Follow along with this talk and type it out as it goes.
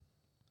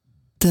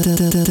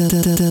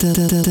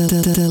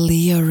The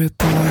Leo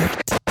Report.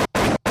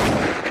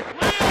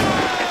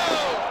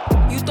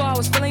 You thought I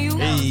was feeling you?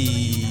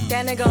 Hey.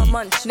 That nigga a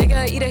munch.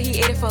 Nigga eat it, he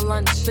ate it for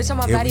lunch. Bitch, on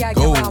my body, I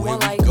get what I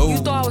want. Like, you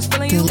thought I was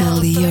feeling you? The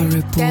Leo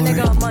That nigga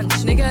a Report. munch.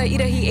 Nigga eat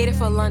it, he ate it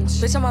for lunch.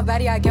 Bitch, on my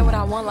body, I get what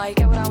I want. Like,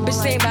 bitch,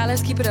 stay mad,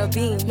 let's keep it a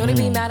beam. No, they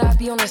be mad, I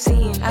be on the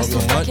scene. Ass too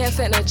fat, can't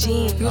fit in a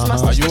jean. Use my Are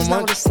stuff, you a just not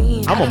munch? with a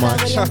scene. I'm a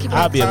munch.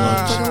 I'll be a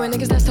munch. Fucking with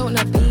niggas that's toting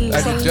a beam.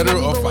 Like Saying a you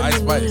general love me, off but of what Ice you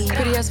Spice. mean?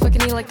 Pretty ass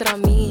fucking me like that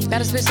I'm mean.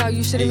 Baddest bitch, how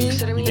you shitting me?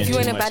 If you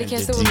ain't a baddie,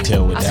 can't sit with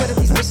detail me. with I swear that.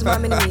 that these bitches my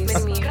mini-me's.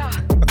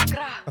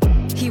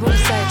 He want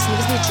sex,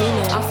 niggas be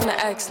dreaming. I'm from the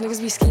X,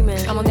 niggas be scheming.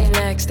 I'm on their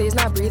necks, they's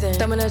not breathing.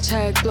 Thumb in a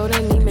check, blow their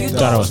Neiman. You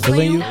thought I was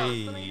feeling you?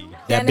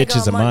 That bitch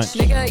is a munch.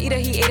 Nigga eat it,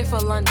 he ate it for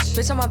lunch.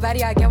 Bitch, on my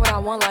body, I get what I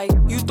want. Like,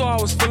 You thought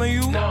I was feeling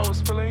you?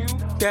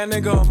 That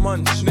nigga a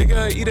munch.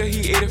 Nigga eat it,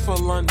 he ate it for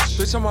lunch.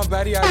 Bitch on my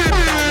body, I get what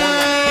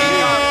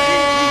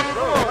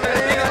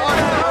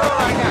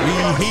We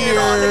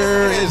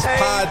here. It's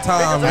pod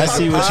time. I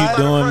see what you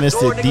doing,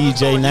 Mr.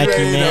 DJ Nike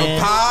Ready to Man.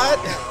 pod?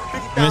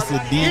 Mr.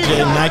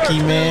 DJ Nike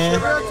Man.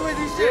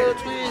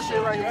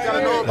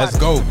 Let's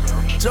go.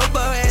 Let's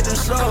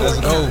go. Let's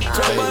go.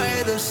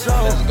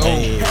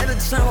 Hey. Had to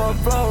turn my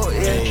flow,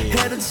 yeah.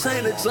 Had to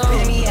change the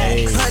tone.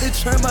 Had to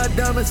turn my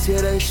diamonds,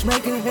 yeah. They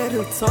smaking head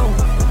to toe.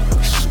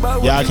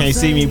 Y'all can't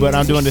see me, but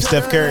I'm doing the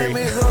Steph Curry. My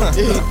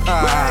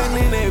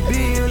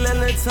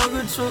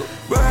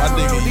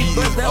nigga, he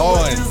is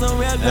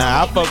on.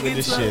 Nah, I fuck with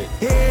this shit.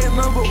 Yeah,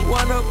 number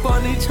one up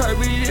on the chart,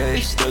 yeah,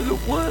 stuck at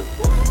one.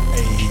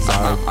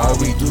 All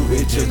we do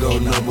is just go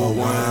number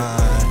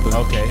one.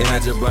 Okay. And I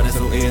just brought in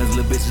some ends,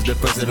 little bitches, the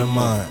first of the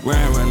month.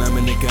 Run, I'm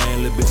in the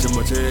game, little bitch, I'm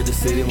a third the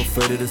city, I'm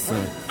afraid of the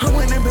sun. I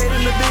went and paid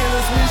in the bill,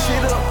 let's switch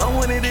shit up. I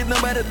wanted it,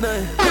 nobody done. My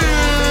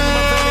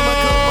family, my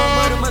coat, my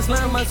murder, my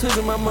slime, my twins,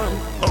 and my mama.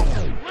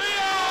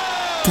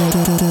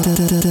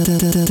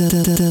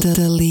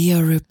 The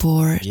Leo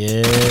Report.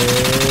 Yes,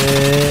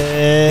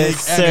 Big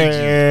sir.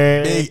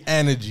 energy. Big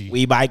energy.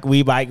 We bike.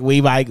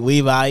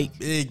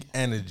 Big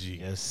energy.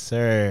 Yes,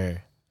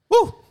 sir.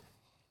 Woo.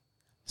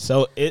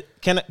 So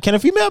can a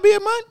female be a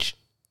munch?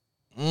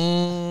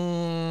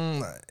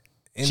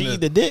 She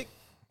eat the dick.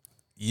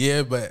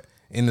 Yeah, but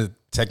in the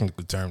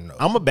technical term, no.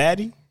 I'm a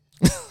baddie.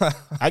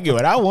 I get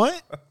what I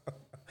want.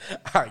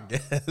 I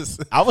guess.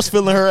 I was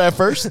feeling her at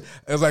first.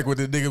 It's like when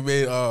the nigga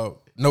made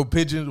no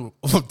pigeon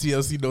from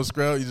TLC, no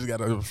scrub. You just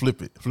gotta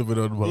flip it on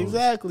the ball.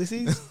 Exactly.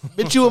 See,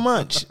 bitch, you a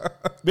munch.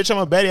 Bitch, I'm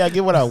a baddie. I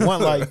get what I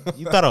want. Like,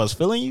 you thought I was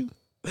feeling you?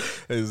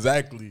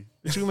 Exactly.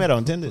 Bitch, we met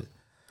on Tinder.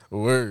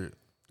 Word.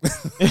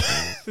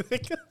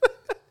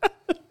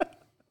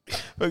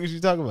 What is you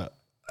talking about?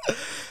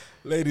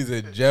 Ladies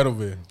and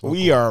gentlemen,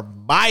 We are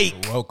bike.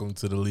 welcome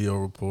to the Leo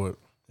Report.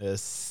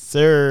 Yes,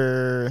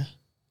 sir.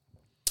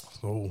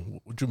 So,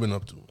 what you been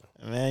up to?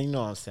 Man, you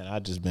know what I'm saying? I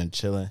just been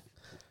chilling,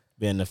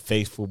 being a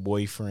faithful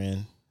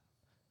boyfriend.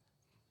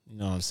 You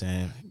know what I'm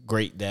saying?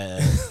 Great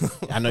dad.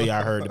 I know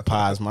y'all heard the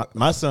pods.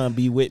 My son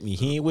be with me.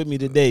 He ain't with me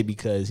today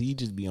because he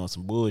just be on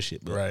some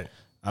bullshit. But Right.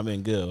 I've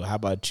been good. How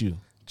about you?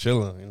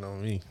 Chilling, you know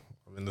me.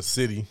 I'm in the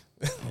city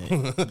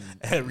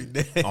every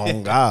day.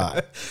 On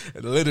God.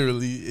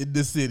 Literally in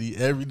the city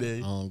every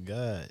day. Oh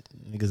God.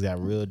 Niggas got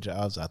real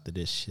jobs after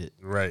this shit.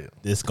 Right.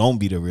 This gonna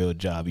be the real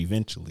job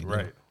eventually.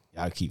 Right.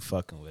 Y'all keep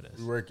fucking with us.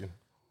 We working.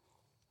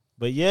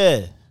 But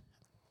yeah.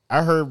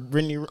 I heard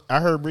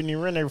Brittany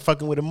Renner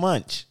fucking with a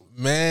munch.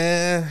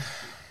 Man.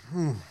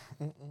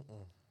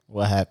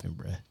 What happened,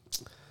 bruh?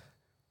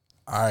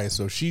 All right,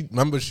 so she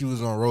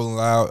was on Rolling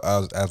Loud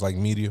as like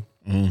media.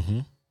 Mm-hmm.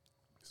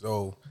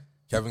 So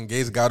Kevin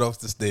Gates got off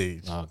the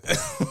stage. Okay.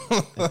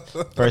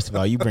 First of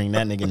all, you bring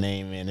that nigga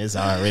name in, it's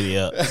already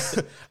up.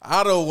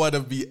 I don't want to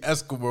be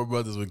Escobar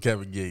brothers with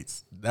Kevin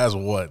Gates. That's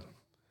one.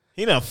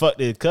 He done fucked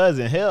his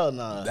cousin. Hell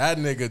nah. That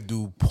nigga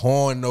do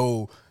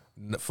porno,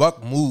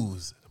 fuck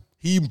moves.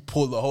 He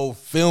pulled the whole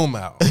film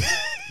out.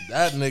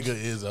 That nigga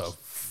is a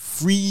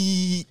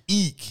freak.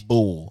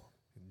 Bull.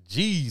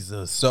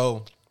 Jesus.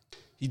 So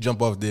he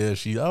jump off there.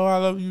 She, I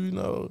love you, you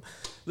know,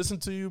 listen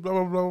to you, blah,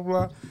 blah, blah,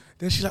 blah.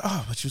 Then she's like,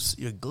 oh, but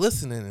you're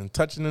glistening and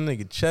touching the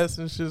nigga chest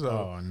and shit. So,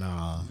 Oh,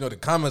 nah. you know, the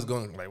comments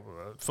going like,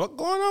 what the fuck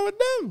going on with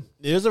them?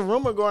 There's a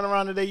rumor going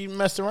around today you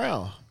messed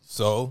around.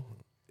 So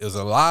it was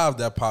a live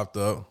that popped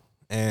up,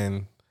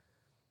 and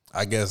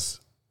I guess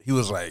he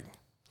was like,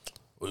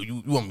 well,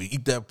 you want me to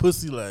eat that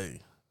pussy? Like,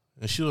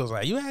 and she was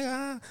like, you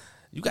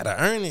gotta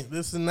earn it,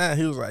 this and that.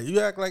 He was like, you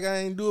act like I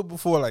ain't do it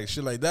before, like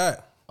shit like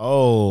that.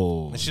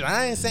 Oh. And shit,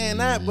 I ain't saying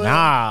that, but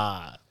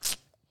Nah.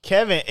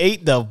 Kevin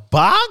ate the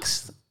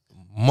box?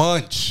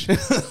 munch.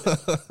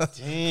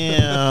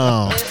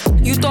 Damn.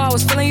 you thought I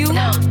was feeling you?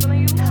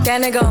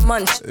 That nigga a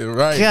munch.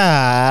 Right.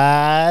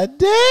 God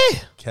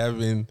damn.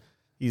 Kevin,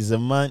 He's a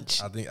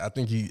munch. I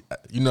think he,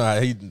 you know how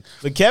he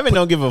But Kevin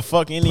don't give a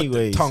fuck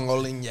anyways. tongue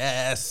all in your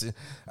ass.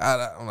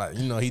 I'm like,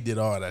 you know, he did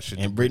all that shit.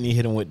 And Brittany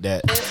hit him with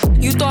that.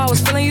 You thought I was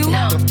feeling you?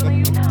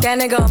 That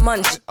nigga a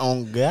munch.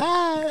 Oh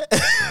God.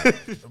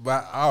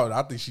 But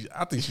I think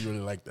she really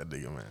liked that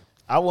nigga, man.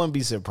 I wouldn't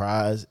be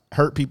surprised.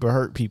 Hurt people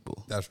hurt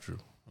people. That's true.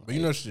 But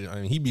you know, shit. I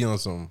mean, he be on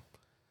some.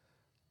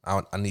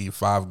 I need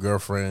 5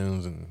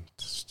 girlfriends and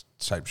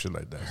type shit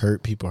like that.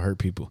 Hurt people.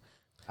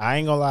 I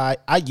ain't gonna lie.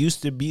 I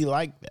used to be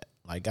like that.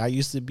 Like I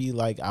used to be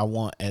like, I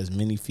want as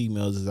many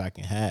females as I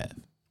can have.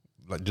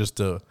 Like just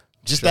to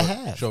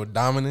have. Show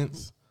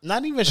dominance.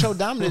 Not even show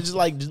dominance, just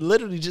like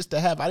literally just to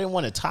have. I didn't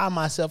want to tie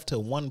myself to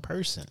one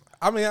person.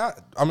 I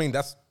mean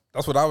that's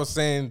what I was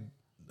saying.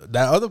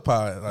 That other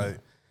part, like,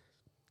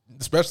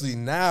 especially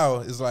now,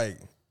 is like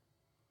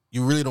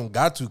you really don't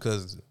got to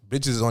because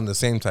bitches is on the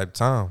same type of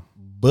time.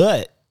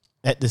 But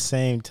at the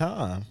same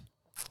time,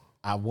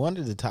 I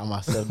wanted to tie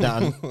myself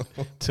down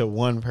to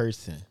one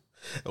person.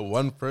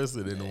 One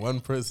person and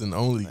one person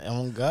only.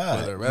 Oh God!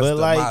 For the rest of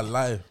my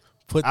life.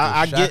 Put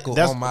the shackle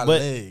on my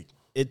leg.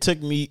 It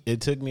took me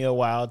a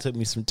while. It took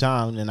me some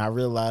time, and I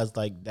realized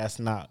like that's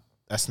not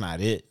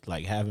it.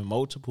 Like having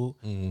multiple,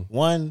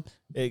 one,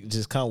 it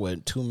just come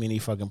with too many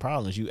fucking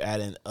problems. You add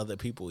in other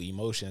people's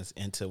emotions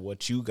into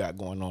what you got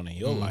going on in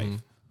your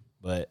life.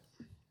 But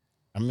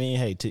I mean,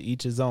 hey, to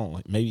each his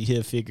own. Maybe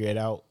he'll figure it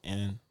out.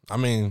 And I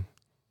mean,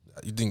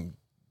 you think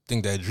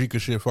that Drika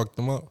shit fucked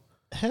him up?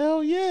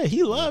 Hell yeah,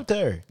 he loved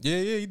her.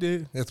 Yeah, he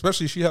did.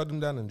 Especially she held him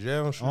down in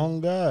jail and shit. Oh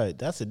God,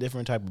 that's a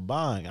different type of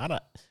bond.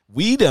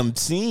 We done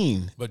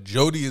seen. But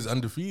Jody is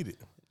undefeated.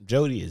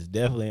 Jody is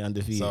definitely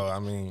undefeated. So I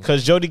mean,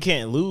 because Jody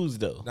can't lose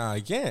though. Nah,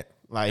 he can't.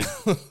 Like,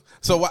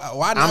 so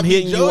why not? I'm be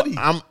hitting Jody? you.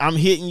 I'm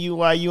hitting you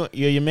while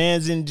your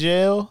man's in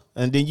jail,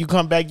 and then you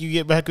come back. You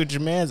get back with your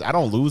man's. I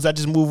don't lose. I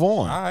just move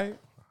on. All right,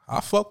 I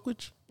fuck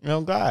with you.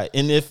 Oh God,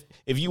 and if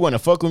you want to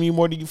fuck with me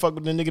more than you fuck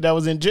with the nigga that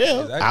was in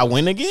jail, exactly. I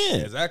win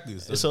again. Exactly.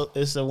 So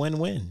it's a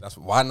win-win. That's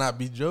why not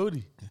be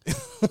Jody.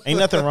 Ain't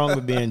nothing wrong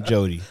with being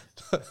Jody.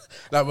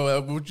 Nah,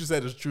 but what you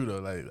said is true though.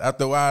 Like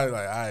after a while,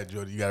 like, all right,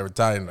 Jody, you gotta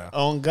retire now.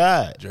 On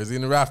God, Jersey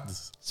in the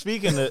rafters.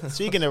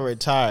 Speaking of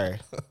retire,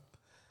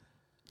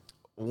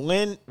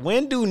 when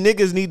do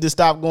niggas need to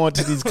stop going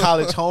to these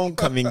college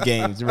homecoming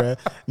games, bro?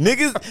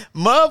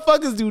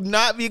 Motherfuckers do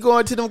not be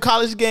going to them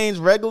college games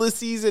regular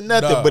season,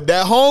 nothing. No. But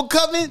that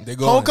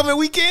homecoming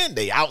weekend,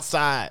 they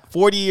outside,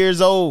 40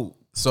 years old.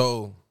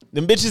 So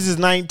them bitches is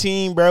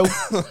 19, bro.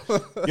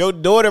 Your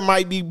daughter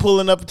might be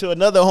pulling up to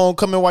another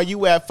homecoming while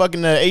you at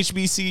fucking the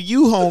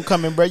HBCU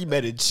homecoming, bro. You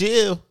better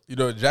chill. You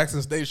know,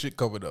 Jackson State shit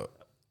coming up.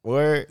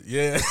 Word.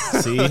 Yeah.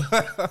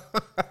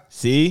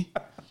 See?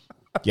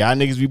 Y'all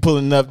niggas be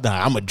pulling up.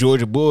 Nah, I'm a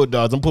Georgia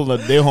Bulldogs. I'm pulling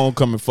up their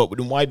homecoming fuck with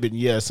them white bitches.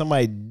 Yeah,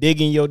 somebody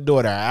digging your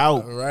daughter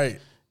out. Right.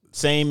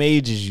 Same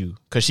age as you.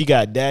 Because she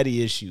got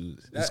daddy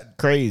issues. It's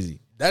crazy.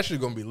 That shit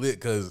gonna be lit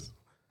because,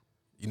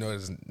 you know,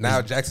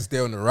 now Jackson State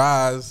on the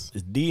rise.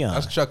 It's Dion.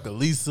 That's Chuck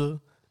Alisa.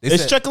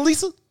 It's Chuck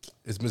Alisa?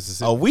 It's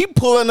Mississippi. Oh, we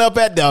pulling up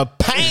at the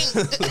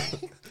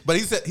paint. But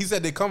he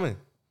said they coming.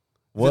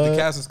 What? The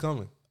cast is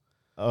coming.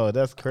 Oh,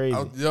 that's crazy.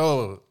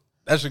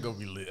 That shit gonna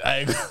be lit.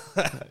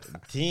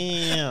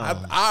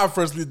 Damn. I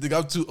personally think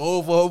I'm too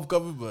old for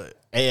homecoming, but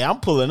hey, I'm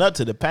pulling up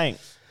to the paint.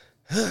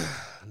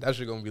 That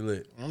shit gonna be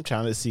lit. I'm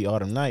trying to see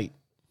Autumn Night.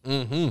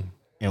 And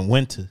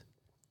Winter.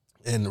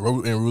 And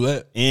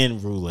Roulette.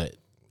 And Roulette.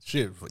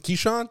 Shit, for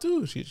Keyshawn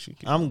too.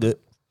 I'm good.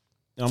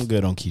 I'm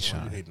good on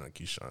Keyshawn. You hating on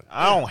Keyshawn?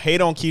 I don't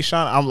hate on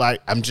Keyshawn.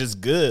 I'm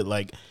just good.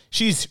 Like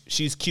she's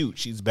cute.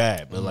 She's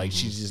bad, but like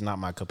she's just not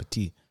my cup of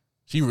tea.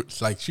 She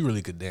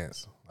really could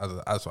dance.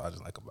 That's what I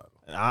just like about her.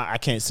 I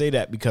can't say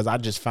that because I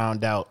just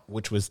found out,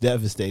 which was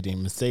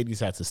devastating.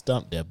 Mercedes has a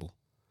stunt double.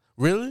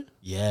 Really?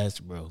 Yes,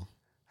 bro.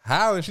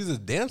 How? And she's a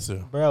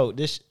dancer, bro.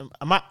 The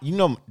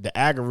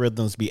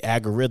algorithms be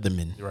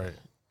algorithming, right?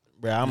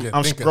 Bro,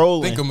 I'm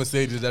scrolling. Think of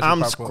Mercedes.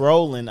 I'm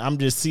scrolling. I'm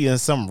just seeing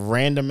some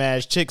random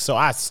ass chick. So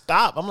I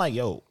stop. I'm like,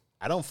 yo,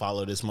 I don't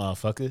follow this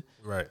motherfucker.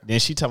 Right. Then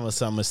she talking about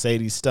some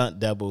Mercedes stunt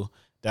double,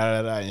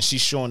 and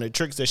she's showing the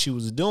tricks that she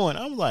was doing.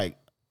 I'm like,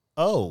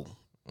 oh,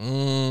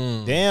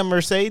 damn,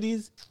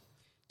 Mercedes.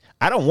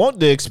 I don't want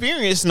the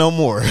experience no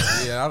more.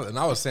 Yeah, and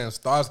I was saying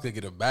stars could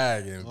get a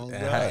bag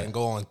and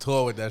go on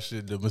tour with that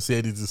shit, the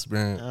Mercedes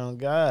experience. Oh,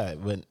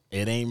 God. But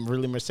it ain't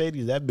really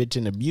Mercedes. That bitch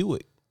in the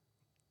Buick.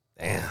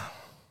 Damn.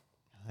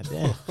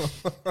 Damn.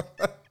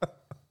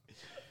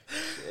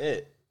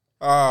 Shit.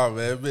 Oh,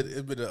 man.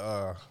 It been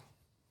I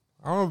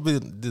don't know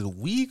if it did a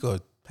week or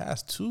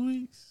past 2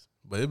 weeks,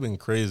 but it been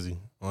crazy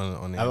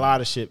on a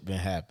lot of shit been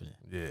happening.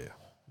 Yeah.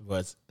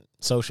 But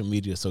social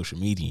media.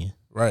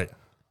 Right.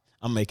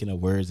 I'm making up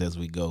words as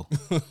we go.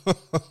 You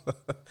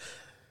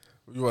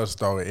want to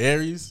start with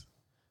Aries?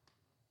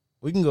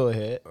 We can go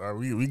ahead.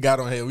 We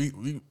got on here. We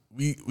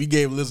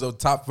gave Lizzo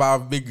top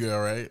 5 big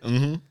girl, right?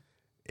 Mm-hmm.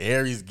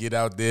 Aries get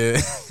out there,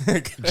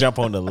 jump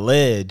on the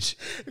ledge,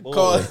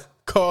 call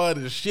her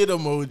the shit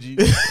emoji,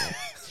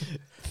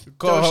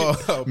 call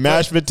her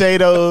mashed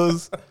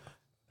potatoes.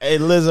 Hey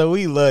Lizzo,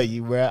 we love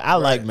you, bro. I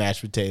like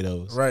mashed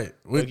potatoes. Right.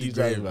 What you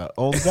talking about?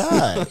 Oh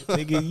God,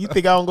 nigga, you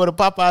think I don't go to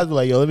Popeyes? Be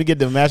like, yo, let me get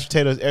the mashed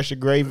potatoes, extra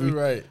gravy,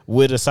 right,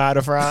 with a side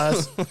of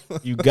fries.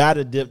 You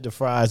gotta dip the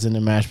fries in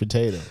the mashed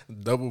potato.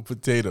 Double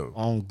potato.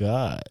 Oh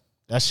God,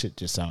 that shit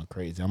just sound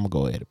crazy. I'm gonna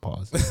go ahead and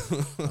pause it.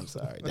 I'm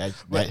sorry.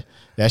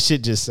 That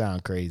shit just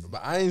sound crazy.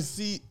 But I didn't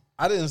see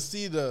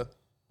the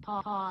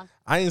Pause.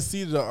 I didn't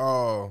see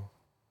the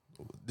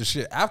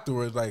shit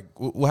afterwards. Like,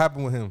 what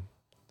happened with him?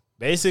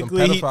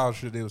 Basically, some pedophile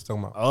shit they was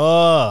talking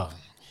about.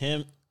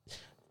 Him.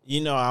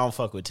 You know, I don't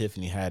fuck with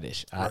Tiffany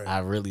Haddish. Right. I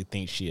really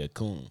think she a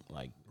coon.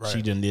 Like, Right.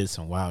 she done did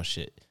some wild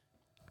shit.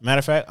 Matter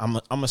of fact, I'm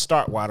gonna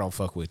start why I don't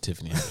fuck with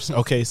Tiffany Haddish.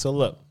 Okay, so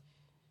look,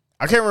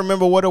 I can't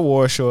remember what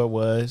award show it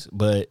was,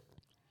 but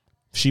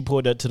she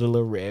pulled up to the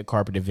little red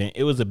carpet event.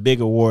 It was a big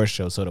award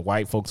show, so the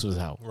white folks was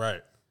out.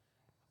 Right.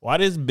 Why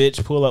this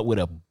bitch pull up with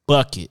a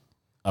bucket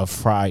of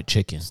fried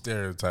chicken,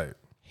 Stereotype.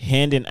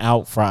 handing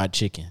out fried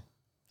chicken,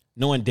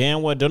 knowing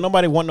damn well don't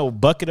nobody want no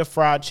bucket of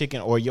fried chicken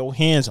or your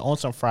hands on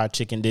some fried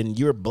chicken, then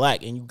you're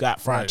black and you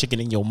got fried Right. chicken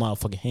in your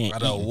motherfucking hand.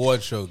 At an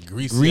award show,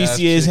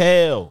 Greasy as chicken.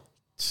 hell.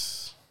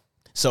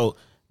 So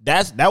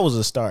that was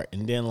a start.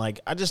 And then like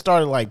I just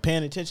started like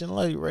paying attention.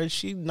 Like, right,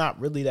 she not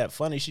really that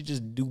funny. She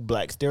just do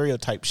black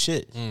stereotype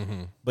shit.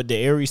 Mm-hmm. But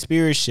the Ari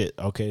Spears shit,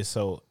 okay,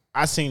 so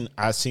I seen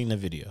the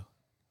video.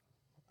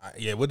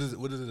 Yeah, what is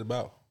it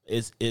about?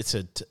 It's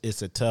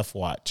a tough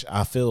watch.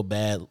 I feel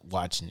bad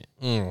watching it.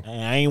 Mm.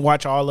 And I ain't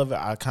watch all of it.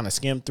 I kind of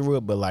skimmed through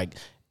it, but like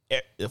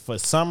for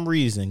some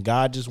reason,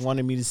 God just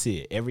wanted me to see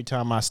it. Every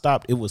time I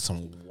stopped, it was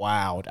some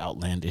wild,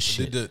 outlandish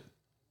shit.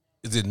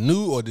 Is it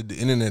new or did the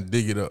internet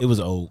dig it up? It was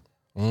old.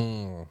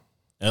 Mm.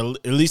 At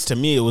least to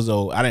me, it was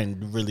old. I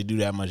didn't really do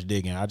that much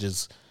digging. I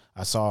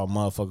saw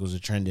motherfuckers were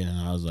trending, and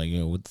I was like,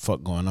 yo, what the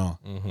fuck going on?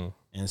 Mm-hmm.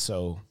 And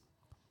so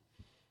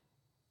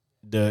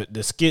the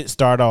skit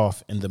start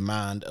off in the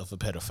mind of a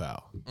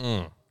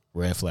pedophile.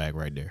 Red flag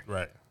right there.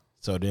 Right.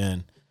 So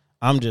then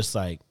I'm just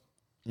like,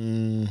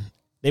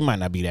 they might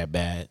not be that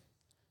bad.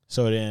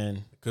 So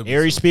then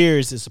Ari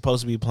Spears is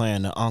supposed to be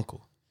playing the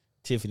uncle.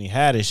 Tiffany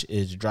Haddish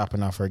is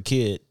dropping off her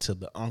kid to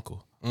the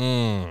uncle.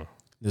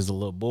 There's a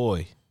little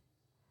boy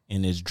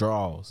in his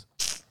drawers.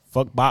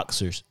 Fuck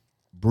boxers,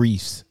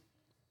 briefs.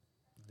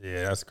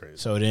 Yeah, that's crazy.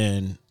 So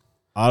then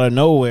out of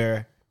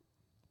nowhere,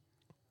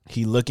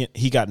 he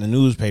got the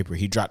newspaper.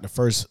 He dropped the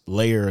first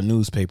layer of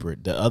newspaper.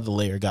 The other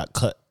layer got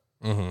cut.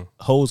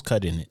 Holes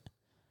cut in it.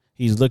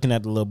 He's looking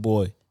at the little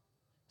boy.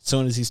 As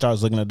soon as he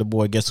starts looking at the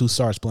boy, guess who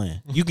starts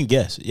playing? You can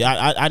guess.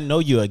 Yeah, I know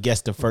you'll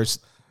guess the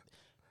first.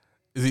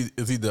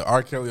 Is he the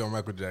R. Kelly or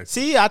Michael Jackson?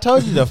 See, I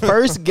told you the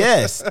first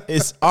guess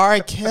is R.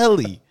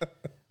 Kelly.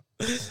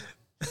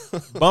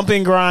 Bump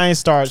and Grind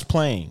starts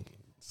playing.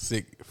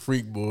 Sick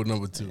freak bull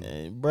number 2.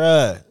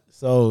 Bruh.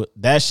 So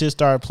that shit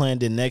started playing.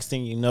 The next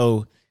thing you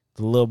know,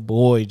 the little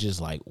boy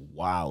just like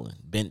wilding,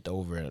 bent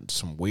over and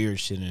some weird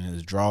shit in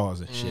his drawers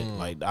and shit.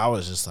 Like I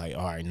was just like,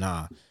 all right,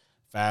 nah.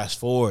 Fast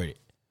forward.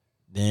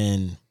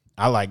 Then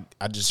I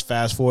just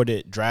fast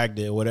forwarded, dragged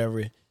it,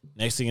 whatever.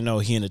 Next thing you know,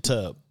 he in the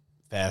tub.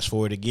 Fast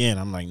forward again.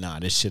 I'm like, nah,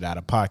 this shit out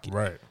of pocket.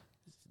 Right.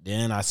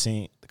 Then I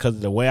seen, because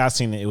the way I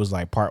seen it, it was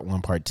like part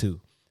 1, part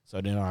 2. So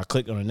then I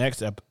clicked on the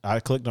next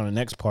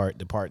part,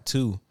 the part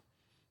 2.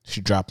 She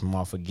dropped him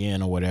off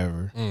again or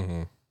whatever.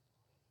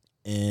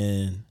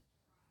 And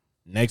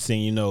next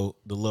thing you know,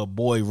 the little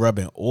boy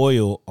rubbing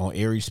oil on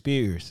Ari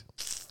Spears.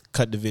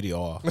 Cut the video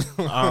off.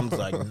 I was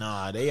like,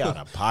 nah, they out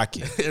of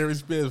pocket. Ari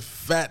Spears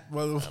fat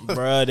motherfucker.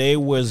 Bruh, they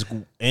was,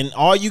 and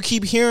all you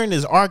keep hearing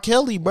is R.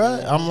 Kelly,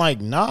 bruh. I'm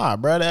like, nah,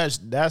 bruh,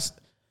 that's,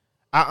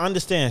 I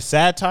understand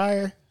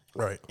satire.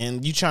 Right.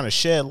 And you trying to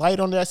shed light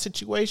on that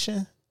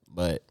situation,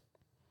 but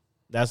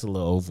that's a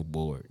little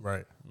overboard.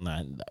 Right.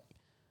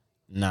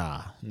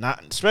 Nah,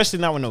 not especially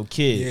not with no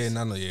kids.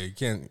 Yeah, you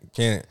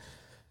can't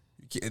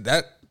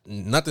that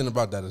nothing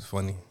about that is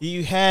funny.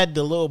 You had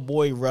the little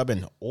boy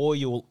rubbing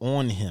oil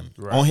on him.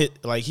 Right. On his,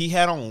 like he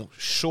had on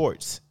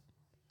shorts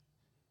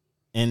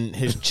and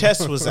his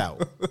chest was out.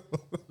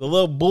 The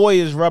little boy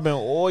is rubbing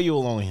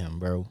oil on him,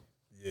 bro.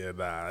 Yeah,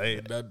 nah,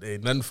 ain't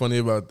nothing funny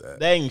about that.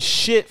 There ain't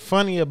shit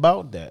funny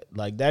about that.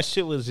 Like that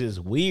shit was just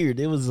weird.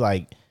 It was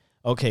like,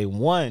 okay,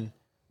 one,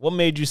 what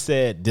made you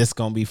said this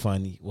gonna be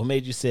funny? What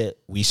made you said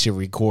we should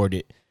record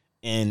it?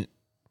 And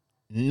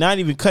not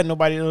even cutting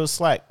nobody a little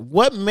slack.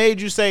 What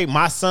made you say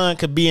my son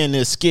could be in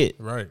this skit?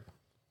 Right.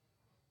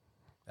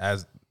 I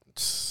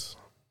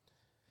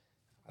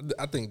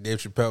think Dave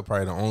Chappelle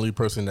probably the only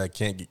person that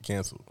can't get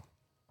canceled.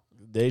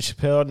 Dave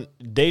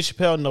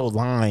Chappelle knows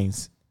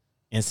lines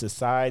in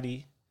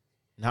society,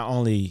 not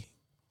only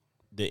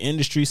the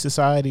industry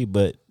society,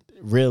 but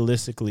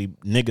realistically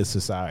nigga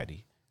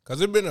society. Cause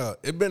it been a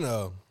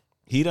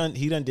he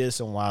done did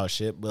some wild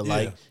shit, but Yeah.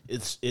 like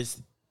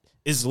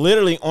it's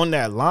literally on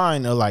that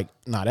line of like,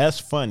 nah, that's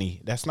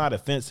funny. That's not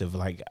offensive.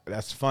 Like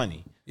that's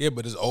funny. Yeah,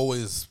 but there's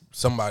always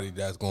somebody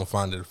that's gonna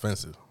find it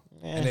offensive.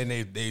 And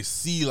then they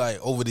see like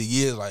over the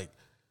years, like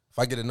if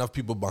I get enough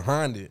people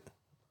behind it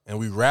and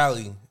we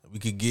rally, we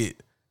could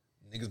get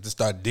niggas to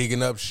start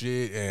digging up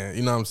shit and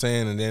you know what I'm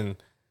saying? And then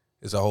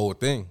it's a whole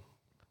thing.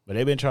 But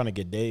they've been trying to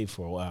get Dave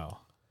for a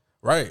while.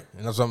 Right.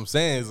 And that's what I'm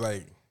saying. It's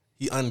like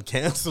he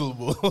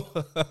uncancelable.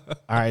 All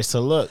right, so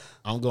look,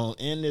 I'm gonna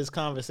end this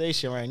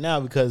conversation right now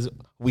because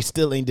we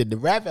still ain't did the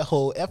rabbit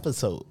hole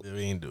episode. We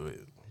ain't do it.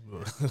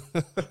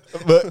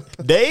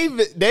 But Dave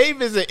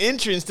is an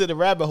entrance to the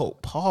rabbit hole.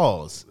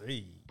 Pause.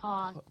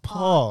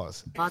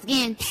 Pause. Pause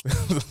again.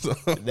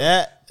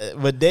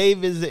 But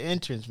Dave is the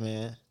entrance,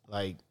 man.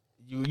 Like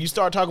you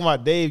start talking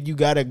about Dave, you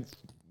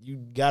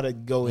gotta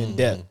go in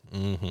depth.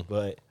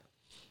 But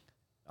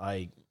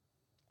like,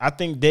 I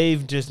think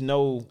Dave just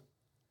know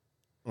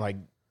like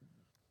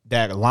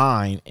that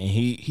line, and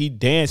he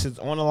dances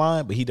on the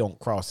line, but he don't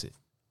cross it.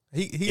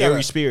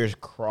 Harry Spears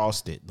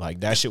crossed it. Like,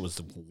 that shit was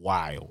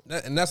wild.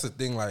 And that's the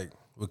thing, like,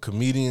 with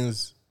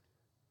comedians,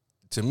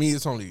 to me,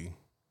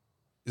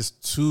 it's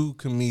two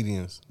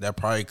comedians that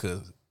probably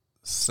could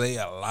say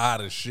a lot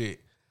of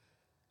shit,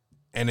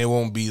 and it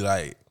won't be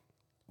like,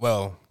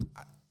 well,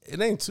 it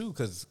ain't two,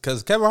 because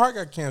Kevin Hart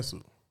got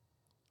canceled.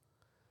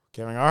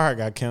 Kevin Hart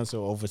got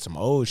canceled over some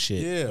old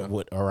shit. Yeah.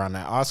 Around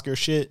that Oscar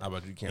shit. How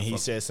about you can't And he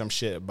said some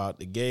shit about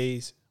the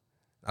gays.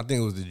 I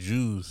think it was the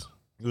Jews.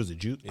 It was the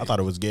Jews? Yeah. I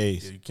thought it was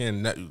gays. Yeah,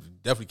 you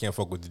definitely can't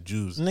fuck with the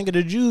Jews. Nigga,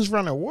 the Jews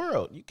run the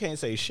world. You can't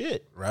say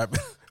shit. Rabbit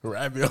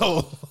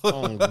hole.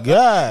 Oh,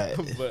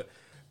 God. But,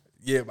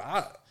 yeah, but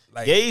I,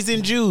 like, gays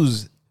and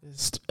Jews.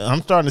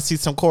 I'm starting to see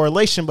some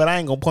correlation, but I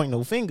ain't going to point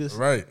no fingers.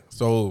 Right.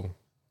 So,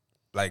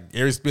 like,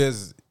 Harry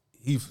Spears,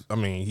 he's a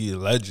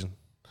legend.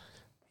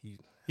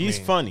 He's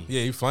funny.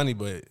 Yeah, he's funny,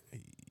 but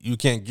you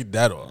can't get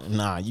that off.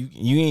 Nah,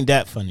 you ain't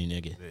that funny,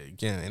 nigga. Yeah, you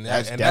can't. And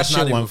that's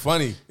not even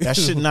funny. That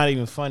shit not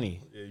even funny.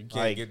 Yeah, you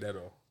can't get that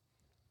off.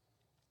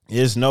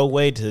 There's no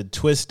way to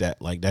twist that.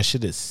 Like, that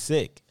shit is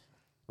sick.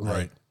 Like,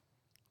 right.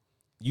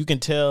 You can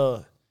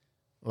tell,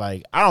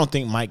 like, I don't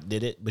think Mike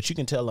did it, but you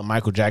can tell a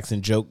Michael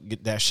Jackson joke,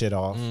 get that shit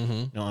off. Mm-hmm.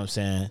 You know what I'm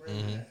saying?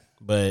 Mm-hmm.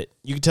 But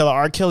you can tell an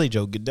R. Kelly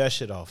joke, get that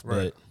shit off.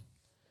 Right. But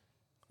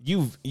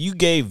you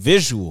gave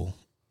visual.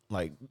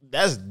 Like,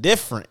 that's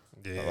different.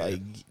 Yeah.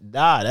 Like,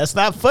 nah, that's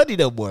not funny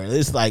no more.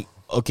 It's like,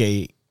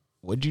 okay,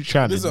 what you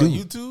trying to do? This on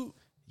YouTube?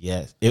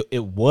 Yes,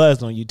 it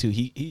was on YouTube.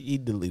 He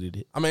deleted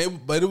it. I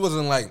mean, but it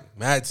wasn't like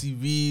Mad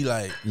TV.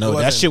 Like, no,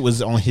 that shit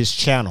was on his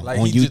channel on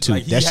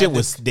YouTube. That shit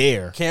was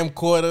there.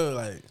 Camcorder,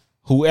 like,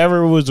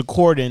 whoever was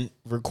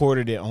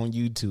recorded it on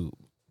YouTube.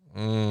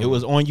 It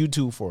was on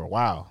YouTube for a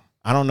while.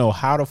 I don't know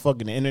how the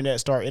fucking the internet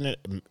started.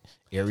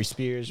 Harry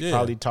Spears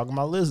probably talking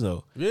about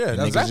Lizzo. Yeah,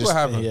 that's exactly what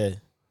happened. Yeah,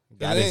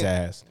 got his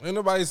ass. Ain't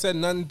nobody said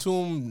nothing to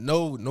him.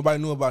 No,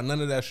 nobody knew about none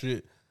of that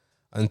shit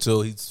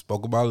until he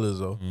spoke about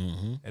Lizzo.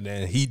 Mm-hmm. And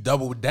then he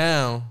doubled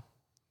down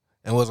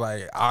and was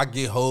like, I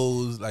get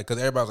hoes. Like,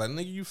 because everybody was like,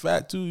 nigga, you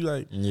fat too.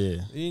 Like,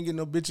 yeah, you ain't get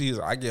no bitches. He's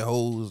like, I get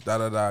hoes,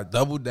 da-da-da.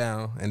 Double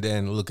down, and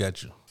then look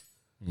at you.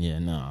 Yeah,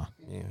 nah.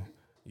 Yeah.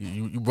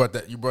 You brought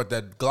that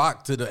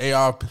Glock to the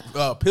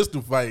AR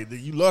pistol fight.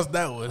 You lost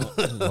that one.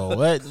 Oh,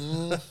 what?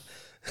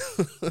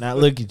 Now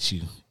look at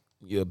you.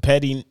 You're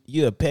petty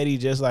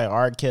just like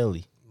R.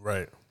 Kelly.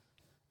 Right.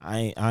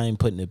 I ain't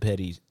putting the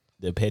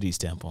petty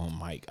stamp on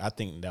Mike. I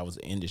think that was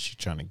the industry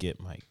trying to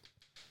get Mike.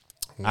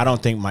 I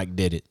don't think Mike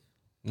did it.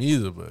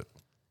 Neither, but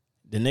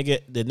the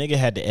nigga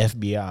had the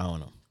FBI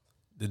on him.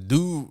 The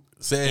dude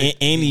said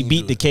and he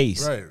beat the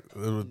case. Right.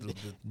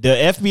 The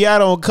FBI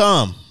don't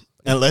come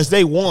unless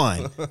they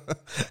won.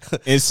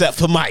 Except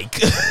for Mike.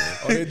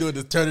 All they do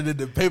is turn it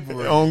into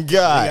paperwork. Oh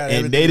God.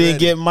 And they didn't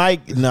get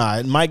Mike.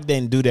 Nah, Mike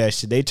didn't do that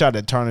shit. They tried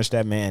to tarnish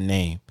that man's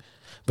name.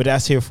 But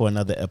that's here for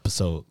another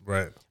episode.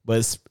 Right.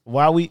 But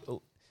while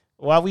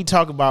we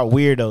talk about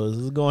weirdos,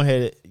 let's go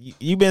ahead.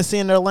 You been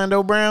seeing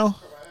Orlando Brown?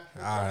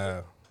 I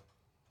have.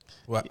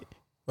 What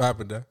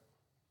happened there?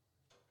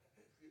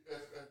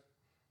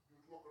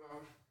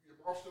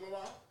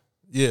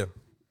 Yeah.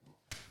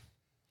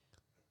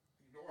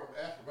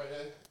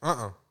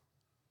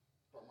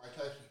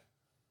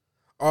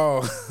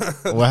 Oh.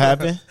 What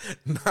happened?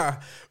 Nah.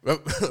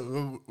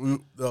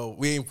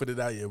 We ain't put it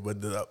out yet,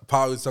 but the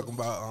Paul was talking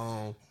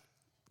about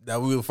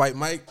that we would fight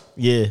Mike.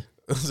 Yeah.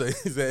 So he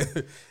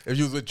said, if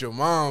you was with your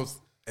moms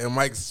and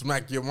Mike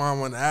smacked your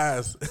mom on the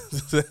ass,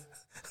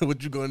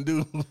 what you gonna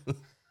do?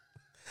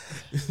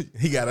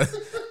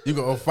 You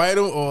gonna fight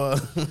him or?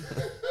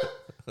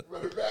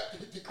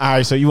 All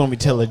right, so you want me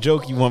to tell a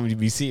joke? You want me to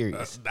be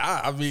serious?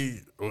 Nah, I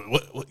mean,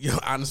 what your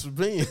honest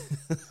opinion?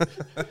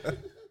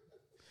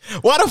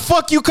 Why the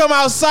fuck you come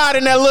outside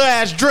in that little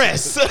ass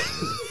dress?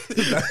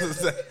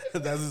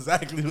 That's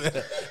exactly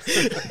that.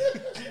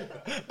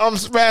 I'm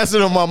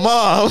spazzing on my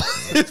mom.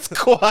 It's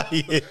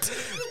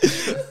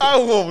quiet. I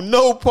want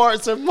no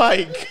parts of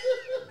Mike.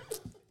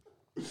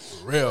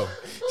 Real.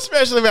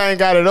 Especially if I ain't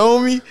got it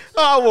on me.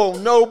 I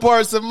want no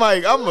parts of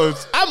Mike. I'm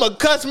a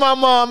cuss my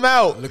mom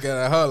out. Looking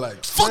at her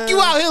like, fuck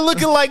you out here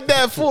looking like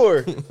that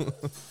for?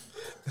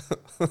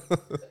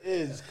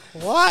 It's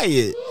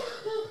quiet.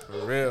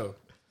 For real.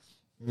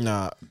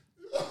 Nah.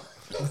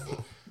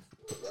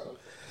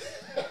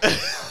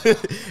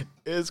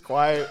 It's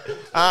quiet.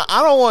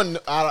 I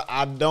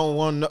don't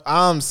want.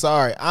 I'm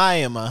sorry. I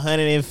am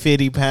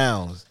 150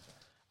 pounds.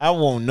 I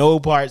want no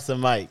parts of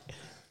Mike.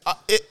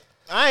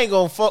 I ain't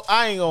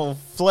gonna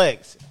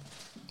flex.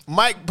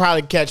 Mike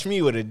probably catch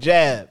me with a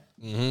jab.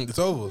 Mm-hmm. It's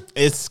over.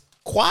 It's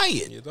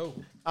quiet. It's over.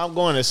 I'm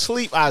going to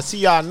sleep. I'll see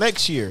y'all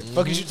next year. Mm-hmm.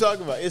 Fuck is you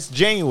talking about? It's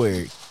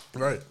January.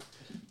 Right.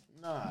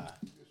 Nah.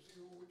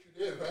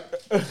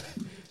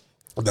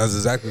 That's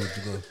exactly what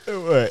you're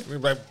doing. What? We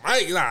like,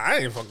 Mike, nah, I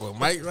ain't fucking with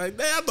Mike like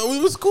that. I thought we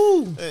was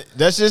cool.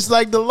 That's just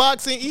like the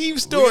Locks and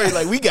Eve story.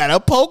 Like, we gotta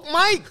poke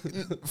Mike.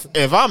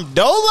 If I'm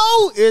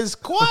Dolo, it's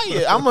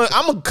quiet. I'm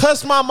gonna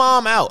cuss my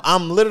mom out.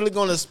 I'm literally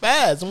gonna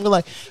spaz. I'm gonna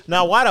like,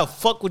 now why the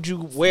fuck would you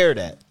wear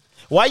that?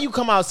 Why you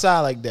come outside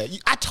like that?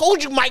 I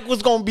told you Mike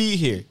was gonna be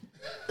here.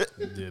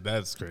 Yeah,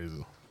 that's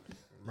crazy.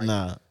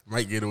 Nah.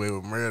 Mike get away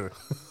with murder.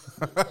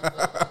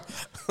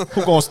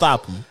 Who gonna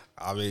stop him?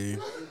 I mean,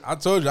 I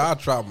told you I'll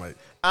try Mike.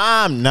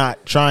 I'm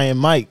not trying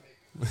Mike.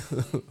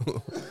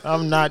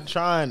 I'm not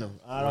trying him.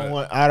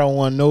 I don't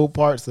want no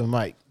parts of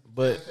Mike.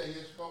 But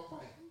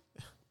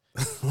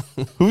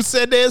who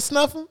said they'd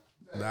snuff him?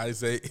 Nah, he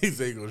say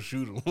he gonna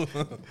shoot him.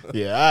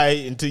 Yeah, all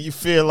right. Until you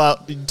figure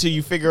out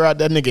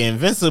that nigga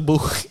invincible.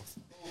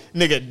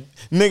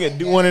 nigga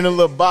do one of them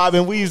little bob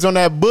and weaves on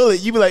that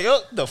bullet. You be like,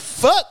 oh, the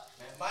fuck?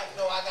 Mike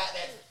know I got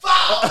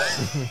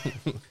that.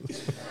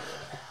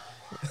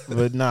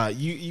 But nah,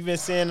 you been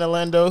seeing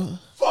Orlando?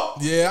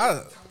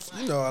 Yeah,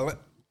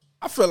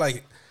 I feel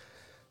like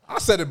I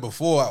said it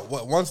before.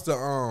 Once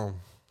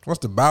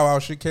the Bow Wow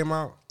shit came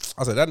out,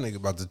 I said that nigga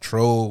about to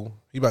troll.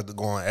 He about to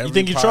go on every. You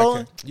think he podcast.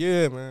 trolling?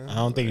 Yeah, man. I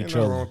don't think he Ain't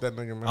nothing trolling. wrong with that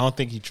nigga, man. I don't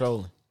think he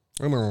trolling.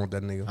 Ain't nothing wrong with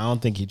that nigga. I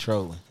don't think he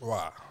trolling.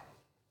 Why?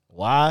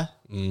 Why?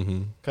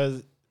 Mm-hmm.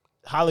 Because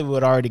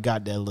Hollywood already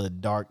got that little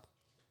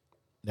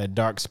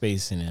dark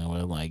space in there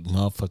where like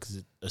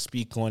motherfuckers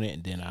speak on it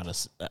and then out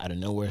of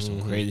nowhere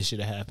some crazy shit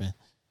happen.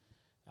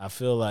 I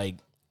feel like,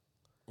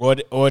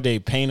 or they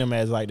paint them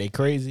as like they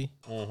crazy.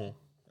 Mm-hmm.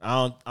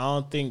 I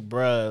don't think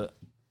bruh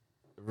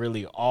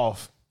really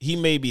off. He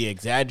may be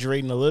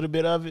exaggerating a little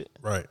bit of it,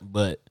 Right.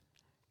 but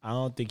I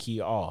don't think he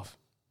off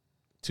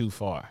too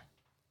far.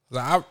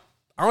 Like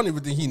I don't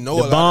even think he know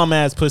The a lot. bomb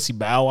ass pussy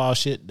Bow Wow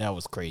shit, that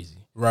was crazy.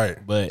 Right.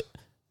 But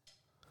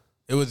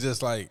It was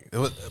just like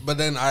but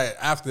then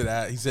after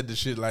that he said the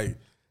shit like,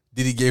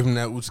 did he give him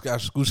that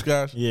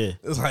ooshkosh? yeah,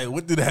 It's like,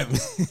 what did that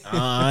mean?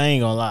 I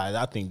ain't gonna lie.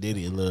 I think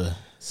Diddy a little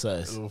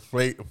sus. A little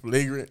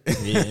flagrant.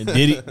 Yeah,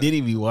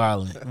 Diddy be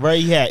wildin'.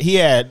 Right, he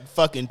had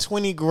fucking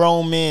 20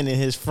 grown men in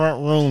his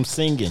front room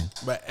singing,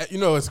 But you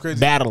know it's crazy.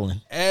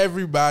 battling.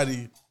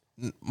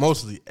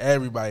 Mostly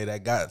everybody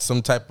that got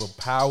some type of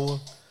power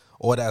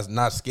or that's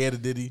not scared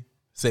of Diddy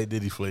say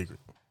Diddy flagrant.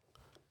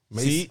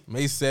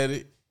 Mace said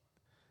it.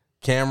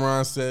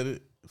 Cameron said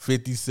it.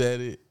 50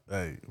 said it.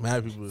 Like,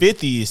 mad people.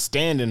 50 is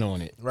standing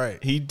on it. Right.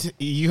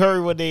 You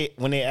heard when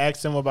they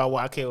asked him about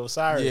YK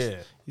Osiris. Yeah.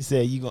 He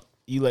said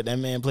you let that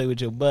man play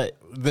with your butt.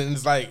 Then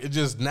it's like it's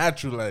just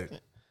natural. Like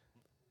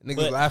niggas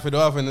But laugh it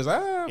off and it's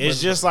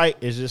It's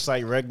just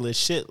like regular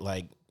shit.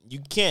 Like you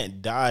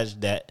can't dodge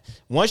that.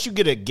 Once you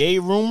get a gay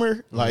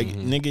rumor, like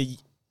nigga,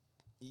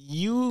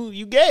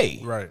 you gay,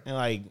 Right. And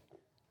like,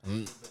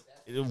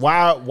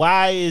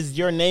 why is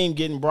your name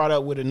getting brought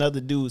up with another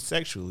dude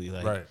sexually?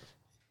 Like, right.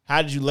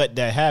 how did you let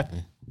that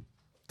happen?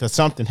 Because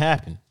something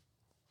happened.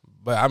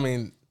 But I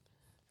mean,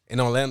 in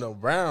Orlando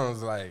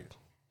Browns, like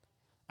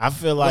I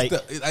feel like,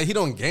 he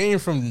don't gain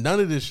from none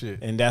of this shit.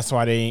 and that's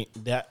why they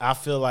ain't. That I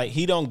feel like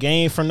he don't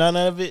gain from none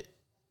of it.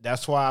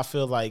 That's why I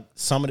feel like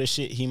some of the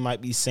shit he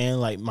might be saying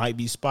like might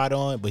be spot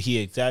on, but he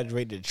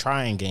exaggerated to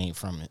try and gain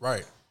from it.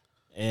 Right.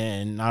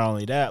 And not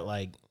only that,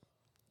 like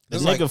the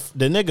It's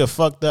nigga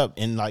fucked up,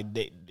 and like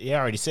they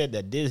already said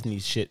that Disney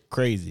shit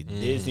crazy.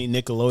 Disney,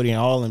 Nickelodeon,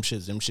 all them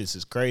shits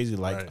is crazy.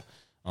 Like Right.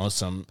 on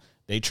some,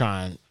 they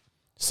try and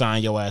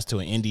sign your ass to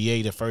an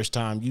NDA the first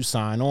time you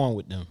sign on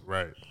with them.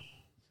 Right.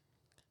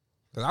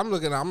 Cause I'm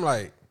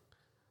like,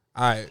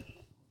 all right,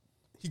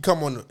 he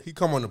come on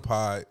the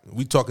pod,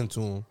 we talking to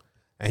him,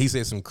 and he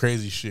said some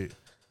crazy shit.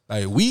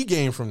 Like we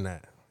gain from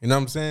that. You know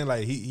what I'm saying?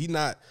 Like he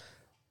not,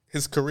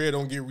 his career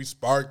don't get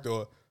resparked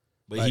or,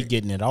 But like, he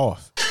getting it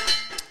off.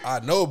 I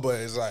know, but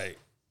it's like,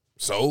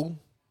 so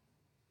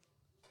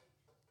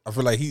I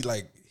feel like he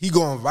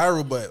going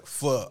viral, but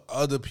for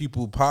other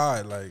people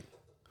pod, like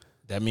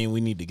That mean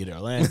we need to get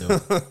Orlando.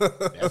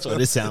 That's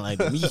what it sound like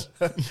to me.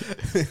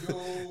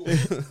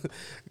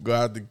 go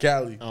out to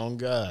Cali. Oh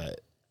God,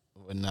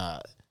 but nah,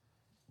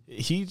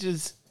 he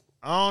just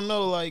I don't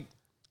know like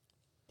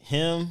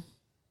him,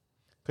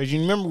 because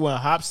you remember when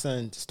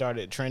Hobson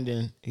started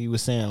trending, he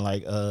was saying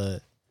like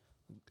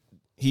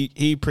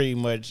he pretty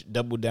much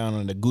doubled down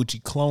on the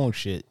Gucci clone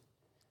shit.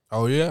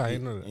 Oh yeah, I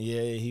didn't know that.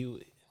 Yeah,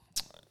 he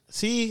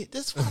see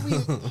this. What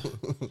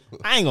we,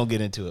 I ain't gonna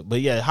get into it,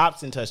 but yeah,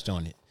 Hobson touched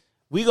on it.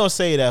 We gonna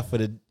say that for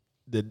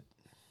the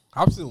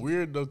Hobson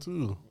weird though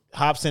too.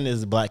 Hobson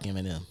is the black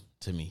Eminem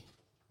to me.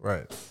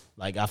 Right.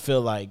 Like I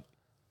feel like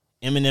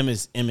Eminem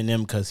is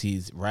Eminem because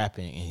he's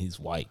rapping and he's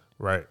white.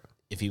 Right.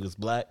 If he was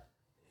black,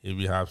 He'd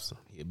be Hobson.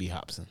 he'd be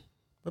Hobson.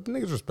 But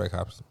niggas respect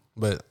Hobson.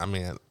 But I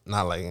mean,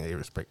 not like they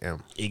respect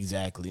him.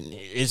 Exactly.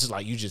 It's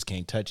like you just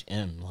can't touch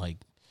him. Like,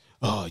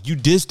 oh, you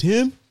dissed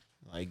him?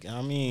 Like,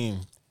 I mean,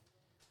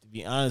 to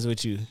be honest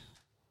with you,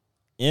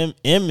 M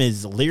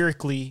is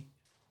lyrically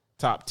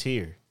top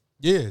tier,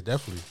 Yeah,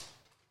 definitely.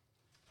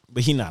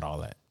 but he not all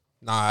that.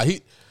 Nah,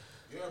 he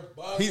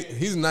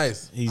He's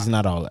nice. He's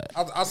not all that.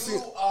 I see.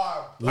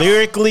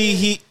 Lyrically,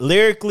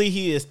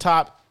 he is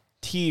top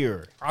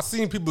tier. I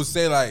seen people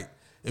say like,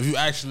 if you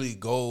actually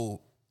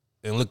go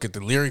and look at the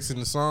lyrics in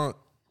the song,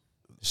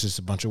 It's just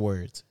a bunch of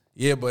words.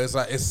 yeah, but it's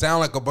like it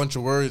sound like a bunch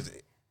of words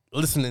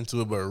listening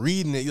to it, but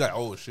reading it, you're like,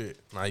 oh shit,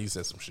 nah, you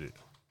said some shit.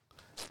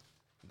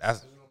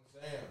 That's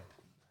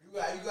You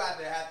got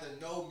to have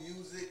to know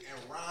music and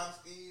rhyme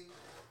scheme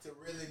to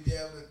really be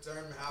able to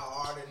determine how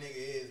hard a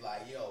nigga is.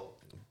 Like, yo,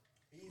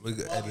 he's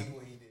bugging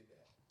when he did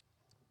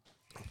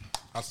that.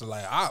 I was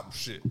like,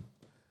 shit.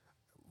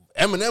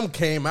 Eminem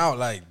came out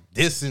like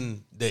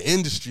dissing the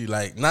industry,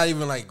 like not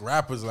even like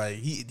rappers, like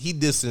he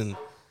dissing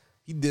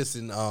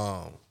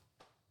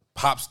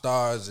pop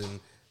stars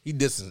and he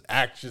dissing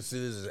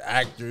actresses and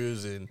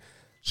actors and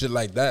shit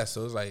like that.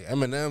 So it's like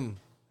Eminem,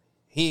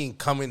 he ain't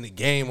come in the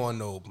game on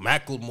no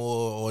Macklemore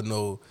or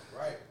no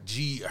what's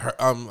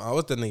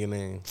that nigga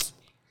name?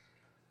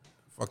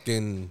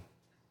 Fucking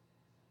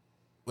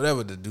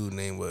whatever the dude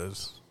name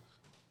was.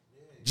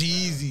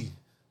 G-Eazy.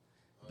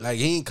 Like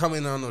he ain't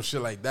coming on no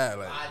shit like that.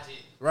 Like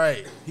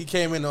right. He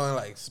came in on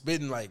like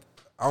spitting like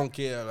I don't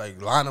care,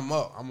 like line him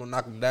up. I'm gonna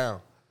knock him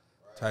down.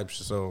 Type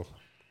shit. So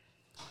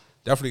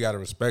definitely gotta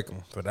respect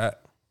him for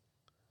that.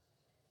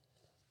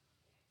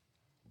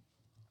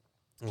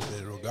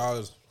 Okay,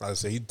 regardless, like I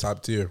say, he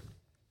top tier.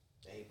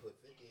 They ain't put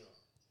 50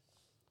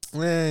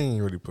 on. Man,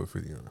 ain't really put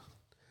 50 on.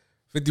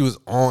 50 was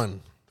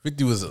on.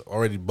 50 was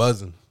already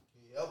buzzing.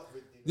 He helped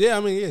 50. Yeah, I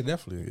mean, yeah,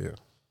 definitely, yeah.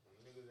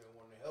 Niggas didn't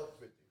want to help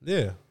 50.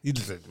 Yeah, he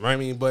just, I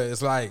mean, but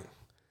it's like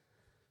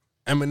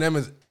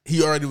Eminem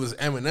he already was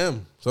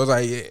Eminem, so it's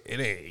like it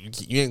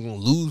ain't you ain't gonna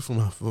lose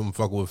from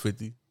fucking with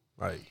 50.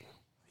 Like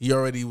he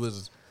already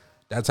was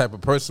that type of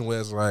person where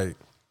it's like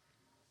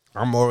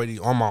I'm already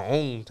on my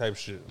own type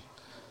shit.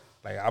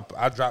 Like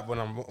I drop when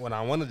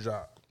I want to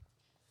drop.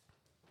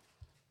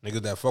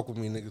 Niggas that fuck with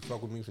me, niggas fuck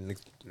with me. For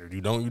niggas, if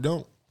you don't, you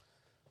don't.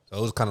 So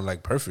it was kind of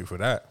like perfect for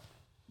that.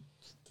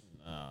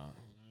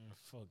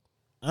 Fuck.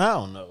 I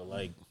don't know.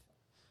 Like,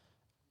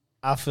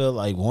 I feel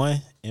like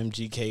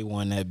MGK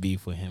won that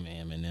beef with him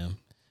and Eminem.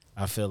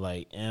 I feel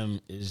like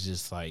M is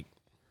just like,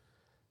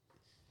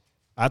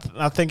 I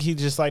think he's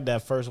just like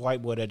that first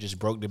white boy that just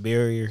broke the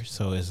barrier.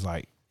 So it's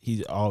like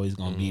he's always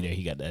gonna be there.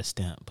 He got that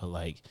stamp. But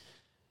like,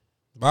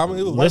 but I mean,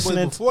 it was white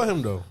boys before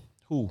him though.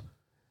 Who?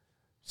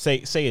 Say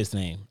his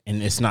name,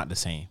 and it's not the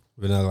same.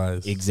 Vanilla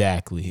Ice.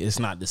 Exactly, it's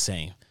not the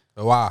same.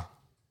 Why?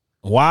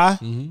 Why?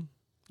 Mm-hmm.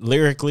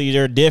 Lyrically,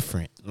 they're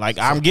different. Like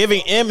I'm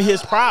giving M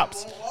his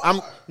props.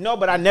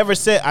 But I never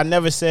said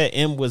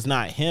M was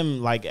not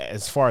him. Like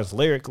as far as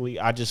lyrically,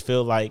 I just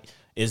feel like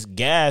it's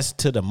gas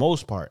to the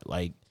most part.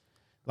 Like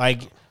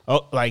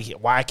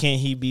why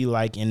can't he be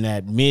like in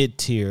that mid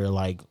tier?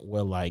 Like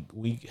where like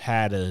we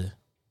had the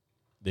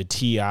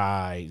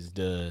TIs,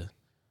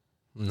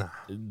 I'm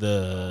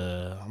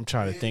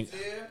trying to think.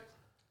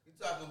 You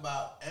talking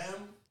about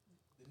M,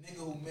 the nigga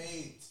who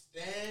made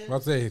Stand? I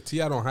say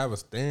T.I. don't have a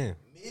stand.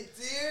 Mid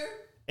tier?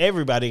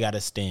 Everybody got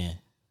a stand.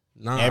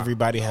 Nah.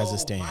 Everybody has a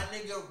stand. My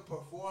nigga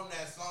performed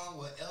that song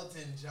with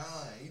Elton John.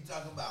 You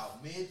talking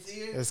about mid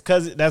tier? It's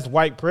because that's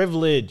white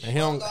privilege. And he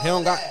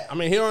don't got. I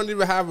mean, he don't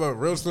even have a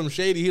real Slim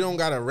Shady. He don't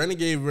got a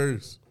Renegade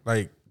verse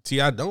like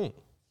T.I. don't.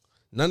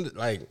 None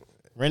like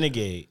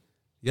Renegade.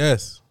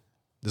 Yes,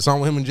 the song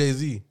with him and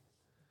Jay-Z,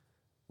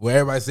 where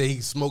everybody say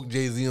he smoked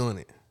Jay-Z on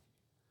it.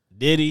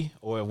 Did he,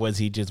 or was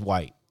he just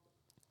white?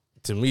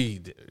 To me,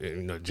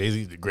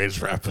 Jay-Z the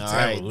greatest rapper to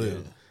right, ever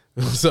live.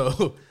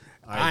 So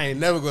I ain't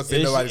never gonna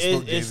say nobody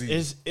smoked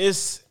Jay-Z.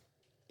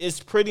 It's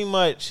pretty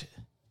much.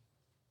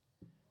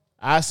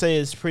 I say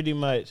it's pretty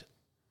much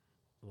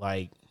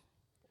like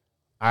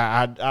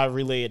I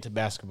relate it to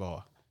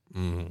basketball.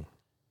 Mm-hmm.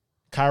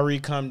 Kyrie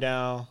come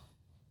down,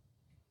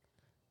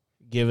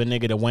 give a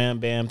nigga the wham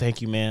bam,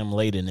 thank you ma'am,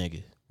 lay the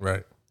nigga.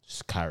 Right.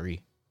 It's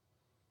Kyrie.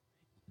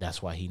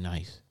 That's why he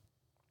nice.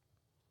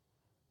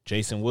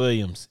 Jason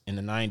Williams in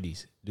the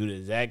 90s do the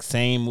exact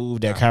same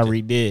move that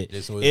Kyrie did.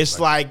 It's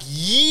like,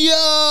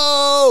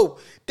 yo,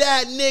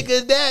 that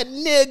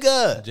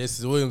nigga.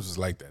 Jason Williams was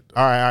like that, though.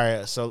 All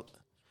right. So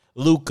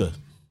Luka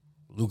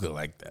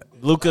like that.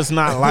 Luka's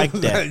not like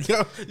that.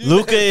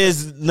 Luka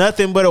is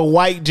nothing but a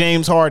white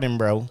James Harden,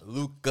 bro.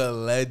 Luka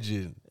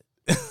legend.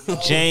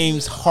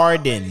 James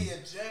Harden. He a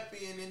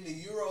champion in the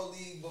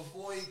EuroLeague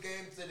before he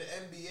came to the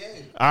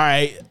NBA. All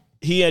right.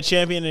 He a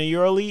champion in the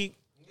EuroLeague?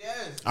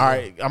 Yes. All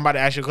right. I'm about to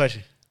ask you a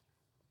question.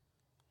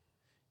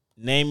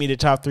 Name me the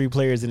top 3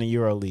 players in the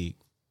EuroLeague.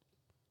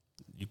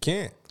 You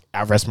can't.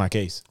 I rest my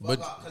case. But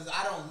because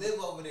I don't live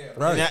over there.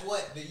 Right. Guess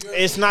what?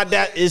 It's not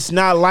that. It's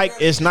not like.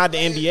 It's not the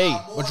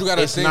NBA. But you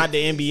gotta It's think. not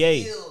the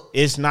NBA.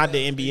 It's not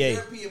the NBA.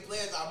 European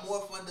players are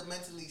more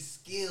fundamentally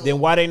skilled. Then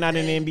why they not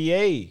in the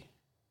NBA?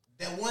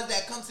 The ones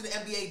that come to the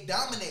NBA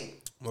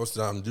dominate. Most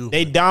of them do.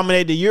 They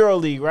dominate the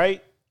EuroLeague,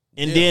 right?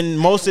 And then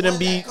most of them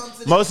be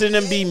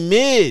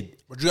mid.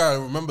 But you gotta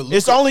remember, Luka,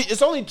 It's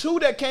only 2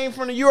 that came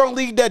from the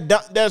EuroLeague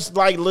that's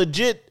like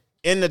legit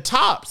in the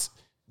tops.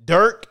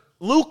 Dirk,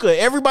 Luka,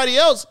 everybody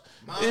else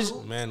is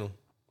Manu.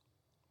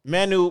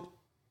 Manu.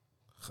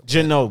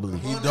 Ginobili.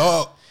 He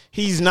dog.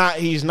 He's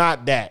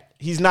not that.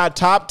 He's not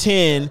top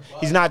 10.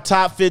 He's not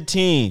top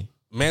 15.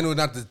 Manu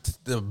not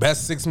the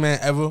best 6-man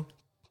ever.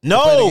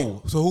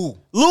 No. So who?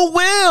 Lou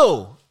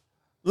Will.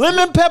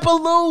 Lemon Pepper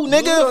Lou,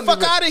 nigga.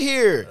 Fuck out of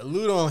here.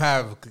 Lou don't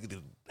have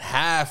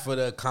half of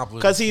the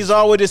accomplishments. Because he's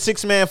always a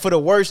 6-man for the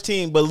worst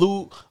team, but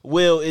Lou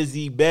Will is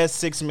the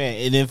best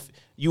 6-man. And if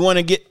you want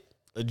to get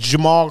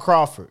Jamal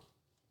Crawford.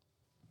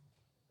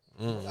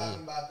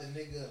 Talking about the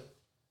nigga.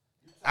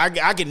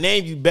 I can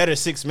name you better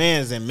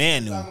 6-mans than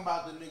Manu. Talking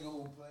about the nigga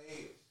who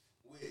played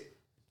with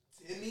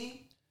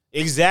Timmy.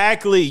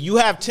 Exactly. You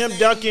have Tim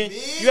Duncan.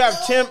 You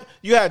have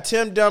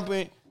Tim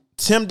Duncan.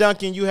 Tim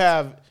Duncan. You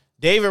have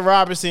David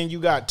Robinson. You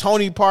got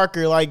Tony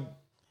Parker. Like,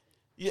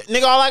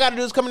 nigga, all I got to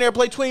do is come in there and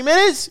play 20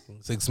 minutes.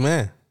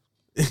 6-man.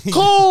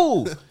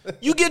 Cool.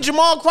 You get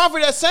Jamal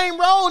Crawford that same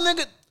role,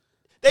 nigga.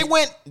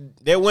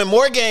 They win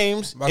more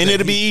games, and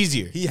it'll be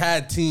easier. He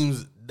had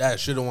teams that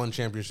should have won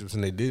championships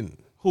and they didn't.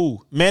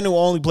 Who? Manu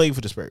only played for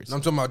the Spurs. I'm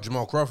talking about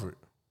Jamal Crawford.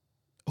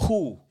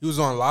 Who? He was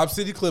on Lob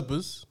City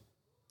Clippers.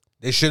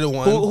 They should have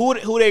won.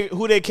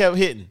 Who they kept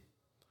hitting?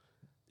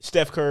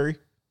 Steph Curry,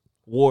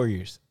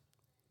 Warriors.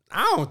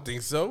 I don't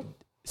think so.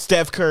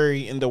 Steph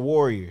Curry and the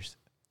Warriors.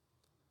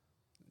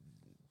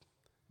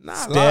 Nah,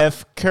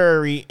 Steph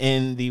Curry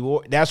and the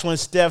Warriors. That's when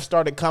Steph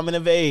started coming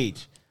of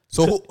age.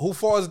 So who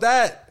falls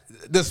that?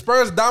 The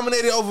Spurs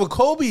dominated over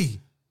Kobe.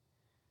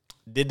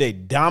 Did they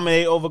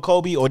dominate over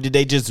Kobe or did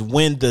they just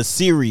win the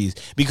series?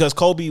 Because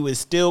Kobe was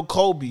still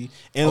Kobe.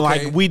 And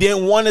like we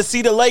didn't want to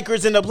see the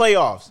Lakers in the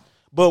playoffs.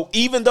 But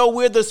even though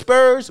we're the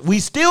Spurs, we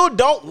still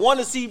don't want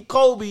to see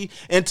Kobe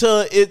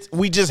until it's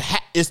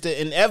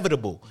the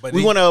inevitable. But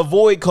we want to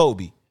avoid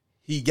Kobe.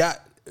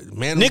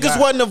 Niggas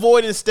wasn't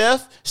avoiding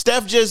Steph.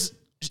 Steph just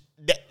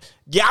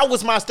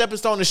was my stepping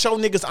stone to show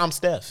niggas I'm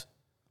Steph.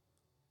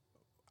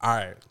 All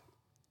right.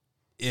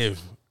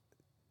 If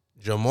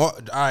Jamal, all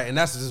right, and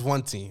that's just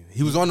one team.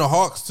 He was on the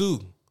Hawks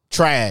too.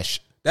 Trash.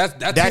 That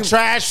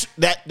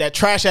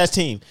trash ass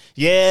team.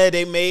 Yeah,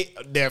 they made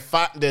their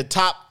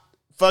top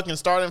fucking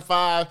starting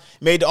 5,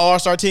 made the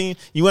All-Star team.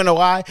 You wanna know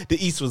why?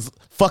 The East was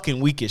fucking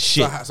weak as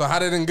shit. So how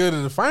did it go to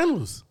the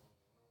finals?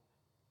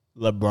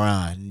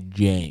 LeBron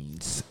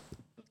James.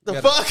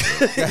 The fuck?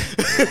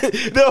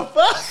 The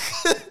fuck?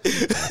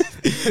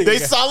 They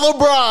saw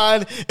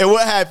LeBron, and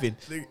what happened?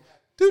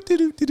 Let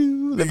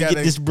me get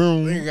this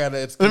broom.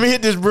 Let me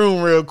hit this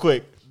broom real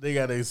quick. They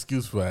got an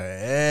excuse for it.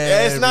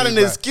 It's not an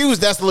excuse.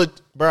 That's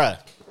bruh.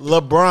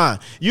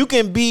 LeBron. You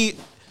can be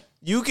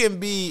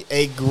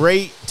a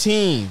great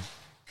team,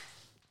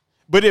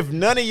 but if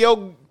none of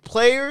your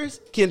players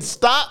can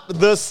stop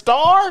the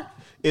star,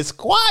 it's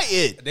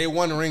quiet. They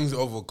won rings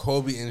over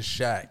Kobe and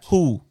Shaq.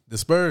 Who? The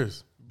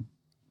Spurs.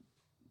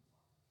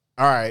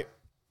 All right.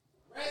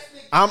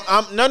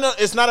 No.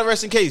 It's not a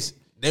resting case.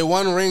 They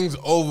won rings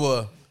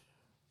over.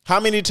 How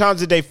many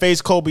times did they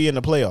face Kobe in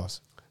the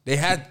playoffs? They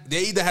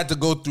either had to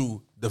go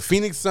through the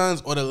Phoenix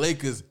Suns or the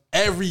Lakers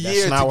every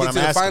year to get to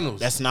the finals.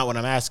 That's not what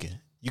I'm asking.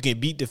 You can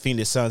beat the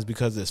Phoenix Suns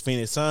because the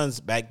Phoenix Suns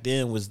back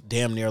then was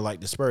damn near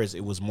like the Spurs.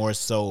 It was more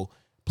so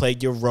play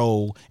your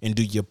role and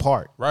do your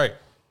part. Right.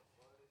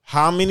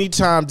 How many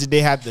times did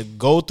they have to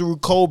go through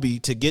Kobe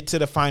to get to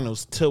the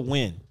finals to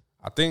win?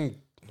 I think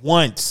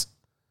once.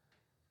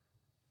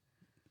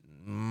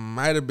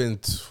 Might have been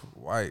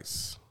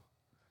twice.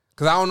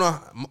 Because I don't know.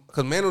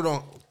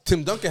 Because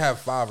Tim Duncan have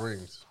 5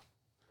 rings.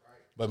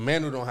 But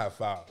Manu don't have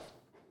 5.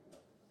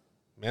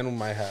 Manu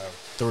might have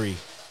 3.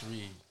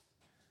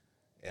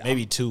 Yeah,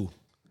 maybe 2.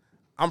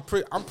 I'm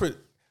pretty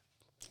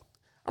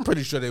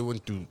sure they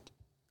went through.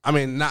 I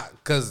mean, not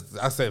because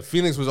I said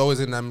Phoenix was always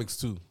in that mix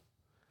too.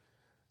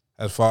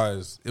 As far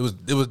as it was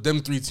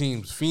them 3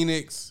 teams: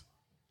 Phoenix,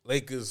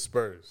 Lakers,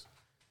 Spurs,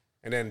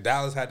 and then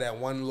Dallas had that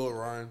one little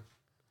run.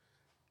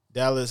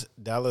 Dallas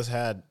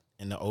had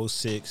in the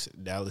 06.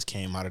 Dallas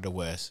came out of the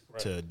West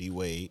to D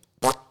Wade,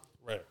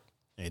 right?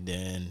 And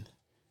then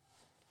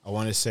I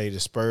want to say the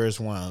Spurs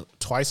won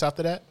twice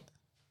after that.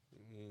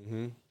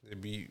 Mm-hmm. They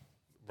beat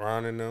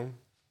Bron and them.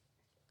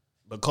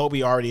 But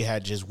Kobe already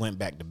had just went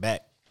back to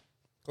back.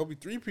 Kobe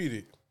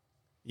 3-peated.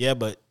 Yeah,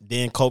 but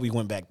then Kobe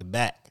went back to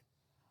back.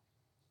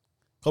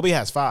 Kobe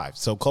has 5.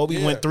 So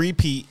Kobe went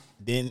 3-peat,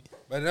 then.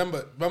 But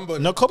remember.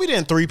 No, Kobe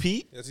didn't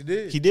 3-peat. Yes, he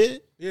did. He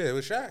did? Yeah, it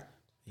was Shaq.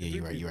 Yeah,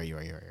 you're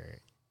right.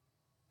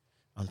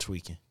 I'm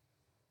tweaking.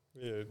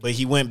 Yeah. But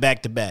he went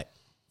back to back.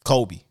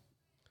 Kobe.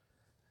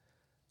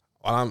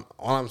 All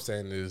I'm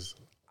saying is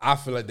I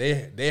feel like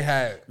they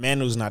had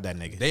Manu's not that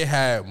nigga. They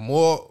had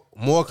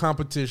more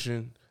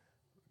competition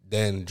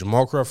than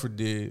Jamal Crawford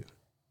did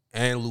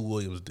and Lou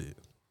Williams did.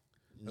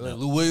 No.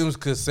 Lou Williams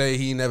could say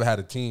he never had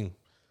a team,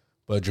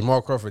 but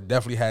Jamal Crawford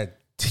definitely had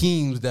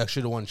teams that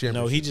should have won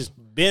championships. No, he just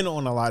been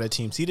on a lot of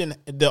teams. He didn't.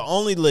 The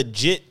only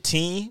legit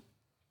team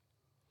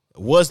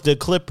was the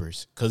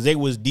Clippers because they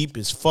was deep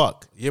as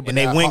fuck. Yeah, but and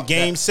they went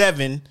Game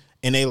 7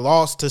 and they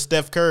lost to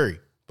Steph Curry.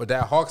 But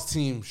that Hawks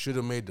team should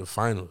have made the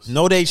finals.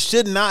 No, they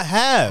should not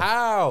have.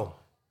 How?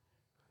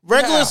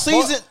 Regular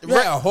season. You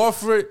had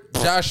Horford,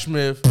 Josh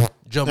Smith,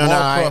 Jamal No,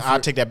 Crawford, I'll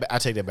take that. I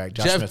take that back.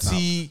 Josh Jeff Smith out.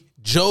 T,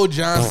 Joe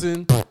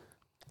Johnson.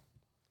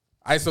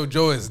 ISO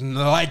Joe is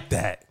like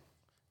that.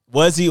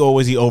 Was he or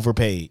was he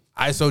overpaid?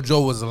 ISO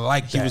Joe was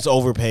like that. He was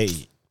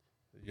overpaid.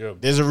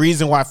 There's a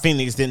reason why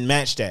Phoenix didn't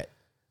match that.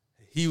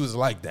 He was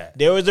like that.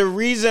 There was a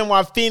reason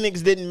why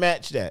Phoenix didn't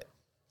match that.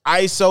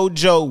 ISO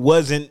Joe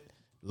wasn't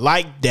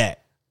like that.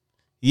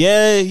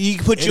 Yeah, he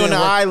put you on the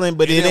island,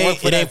 but it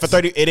ain't for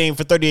 30. It ain't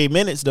for 38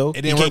 minutes though.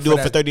 He can't do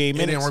it for 38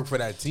 minutes. It didn't work for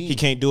that team. He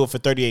can't do it for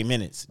 38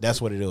 minutes. That's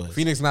what it was.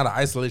 Phoenix not an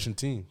isolation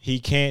team. He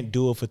can't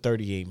do it for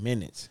 38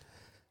 minutes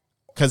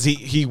because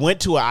he went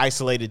to an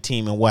isolated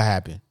team and what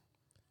happened?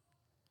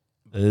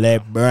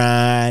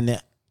 LeBron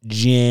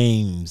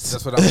James.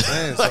 That's what I'm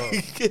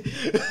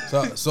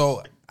saying.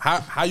 So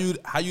how you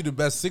the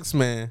best six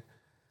man,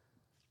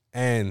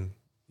 and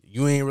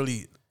you ain't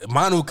really.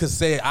 Manu could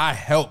say I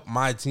helped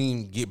my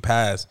team get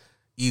past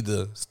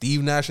either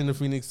Steve Nash and the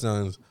Phoenix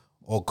Suns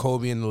or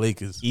Kobe and the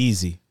Lakers.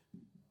 Easy.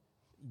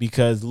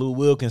 Because Lou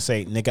Will can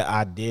say, nigga,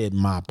 I did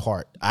my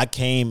part. I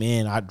came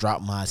in, I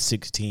dropped my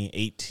 16,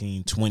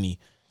 18, 20,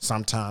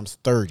 sometimes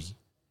 30.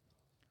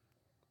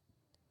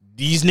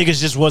 These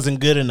niggas just wasn't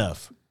good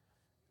enough.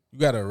 You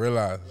gotta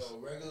realize.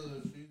 Regular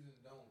season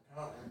don't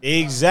count.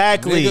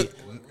 Exactly.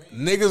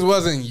 Niggas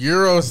wasn't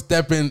Euro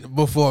stepping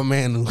before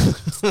Manu.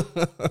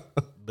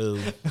 Boo.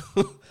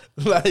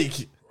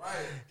 Like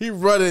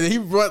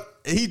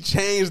he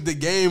changed the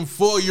game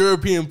for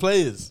European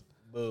players.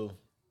 Boo.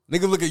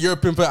 Niggas look at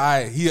European player. All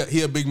right,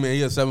 he a big man.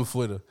 He a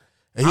 7-footer.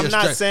 And I'm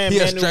not saying he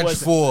a Manu stretch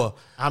wasn't- four.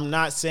 I'm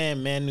not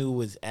saying Manu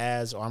was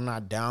or I'm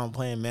not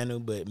downplaying Manu,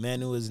 but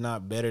Manu is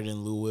not better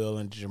than Lou Will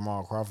and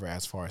Jamal Crawford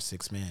as far as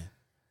six man.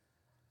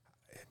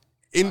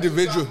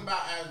 Individual. Talking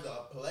about as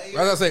a player.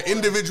 As I say,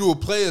 individual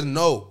players,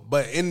 no.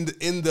 But in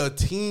the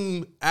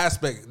team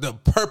aspect, the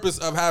purpose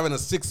of having a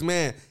six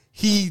man,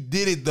 he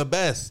did it the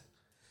best.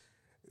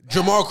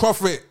 Jamal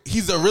Crawford,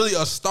 he's really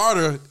a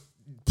starter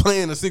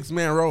playing a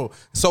 6-man role.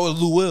 So is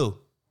Lou Will.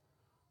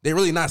 They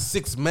really not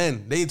 6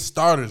 men. They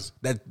starters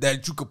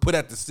that you could put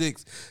at the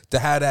 6 to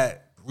have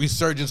that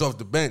resurgence off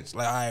the bench.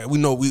 Like, all right, we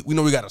know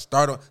we got a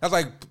starter. That's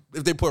like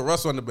if they put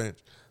Russ on the bench.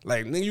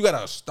 Like, nigga, you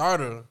got a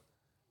starter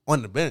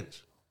on the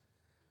bench.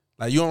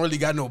 Like, you don't really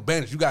got no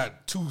bench. You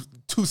got two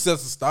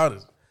sets of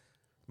starters.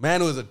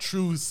 Manu is a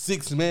true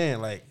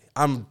 6-man. Like,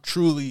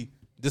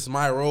 this is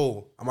my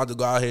role. I'm about to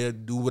go out here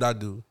and do what I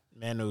do.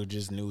 Manu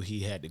just knew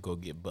he had to go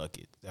get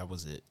buckets. That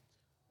was it.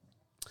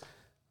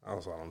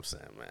 That's all I'm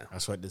saying, man.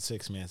 That's what the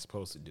 6-man's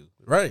supposed to do.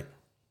 Right.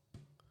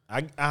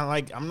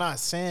 I'm not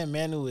saying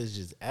Manu is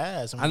just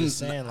ass. I'm just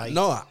saying like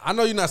no, I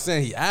know you're not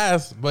saying he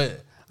ass,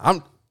 but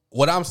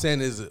what I'm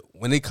saying is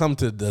when they come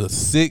to the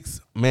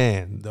 6th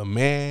man, the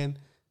man,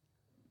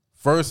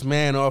 first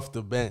man off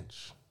the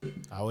bench,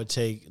 I would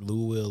take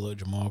Lou Will or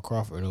Jamal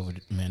Crawford over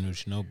Manu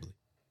Ginobili.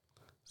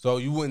 So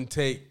you wouldn't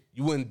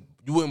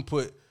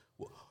put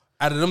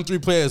out of them 3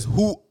 players,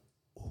 who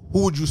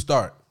would you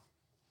start?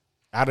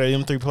 Out of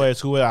them 3 players,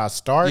 who would I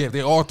start? Yeah,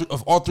 if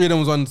all three of them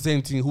was on the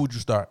same team, who would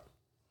you start?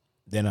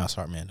 Then I'll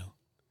start Manu.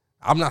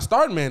 I'm not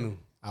starting Manu.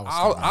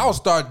 I'll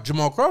start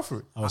Jamal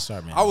Crawford. I would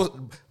start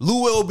Manu.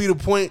 Lou Will will be the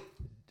point,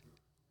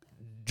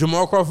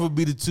 Jamal Crawford would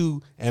be the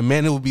 2, and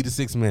Manu would be the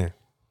 6th man.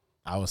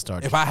 I would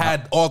start. If I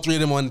had all 3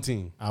 of them on the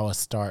team. I would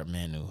start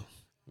Manu.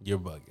 You're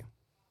bugging.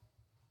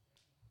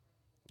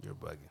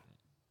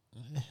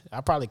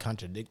 I probably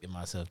contradicted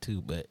myself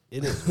too, but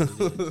it is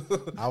what it is.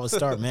 I would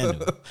start Manu.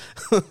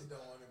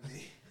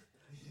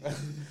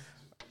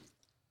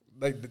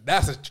 Like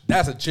that's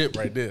a chip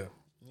right there.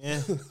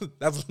 Yeah.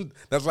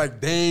 That's like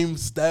Dame,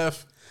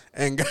 Steph,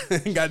 and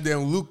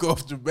goddamn Luka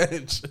off the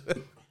bench.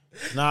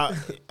 Now,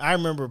 I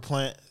remember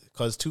playing,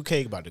 because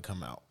 2K about to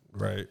come out.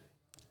 Right.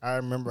 I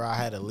remember I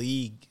had a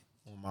league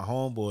with my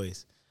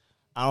homeboys.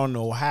 I don't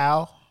know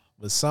how,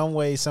 but some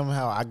way,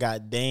 somehow, I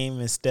got Dame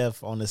and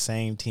Steph on the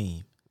same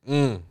team.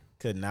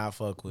 Could not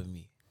fuck with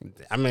me.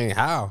 I mean,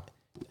 how?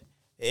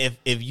 If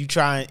you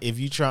try,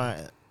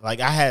 like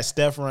I had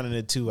Steph running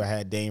the 2, I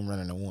had Dame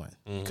running the 1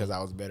 because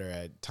I was better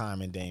at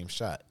timing Dame's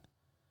shot.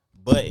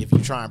 But if you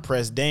try and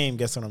press Dame,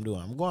 guess what I'm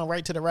doing? I'm going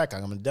right to the rack.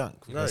 I'm gonna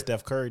dunk. Because right.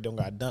 Steph Curry don't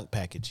got a dunk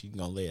package. He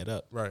gonna lay it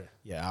up. Right.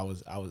 Yeah, I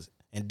was,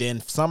 and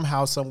then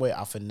somehow, some way,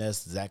 I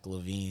finessed Zach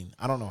LaVine.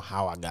 I don't know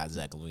how I got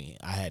Zach LaVine.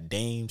 I had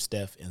Dame,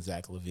 Steph, and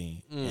Zach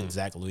LaVine, and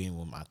Zach LaVine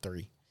was my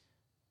 3.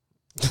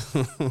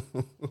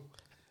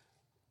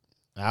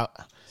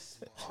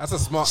 That's a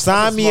small.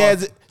 Sign me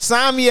as a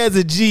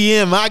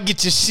GM. I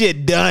get your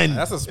shit done.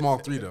 That's a small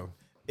 3 though.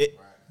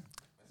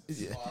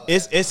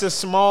 It's a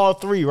small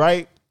 3,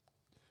 right?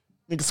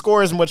 Nigga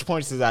score as much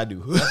points as I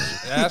do.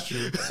 That's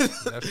true.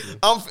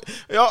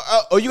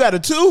 You got a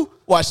 2?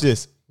 Watch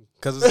this.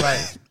 Because it's like,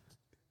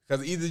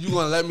 either you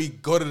gonna let me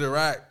go to the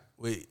rack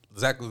with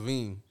Zach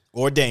LaVine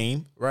or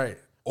Dame, right?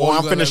 Or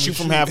I'm finna shoot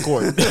from half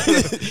court.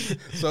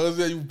 So it's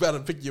like you better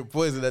pick your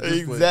poison at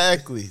this point.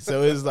 Exactly.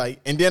 So it's like,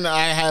 and then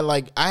I ain't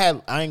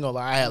gonna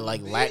lie, I had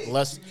like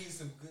lackluster. You need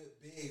some good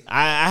bigs.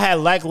 I had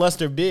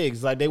lackluster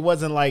bigs. Like they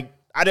wasn't like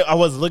I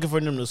was looking for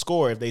them to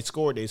score. If they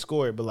scored, they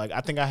scored. But like I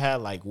think I had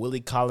like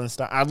Willie Collins.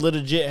 I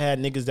legit had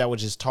niggas that were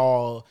just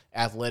tall,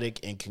 athletic,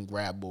 and can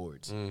grab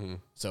boards. Mm-hmm.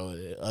 So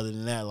other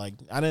than that, like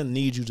I didn't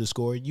need you to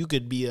score. You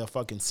could be a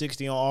fucking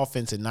 60 on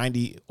offense and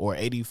 90 or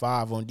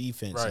 85 on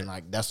defense, Right. and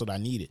like that's what I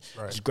needed.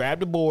 Right. Just grab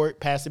the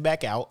board, pass it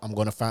back out. I'm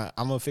gonna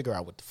figure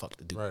out what the fuck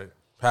to do. Right.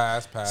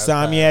 Pass.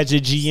 Sign me as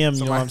your GM.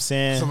 You know what I'm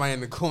saying? Somebody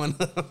in the corner.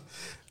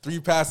 3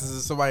 passes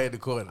and somebody in the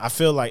corner. I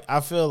feel like I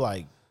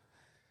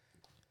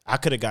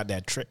could have got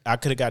that. I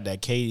could have got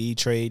that KD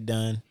trade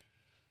done.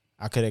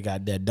 I could have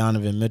got that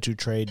Donovan Mitchell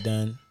trade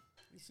done.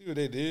 You see what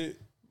they did?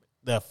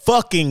 The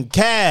fucking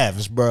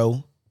Cavs,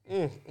 bro.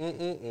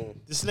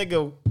 This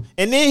nigga,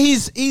 and then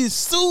he's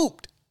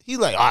souped. He's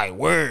like, all right,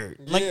 word.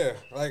 Like, yeah,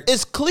 like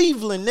it's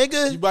Cleveland,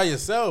 nigga. you by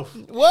yourself.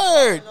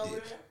 Word.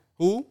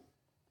 Who?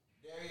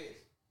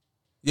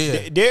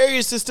 Yeah,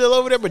 Darius is still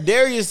over there, but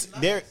Darius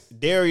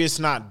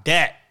not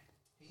that.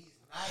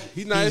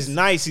 he's nice. He's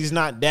nice. He's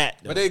not that.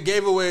 Though. But they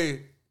gave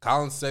away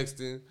Colin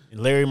Sexton.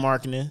 Larry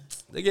Markkinen.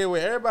 They gave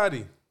away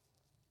everybody.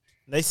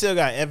 They still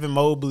got Evan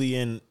Mobley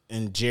and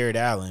Jared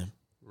Allen.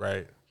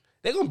 Right.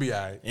 They're gonna be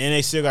all right. And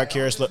they still got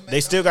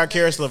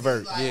Karis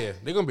LeVert. Yeah,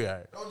 they're gonna be all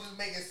right. Don't just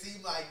make it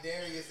seem like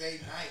Darius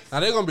ain't nice. Now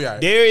they're gonna be all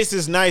right. Darius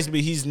is nice,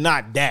 but he's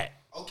not that.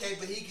 Okay,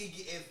 but if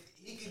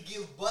he could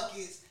give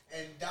buckets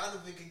and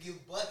Donovan could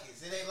give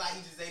buckets, it ain't like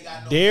he just ain't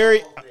got no.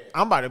 Darius, over there.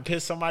 I'm about to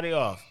piss somebody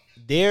off.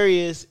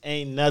 Darius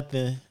ain't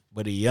nothing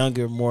but a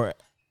younger, more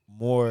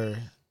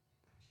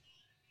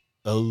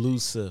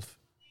elusive,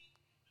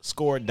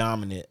 score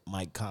dominant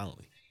Mike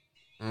Conley.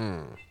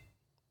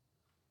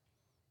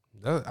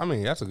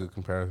 That's a good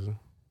comparison.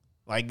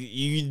 Like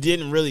you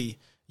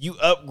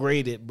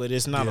upgraded, but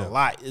it's not a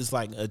lot. It's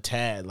like a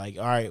tad. Like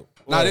all right,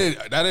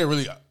 That ain't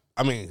really.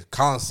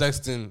 Colin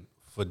Sexton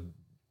for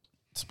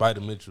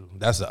Spider Mitchell.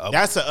 That's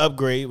an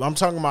upgrade. I'm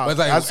talking about. But it's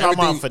like I'm talking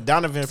about everything- for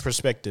Donovan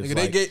perspective. Nigga,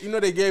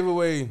 Like, they gave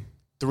away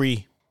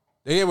 3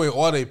 They gave away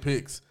all their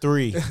picks.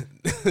 3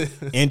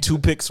 and 2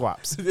 pick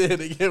swaps. Yeah,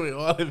 they gave away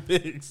all their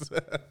picks.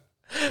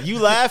 You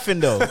laughing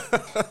though?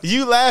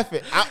 You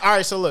laughing? All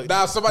right, so look.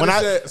 Now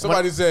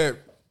somebody said,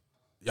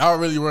 y'all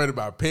really worried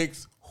about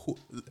picks?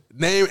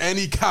 Name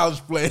any college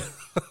player.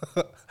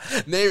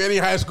 Name any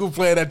high school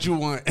player that you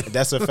want.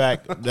 That's a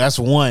fact. That's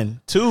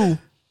 1. 2.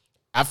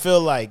 I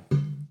feel like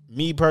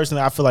me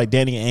personally. I feel like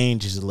Danny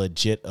Ainge is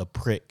legit a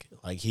prick.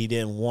 Like he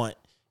didn't want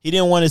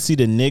to see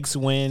the Knicks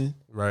win,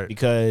 Right?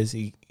 Because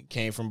he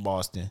came from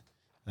Boston.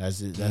 That's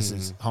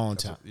his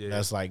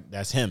hometown.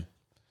 That's him.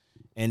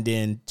 And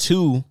then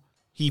 2,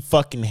 he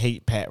fucking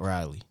hate Pat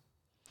Riley.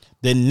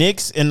 The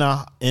Knicks in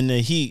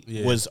the Heat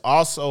was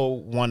also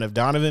one of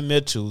Donovan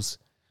Mitchell's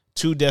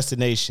 2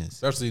 destinations.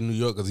 Especially in New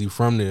York because he's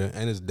from there,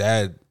 and his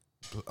dad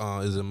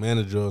is a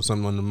manager or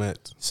something on the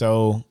Mets.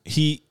 So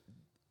he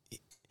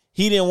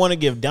didn't want to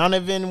give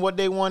Donovan what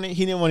they wanted.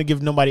 He didn't want to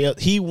give nobody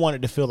else. He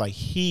wanted to feel like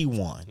he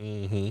won.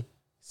 Mm-hmm.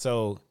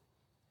 So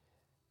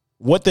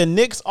what the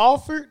Knicks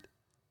offered,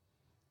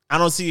 I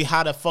don't see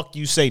how the fuck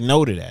you say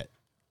no to that.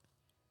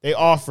 They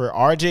offer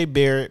R.J.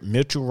 Barrett,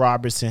 Mitchell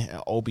Robertson,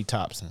 and Obi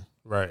Toppin.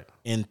 Right.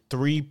 And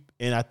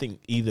I think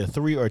either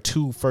 3 or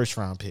 2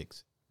 first-round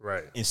picks.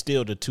 Right. And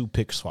still the 2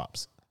 pick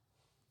swaps.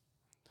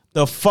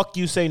 The fuck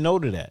you say no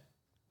to that?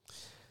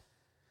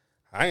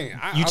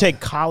 You take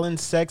Colin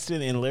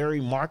Sexton and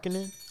Larry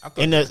Markkinen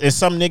and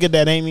some nigga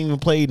that ain't even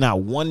played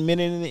not 1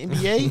 minute in the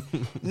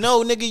NBA?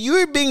 No, nigga,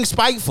 you're being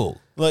spiteful.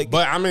 Like,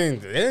 But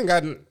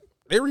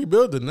they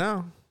rebuild it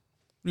now.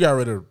 You got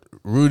rid of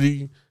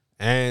Rudy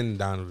and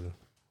Donovan.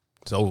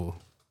 It's over.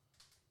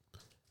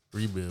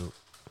 Rebuild.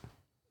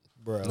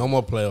 bro, No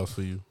more playoffs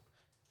for you.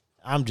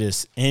 and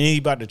he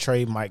about to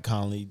trade Mike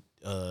Conley.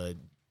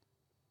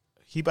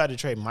 He about to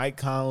trade Mike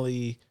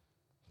Conley,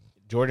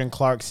 Jordan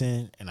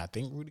Clarkson, and I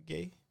think Rudy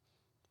Gay.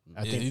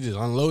 I think he just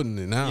unloading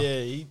it now.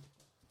 Yeah,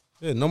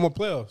 No more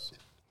playoffs.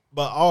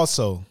 but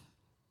also,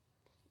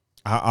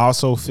 I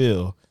also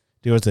feel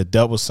there was a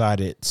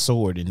double-sided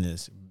sword in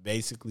this,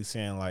 basically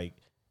saying like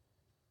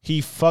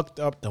he fucked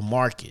up the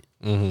market.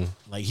 Mm-hmm.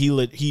 Like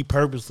he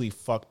purposely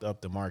fucked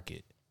up the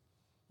market.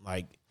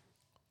 Like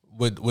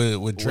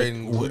With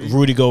trading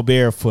Rudy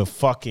Gobert for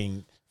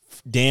fucking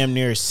damn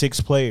near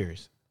 6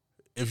 players.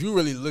 If you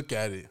really look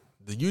at it,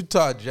 the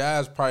Utah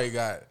Jazz probably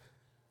got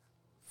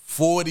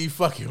 40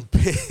 fucking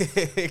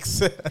picks.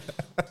 Them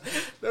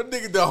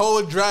niggas, the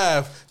whole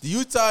draft. The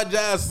Utah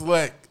Jazz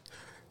select.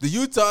 The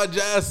Utah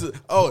Jazz.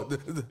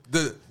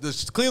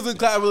 The Cleveland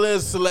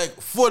Cavaliers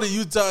select for the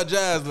Utah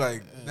Jazz.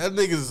 Like that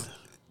niggas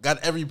got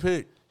every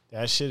pick.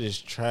 That shit is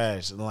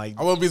trash. Like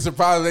I wouldn't be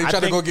surprised if they try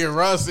to think go get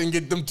Russ and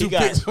get them 2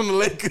 picks from the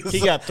Lakers. he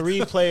got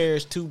 3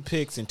 players, 2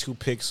 picks, and 2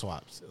 pick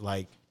swaps.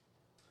 Like,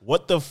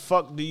 what the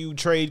fuck do you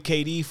trade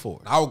KD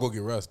for? I would go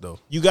get Russ though.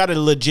 You got to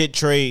legit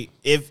trade.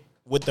 If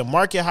with the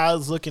market how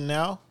it's looking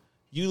now,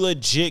 you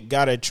legit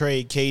got to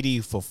trade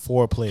KD for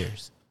 4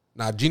 players.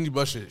 Now, Jeannie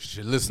Buss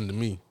should listen to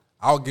me.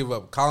 I'll give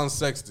up Colin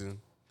Sexton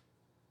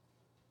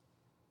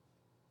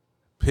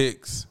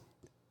picks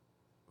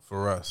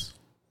for Russ.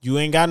 You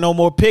ain't got no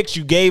more picks.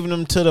 You gave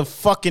them to the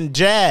fucking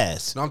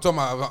Jazz. No, I'm talking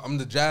about I'm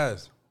the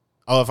Jazz.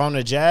 Oh, if I'm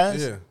the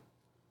Jazz? Yeah.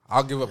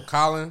 I'll give up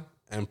Colin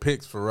and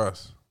picks for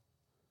Russ.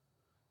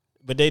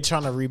 But they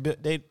trying to rebuild.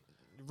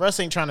 Russ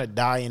ain't trying to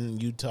die in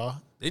Utah.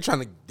 They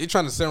trying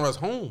to send Russ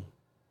home.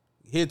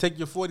 Here, take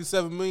your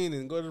 $47 million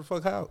and go to the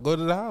fuck house. Go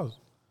to the house.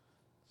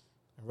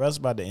 Russ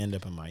about to end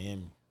up in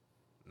Miami.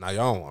 Now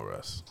y'all don't want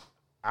Russ.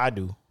 I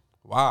do.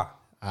 Why?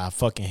 I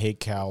fucking hate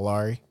Kyle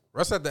Lowry.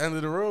 Russ at the end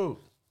of the road.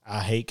 I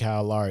hate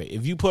Kyle Lowry.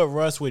 If you put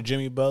Russ with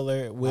Jimmy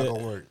Butler, Not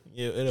gonna work.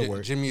 Yeah, it'll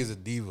work. Jimmy is a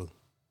diva.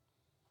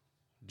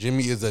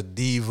 Jimmy is a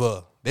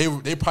diva.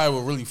 They probably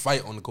will really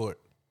fight on the court.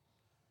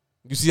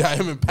 You see how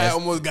him and Pat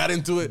almost got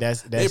into it?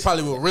 They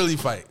probably will really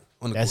fight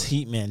on the court. That's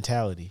Heat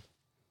mentality.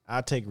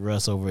 I'll take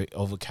Russ over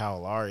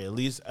Kyle Lowry. At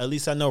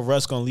least I know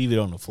Russ gonna leave it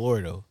on the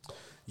floor though.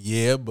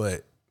 Yeah,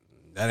 but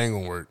that ain't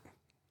gonna work.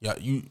 Yeah,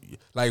 you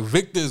like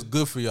Victor is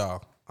good for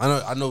y'all.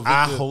 I know. Victor,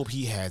 I hope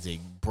he has a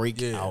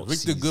breakout. Yeah, Victor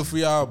season. good for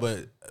y'all,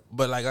 but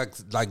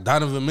like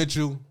Donovan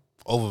Mitchell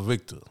over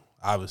Victor,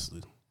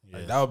 obviously. Yeah.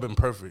 Like, that would have been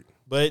perfect.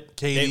 But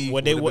KD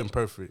would have been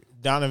perfect.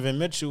 Donovan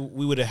Mitchell,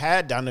 we would have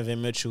had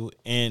Donovan Mitchell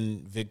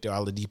and Victor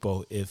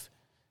Oladipo if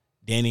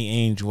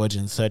Danny Ainge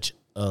wasn't such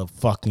a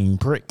fucking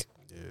prick.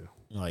 Yeah,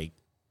 like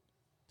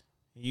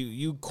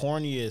you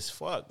corny as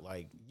fuck.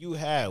 Like you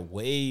had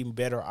way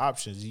better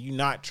options. You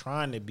not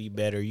trying to be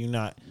better. You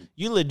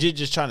legit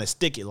just trying to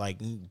stick it. Like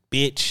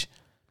bitch,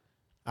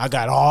 I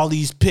got all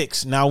these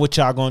picks. Now what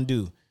y'all gonna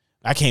do?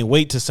 I can't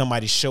wait till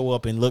somebody show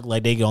up and look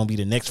like they gonna be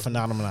the next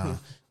phenomenon.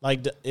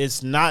 Like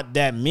it's not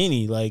that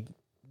many. Like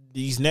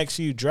these next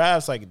few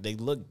drafts, like they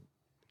look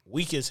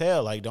weak as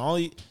hell. Like the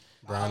only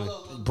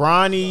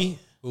Bronny,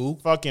 who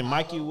fucking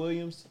Mikey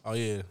Williams. Oh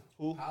yeah,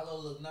 who?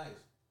 Paolo look nice.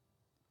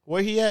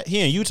 Where he at? He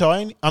in Utah,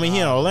 ain't he? I mean, he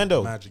in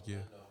Orlando. Magic, yeah.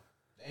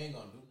 They ain't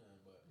gonna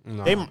do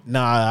nothing. But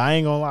I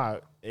ain't gonna lie.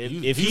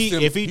 If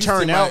he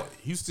turn out,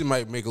 Houston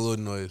might make a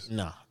little noise.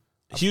 Nah,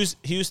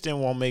 Houston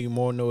won't make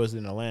more noise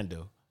than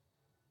Orlando.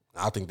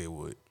 I think they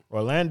would.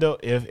 Orlando,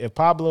 if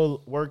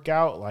Pablo work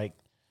out, like,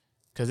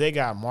 because they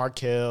got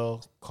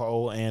Markelle,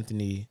 Cole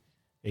Anthony,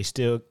 they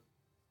still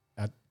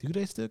got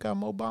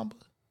Mo Bamba?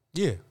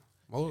 Yeah,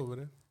 Mo over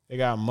there. They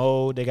got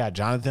Mo. They got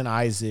Jonathan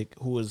Isaac,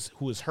 who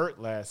was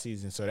hurt last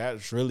season, so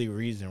that's really the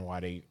reason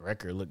why they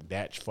record looked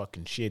that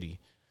fucking shitty.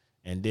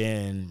 And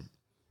then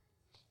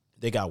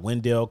they got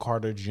Wendell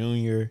Carter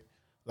Jr.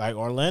 Like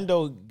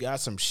Orlando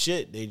got some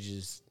shit. They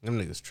just them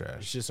niggas trash.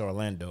 It's just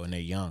Orlando and they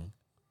young.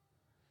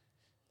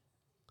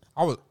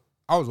 I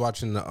was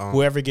watching the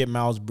whoever get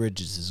Miles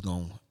Bridges is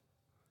going.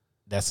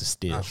 That's a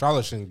steal. Nah,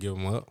 Charlotte shouldn't give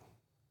him up.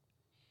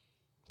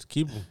 To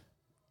keep him.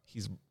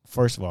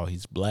 First of all,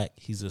 he's black.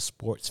 He's a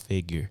sports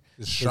figure.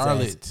 It's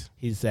Charlotte.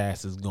 His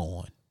ass is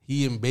going.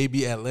 He in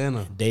baby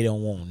Atlanta. They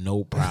don't want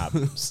no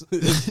problems.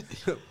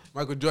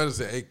 Michael Jordan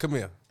said, "Hey, come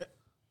here."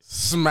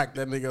 Smack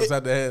that nigga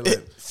upside the head.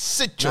 Like,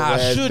 sit your ass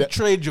I should down.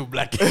 trade you,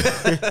 black. Yo,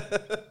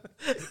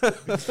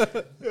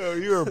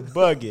 you're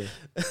bugging.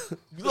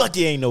 You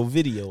lucky ain't no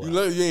video. You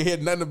ain't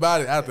heard nothing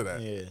about it after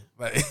that. Yeah.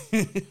 Like,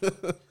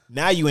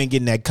 now you ain't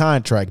getting that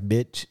contract,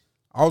 bitch.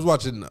 I was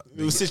watching.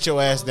 You sit your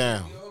ass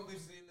down. You don't be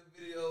seeing the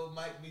video.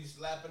 Mike be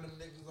slapping them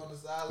niggas on the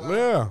sideline.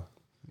 Yeah.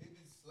 He be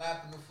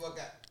slapping the fuck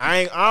out.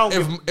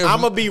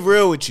 I'm gonna be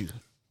real with you.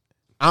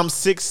 I'm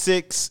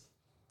 6'6".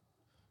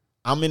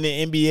 I'm in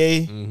the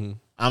NBA. Mm-hmm.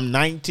 I'm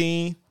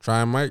 19.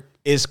 Trying Mike.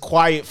 It's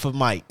quiet for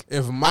Mike.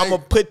 If Mike,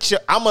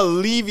 I'm gonna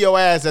leave your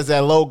ass as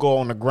that logo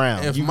on the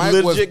ground. If you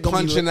Mike was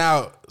punching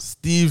out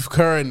Steve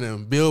Kerr and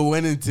them, Bill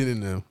Wennington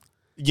and them,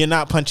 you're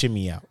not punching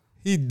me out.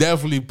 He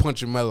definitely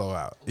punching Melo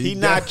out. He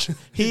not trying.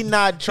 He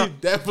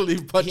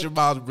definitely punching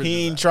Miles Bridges.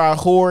 He ain't try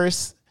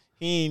Horace.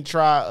 He ain't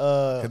try.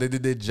 Cause they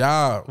did their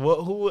job.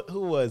 Who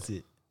was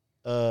it?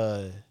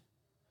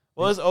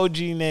 What's OG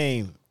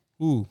name?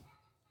 Who?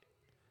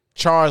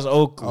 Charles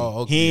Oakley. Oh,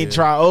 Oakley, he ain't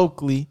try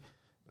Oakley.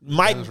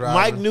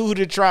 Mike knew who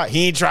to try.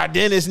 He ain't try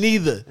Dennis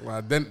neither.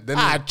 Well,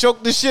 I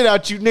choked the shit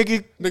out you,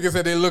 nigga. Nigga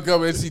said they look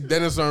up and see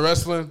Dennis on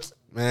wrestling.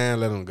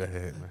 Man, let him go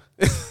ahead,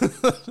 man.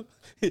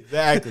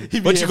 Exactly.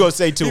 What you gonna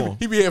say to him?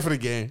 He be here for the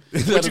game.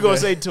 What you gonna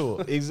say to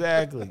him?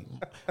 Exactly.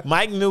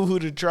 Mike knew who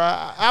to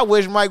try. I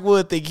wish Mike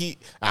would think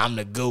I'm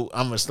the GOAT.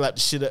 I'm gonna slap the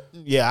shit up.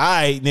 Yeah, all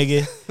right,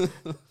 nigga.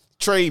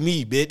 Trade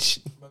me, bitch.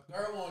 But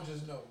Kerr won't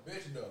just know,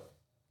 bitch though.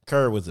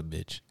 Kerr was a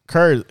bitch.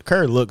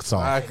 Kerr looked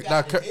soft.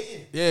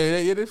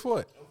 Yeah, they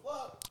fought.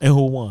 And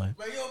who won?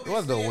 It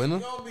was no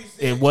winner.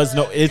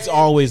 It's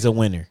always a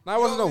winner. No, it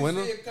wasn't no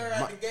winner. Kerr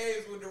at the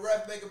games when the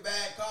ref make a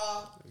bad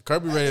call.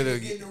 Kirby ready to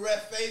get in the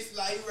ref face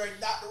like he ready to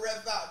knock the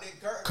ref out. Then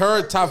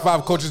Kerr top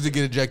 5 coaches to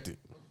get ejected.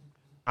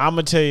 I'm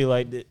gonna tell you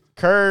like that.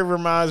 Kerr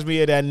reminds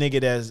me of that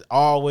nigga that's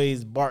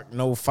always bark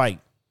no fight.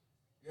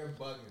 You're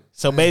bugging.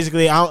 So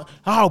basically,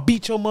 I'll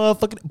beat your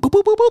motherfucking boop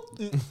boop boop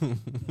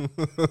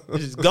boop.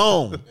 It's just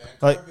gone.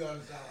 Like you're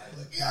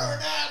an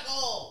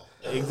asshole.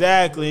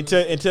 Exactly.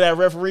 Until that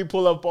referee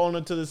pull up on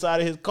him to the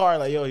side of his car,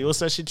 like, yo, what's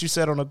that shit you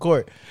said on the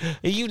court?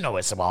 You know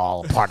it's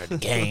all part of the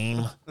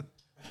game.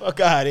 Fuck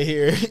out of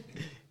here.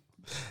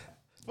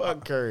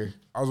 Fuck Curry.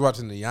 I was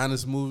watching the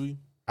Giannis movie.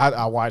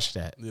 I watched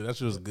that. Yeah, that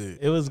shit was good.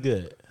 It was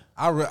good.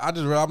 I'm like,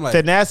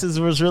 Thanasis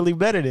was really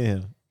better than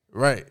him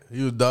right.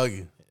 He was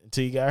doggy.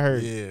 until he got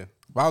hurt. Yeah.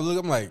 But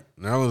I'm like,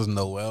 Nerlens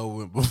Noel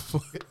went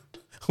before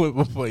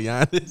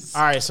Giannis.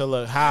 All right, so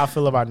look, how I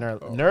feel about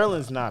Nerlens.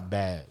 Nerlens not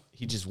bad.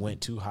 He just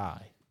went too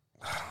high.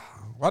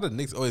 Why do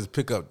Knicks always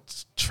pick up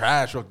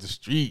trash off the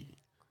street?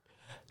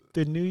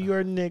 The New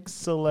York Knicks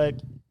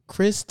select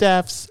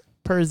Kristaps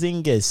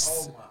Porzingis.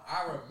 Oh my,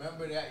 I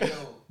remember that,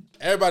 yo.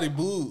 Everybody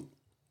booed.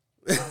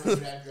 I remember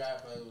that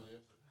draft.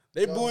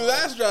 They booed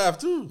last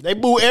draft too. They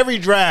boo every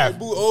draft. They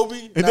boo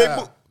Obi. And they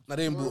boo- They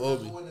didn't boo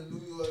Obi. When the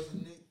New York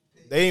Knicks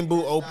picked They ain't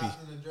boo Opie.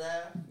 Kristaps in the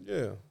draft.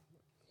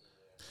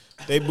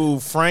 Yeah. They boo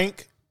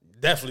Frank.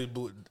 Definitely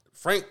booed.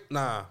 Frank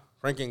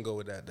ain't go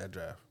with that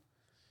draft.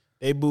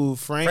 They boo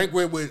Frank.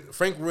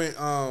 Frank went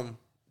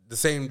the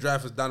same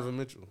draft as Donovan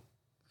Mitchell.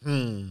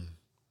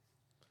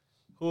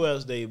 Who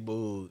else they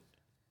booed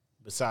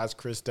besides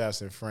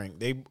Kristaps and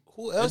Frank?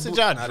 Who else did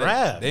y'all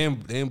draft? They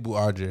didn't boo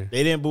RJ.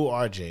 They didn't boo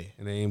RJ.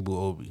 And they ain't boo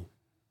Obi.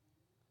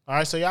 All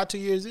right, so y'all 2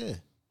 years in.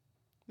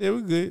 Yeah,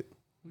 we good.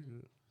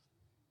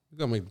 We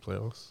gonna make the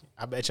playoffs.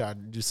 I bet y'all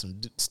do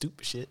some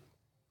stupid shit.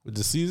 With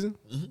the season?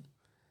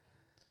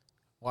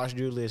 Watch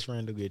Julius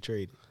Randle get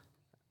traded.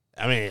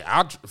 I mean,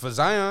 for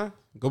Zion,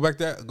 go back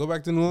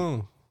to New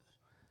Orleans.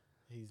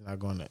 He's not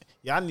going to.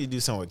 Y'all need to do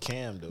something with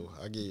Cam, though.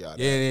 I'll give y'all that.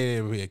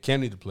 Yeah.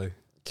 Cam need to play.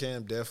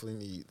 Cam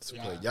definitely needs to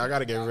play. Y'all got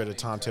to get rid of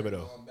Tom Thibodeau.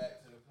 Going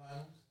back to the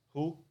finals.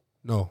 Who?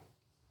 No.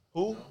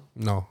 Who?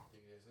 No.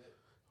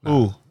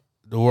 Who?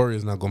 The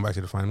Warriors not going back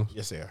to the finals.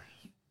 Yes, they are.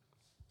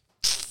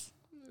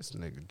 This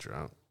nigga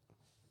drunk.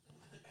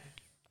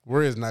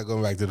 Warriors not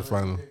going back to the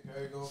finals.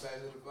 Curry going back to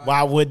the finals.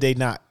 Why would they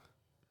not?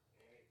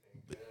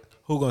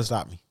 Who going to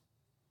stop me?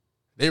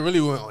 They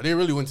really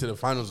went to the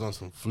finals on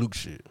some fluke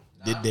shit.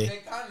 Did they?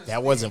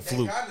 That wasn't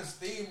fluke. They kind of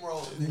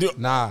steamrolled.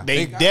 Nah,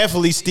 They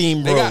definitely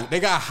steamrolled. they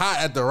got hot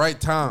at the right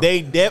time.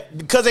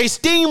 Because they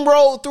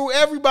steamrolled through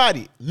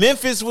everybody.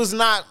 Memphis was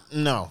not.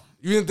 No,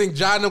 You didn't think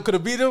Ja could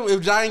have beat them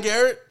if Ja ain't get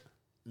hurt?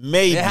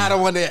 maybe They had them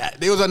on their.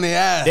 They was on their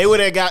ass. They would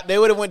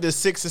have went to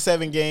 6 or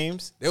 7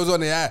 games. They was on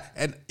their ass,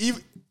 and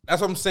even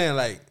that's what I'm saying.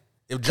 Like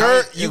if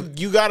Ja, Kurt,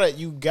 you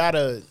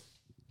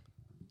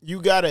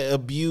gotta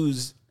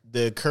abuse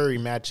the Curry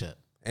matchup.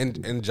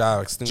 and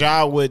Ja,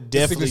 Ja would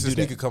definitely signature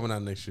do sneaker that. coming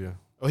out next year.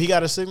 Oh, he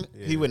got a signature.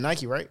 He with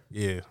Nike, right?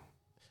 Yeah,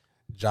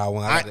 Ja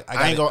won. I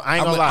ain't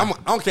gonna lie. I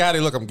don't care how they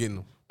look. I'm getting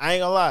them. I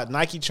ain't gonna lie.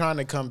 Nike trying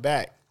to come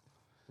back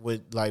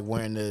with like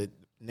wearing the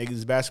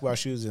niggas basketball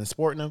shoes and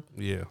sporting them.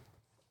 Yeah,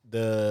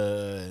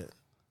 The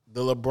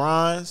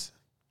LeBrons,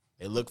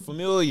 they look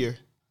familiar.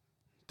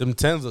 them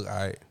 10s look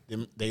alright.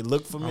 They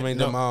look familiar. I mean,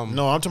 no, them,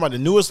 no, I'm talking about the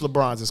newest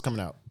LeBrons that's coming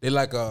out. They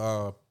like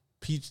a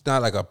peach,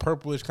 not like a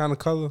purplish kind of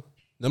color.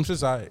 Them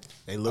shit's alright.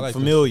 They I look like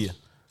familiar. them.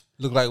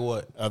 Look like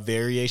what? A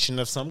variation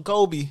of some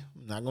Kobe.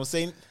 I'm not gonna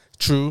say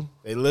True.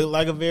 they look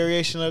like a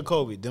variation of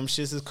Kobe. Them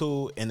shits is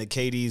cool, and the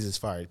KDs is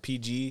fire.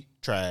 PG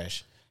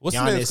trash. What's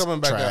the Giannis, name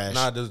coming back trash.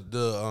 up?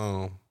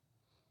 Nah, I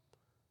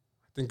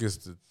think it's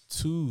the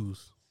 2s.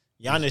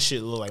 Giannis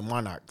shit look like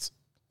Monarchs.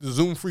 The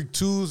Zoom Freak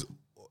 2s,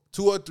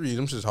 2 or 3.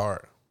 Them shit's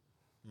hard.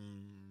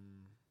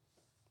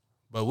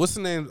 But what's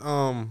the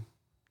name?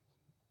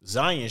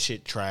 Zion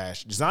shit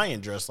trash.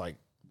 Zion dressed like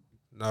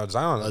No,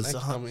 Zion.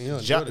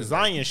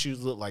 Zion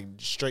shoes look like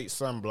straight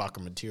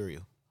sunblocker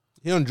material.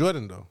 He on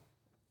Jordan though.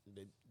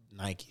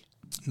 Nike.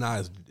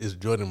 Nah, it's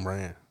Jordan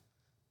brand.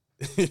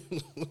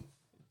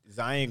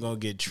 Zion gonna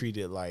get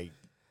treated like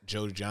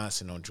Joe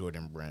Johnson on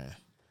Jordan brand.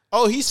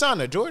 Oh, he signed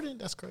to Jordan?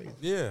 That's crazy.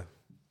 Yeah.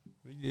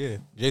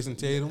 Jason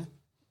Tatum.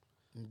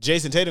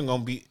 Jason Tatum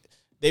gonna be.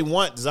 They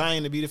want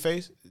Zion to be the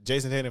face.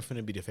 Jason Tatum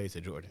finna be the face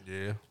of Jordan.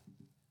 Yeah.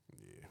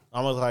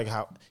 Almost like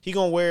how he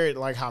gonna wear it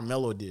like how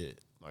Melo did.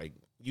 Like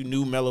you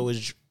knew Melo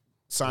was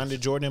signed to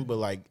Jordan, but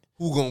like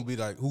Who gonna be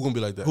like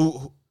that?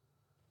 who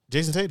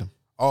Jason Tatum.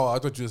 Oh, I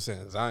thought you were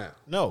saying Zion.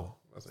 No,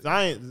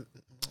 Zion,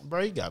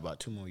 bro, he got about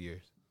 2 more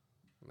years.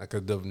 Like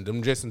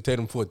them Jason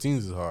Tatum 14s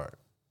is hard.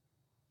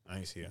 I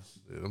ain't see him.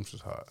 Yeah, them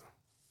just hard.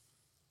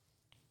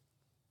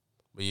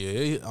 But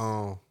yeah,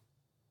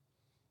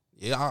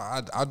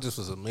 I just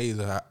was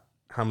amazed at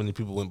how many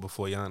people went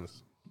before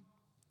Giannis.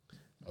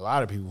 A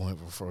lot of people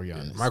went before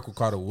Giannis. Michael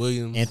Carter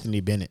Williams,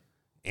 Anthony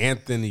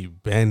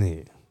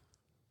Bennett.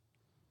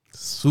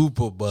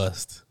 super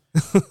bust.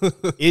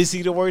 Is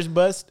he the worst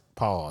bust?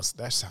 Pause.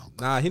 That sound.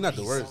 Nah, he not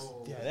the worst.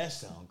 Yeah, that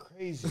sound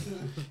crazy.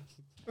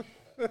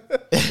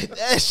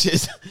 That's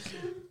just.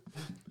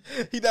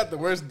 He not the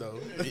worst though.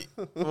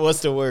 What's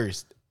the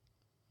worst?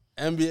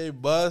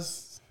 NBA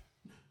bust.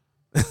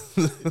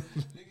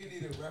 Nigga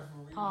need a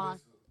referee. Pause.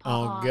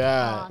 Oh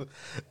God,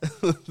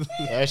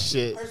 that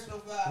shit. Personal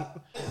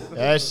foul.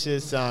 That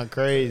shit sound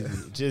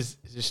crazy. Just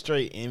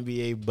straight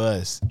NBA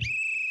bust.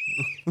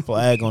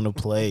 Flag on the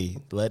play.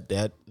 Let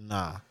that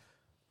nah.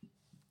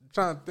 I'm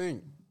trying to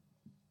think.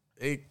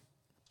 It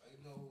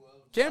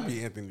can't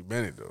be Anthony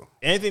Bennett though.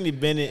 Anthony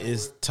Bennett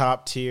is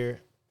top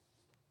tier.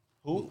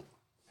 Who?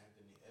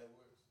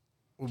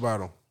 What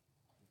about him?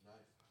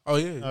 Oh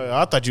yeah.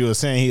 I thought you were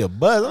saying he a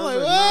buzz. I'm I like,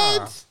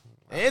 was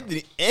what?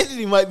 like,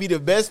 Anthony might be the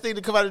best thing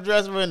to come out of the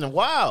dressing room in a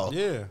while.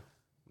 Yeah.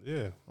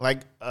 Yeah.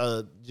 Like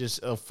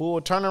just a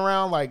full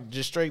turnaround, like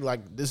just straight,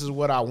 like this is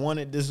what I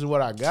wanted, this is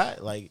what I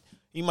got. Like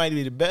he might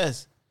be the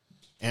best.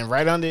 And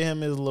right under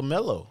him is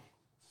LaMelo.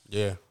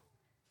 Yeah.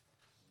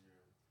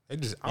 They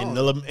just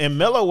And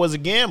Melo was a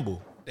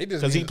gamble.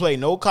 Because he played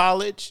no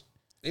college.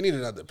 They need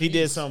another piece. He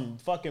did some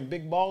fucking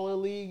big baller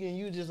league, and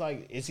you just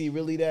like, is he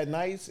really that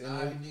nice? And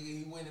Nah, nigga,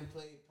 he went and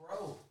played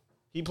pro.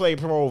 he played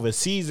pro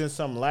overseas in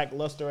some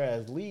lackluster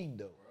ass league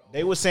though.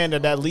 They were saying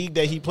that league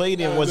that he played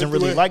in wasn't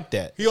really like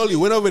that. He only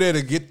went over there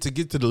to get to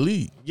the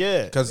league.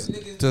 Yeah, because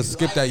to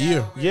skip that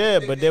year. Yeah,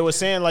 but they were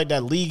saying like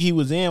that league he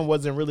was in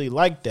wasn't really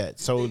like that.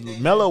 So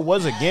Melo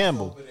was a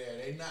gamble. Over there.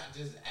 They not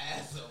just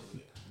ass over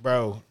there.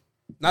 Bro.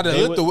 Not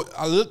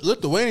that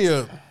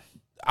Lithuania,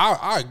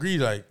 I agree.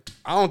 Like,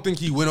 I don't think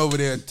he went over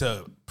there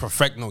to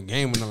perfect no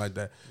game or nothing like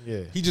that.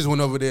 Yeah, he just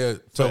went over there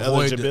to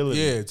avoid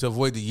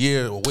the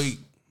year or wait.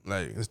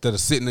 Like, instead of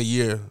sitting a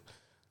year.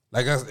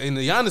 Like in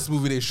the Giannis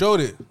movie, they showed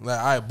it. Like,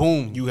 all right,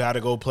 boom, you had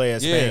to go play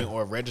at Spain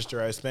or register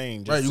at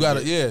Spain. Right, you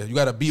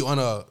gotta be on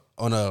a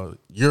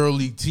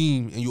EuroLeague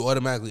team, and you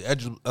automatically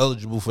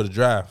eligible for the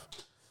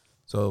draft.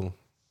 So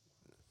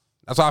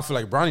that's what I feel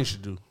like Bronny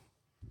should do.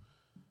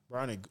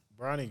 Bronny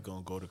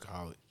gonna go to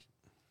college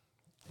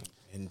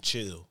and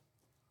chill.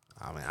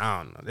 I mean,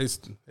 I don't know.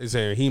 They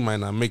say he might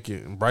not make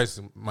it, and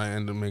Bryson might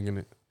end up making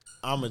it.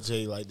 I'm gonna tell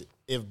you like this.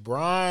 If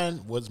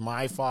Bron was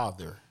my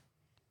father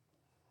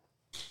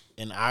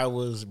and I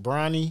was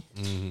Bronny,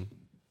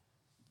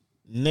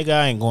 nigga,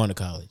 I ain't going to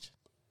college.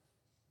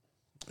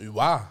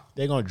 Why?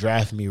 They're gonna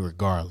draft me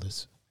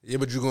regardless. Yeah,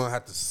 but you're gonna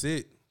have to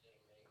sit.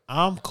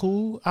 I'm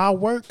cool. I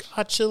work.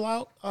 I chill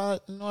out.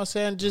 You know what I'm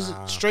saying? Just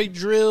straight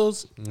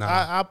drills.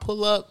 I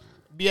pull up,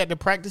 be at the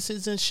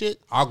practices and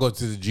shit. I'll go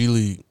to the G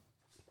League.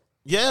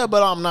 Yeah,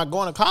 but I'm not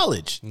going to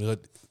college.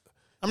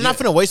 I'm not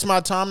finna waste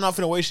my time. I'm not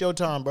finna waste your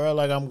time, bro.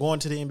 Like, I'm going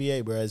to the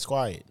NBA, bro. It's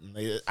quiet.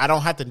 Like, I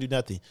don't have to do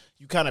nothing.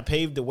 You kind of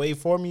paved the way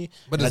for me.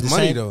 But it's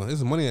money, though.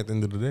 It's money at the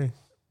end of the day.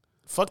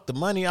 Fuck the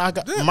money. I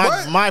got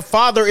my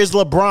father is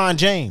LeBron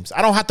James.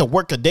 I don't have to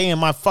work a day in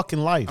my fucking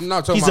life. I'm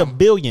not talking He's a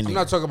billionaire. I'm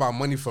not talking about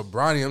money for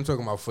Bronny. I'm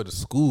talking about for the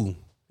school.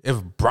 If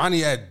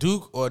Bronny at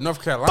Duke or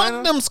North Carolina,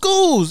 fuck them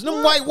schools.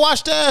 Them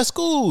whitewashed ass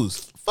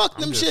schools. Fuck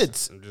them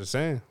shits. I'm just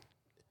saying.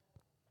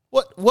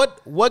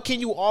 What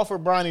can you offer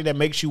Bronny that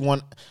makes you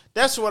want?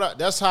 That's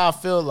how I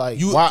feel like.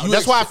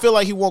 That's why I feel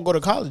like he won't go to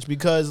college,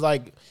 because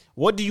like,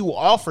 what do you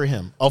offer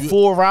him? A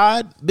full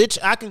ride, bitch.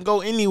 I can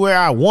go anywhere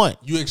I want.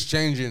 You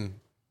exchanging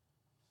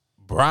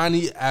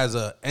Bronny as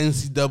a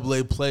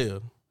NCAA player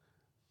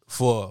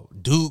for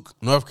Duke,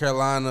 North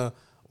Carolina,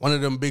 one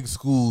of them big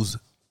schools,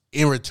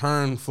 in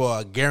return for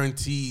a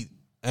guaranteed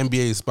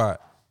NBA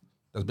spot.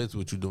 That's basically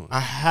what you're doing. I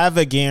have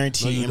a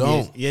guarantee. No, you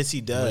don't. Yes,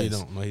 he does. No, you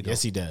don't. No, he don't.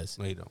 Yes, he does.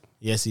 No, you don't.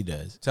 Yes, he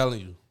does.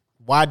 Telling you.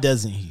 Why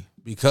doesn't he?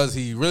 Because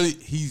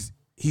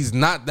he's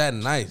not that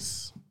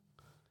nice.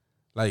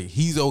 Like,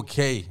 he's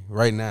okay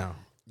right now.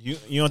 You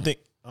don't think?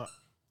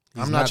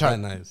 He's not that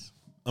nice.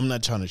 I'm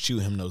not trying to shoot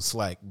him no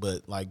slack,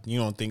 but like, you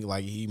don't think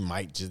like he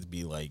might just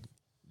be like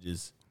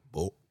just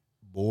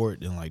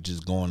bored and like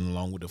just going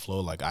along with the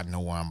flow? Like, I know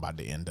where I'm about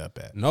to end up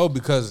at. No,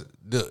 because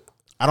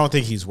I don't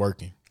think he's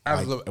working.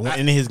 Like,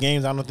 in his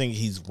games, I don't think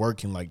he's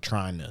working like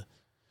trying to.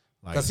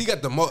 Because he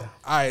got the most. All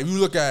right, if you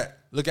look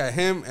at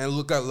him and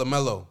look at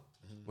LaMelo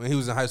when he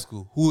was in high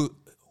school, who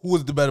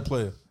was the better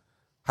player?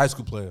 High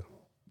school player.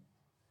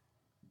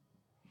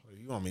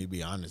 You want me to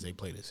be honest? They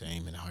play the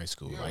same in high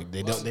school. Like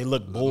they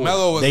look bored.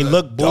 LaMelo was they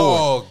look bored.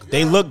 Dog.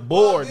 They look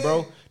bored,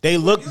 bro. They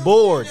look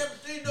bored.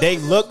 They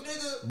look,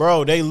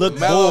 bro. They look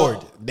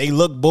bored. They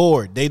look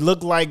bored. They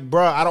look like,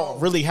 bro, I don't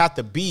really have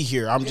to be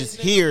here. I'm just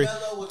here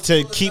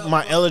to keep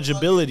my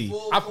eligibility.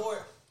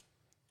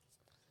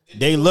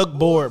 They look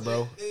bored,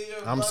 bro.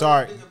 I'm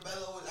sorry.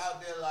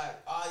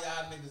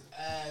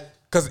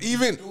 Because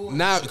even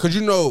now, because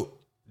you know,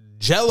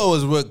 Jello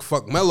is what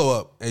fucked Melo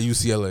up at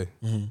UCLA.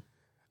 Mm-hmm.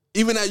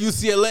 Even at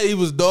UCLA, he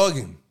was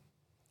dogging.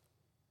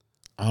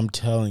 I'm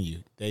telling you,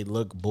 they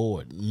look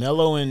bored.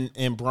 Melo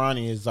and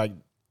Bronny is like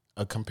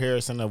a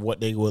comparison of what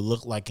they would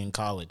look like in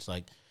college.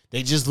 Like,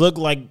 they just look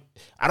like,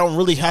 I don't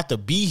really have to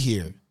be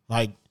here.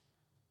 Like,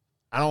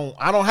 I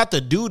don't have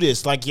to do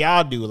this like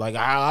y'all do. Like,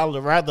 I'd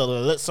rather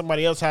let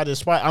somebody else have this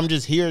spot. I'm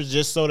just here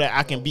just so that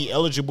I can be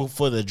eligible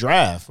for the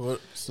draft.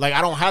 Like,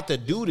 I don't have to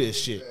do this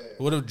shit.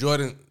 What if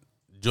Jordan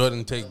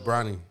take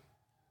Bronny?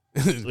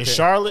 With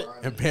Charlotte?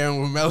 And pair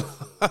him with Melo.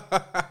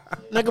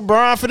 Nigga,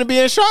 Bron finna be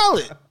in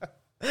Charlotte.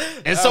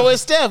 And so is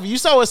Steph. You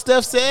saw what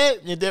Steph said.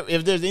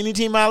 If there's any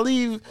team I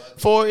leave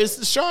for,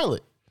 it's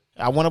Charlotte.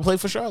 I want to play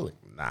for Charlotte.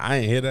 Nah, I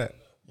ain't hear that.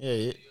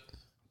 Yeah.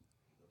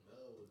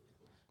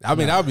 I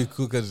mean, that would be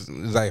cool because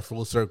it's like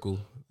full circle.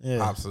 Yeah.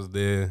 Pops was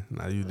there.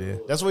 Now you there.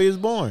 That's where he was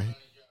born.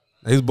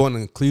 He was born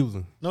in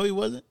Cleveland. No, he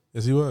wasn't.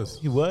 Yes, he was.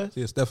 He was?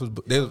 Yeah, Steph was.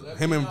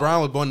 Him and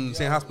Brown was born in the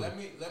same hospital.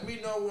 Let me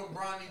know when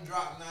Bronny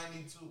dropped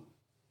 92.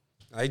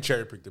 I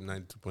cherry picked them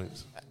 92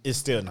 points. It's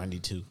still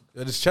 92.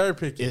 It's cherry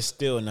picking. It's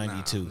still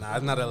 92. Nah,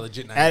 it's not a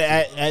legit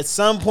 92. At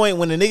some point,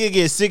 when the nigga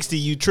gets 60,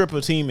 you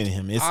triple teaming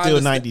him. It's still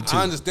 92.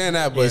 I understand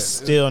that, but it's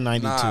still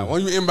 92. Nah,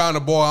 when you inbound the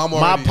ball, I'm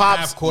already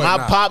half court. My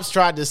pops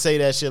tried to say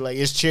that shit like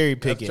it's cherry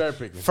picking. Cherry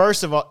picking.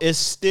 First of all, it's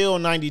still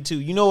 92.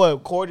 You know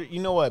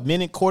what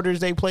minute quarters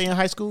they play in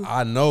high school?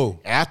 I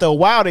know. After a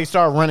while, they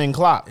start running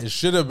clock. It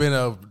should have been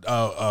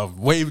a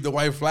wave the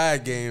white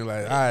flag game.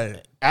 Like, all right.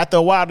 After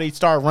a while, they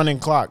start running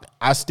clock.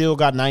 I still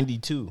got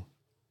 92.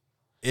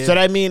 So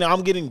that means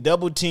I'm getting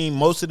double teamed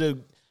most of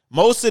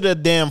the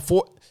damn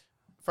four.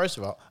 First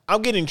of all,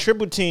 I'm getting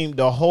triple teamed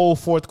the whole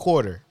fourth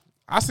quarter.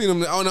 I seen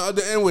him on the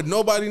other end with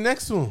nobody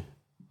next to him.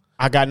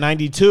 I got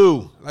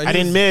 92. Like I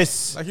didn't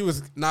miss. Like he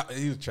was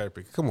cherry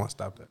picking. Come on,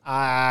 stop that.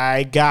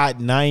 I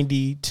got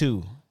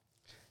 92.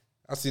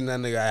 I seen that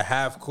nigga at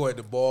half court,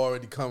 the ball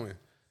already coming.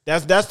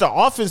 That's the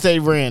offense they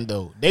ran,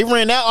 though. They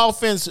ran that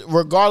offense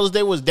regardless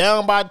they was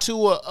down by 2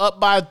 or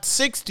up by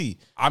 60.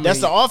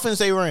 That's the offense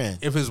they ran.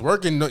 If it's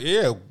working,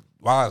 yeah,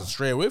 I was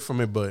straight away from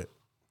it, but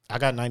I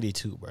got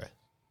 92, bro.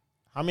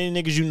 How many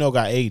niggas you know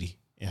got 80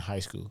 in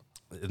high school?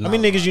 How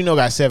many niggas you know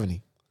got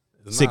 70,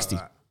 60,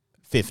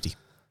 50?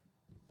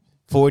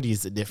 40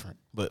 is different,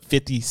 but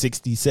 50,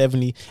 60,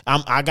 70.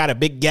 I got a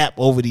big gap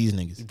over these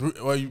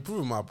niggas. Well, you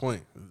proving my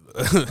point.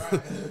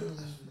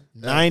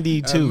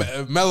 92.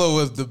 Melo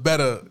was the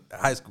better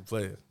high school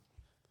player.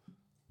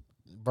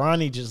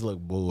 Bronny just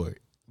looked bored.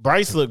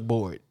 Bryce looked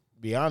bored.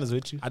 Be honest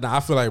with you. I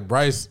feel like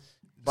Bryce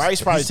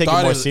probably taking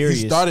more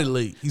serious. He started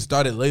late. He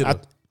started later.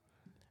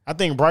 I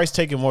think Bryce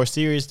taking more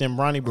serious than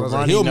Bronny, but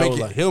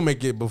Bronny he'll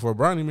make it before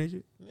Bronny make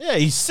it. Yeah,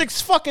 he's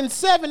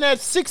 6'7" at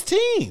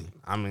 16.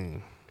 I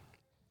mean,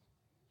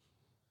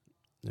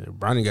 yeah,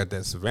 Bronny got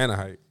that Savannah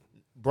height.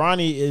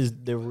 Bronny is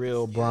the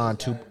real Bron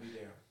 2.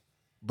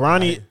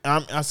 Bronny,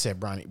 I said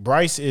Bronny.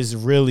 Bryce is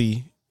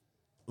really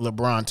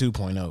LeBron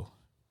 2.0.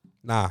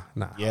 Nah.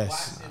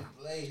 Yes.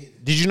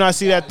 Did you not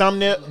see that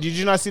thumbnail? Did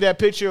you not see that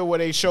picture where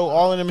they show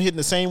all of them hitting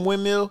the same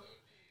windmill?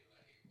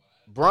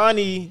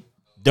 Bronny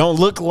don't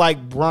look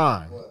like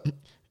Bron.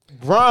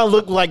 Bron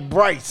look like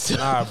Bryce.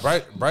 Nah,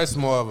 Bryce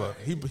more of a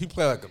he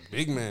play like a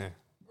big man.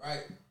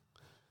 Right.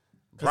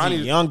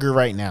 Bronny's younger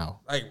right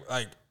now. Like that's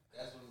what I'm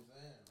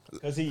saying.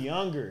 Because he's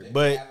younger.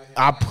 But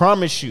I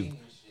promise you.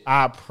 But all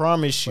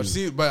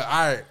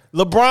right.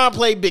 LeBron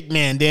played big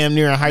man damn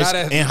near in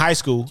high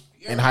school.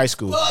 In high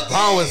school.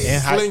 Bron was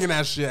slinging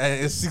that shit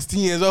at 16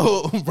 years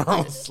old.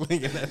 Bron was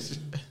slinging that shit.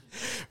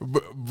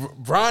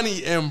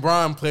 Bronny and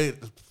Bron play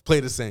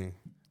the same.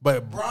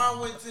 But Bron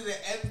went to the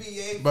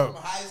NBA from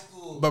high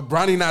school. But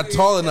Bronny not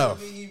tall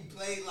enough. He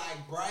played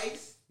like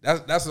Bryce.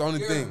 That's the only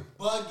thing.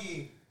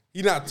 Bugging.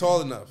 He not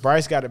tall enough.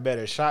 Bryce got a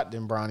better shot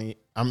than Bron in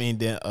high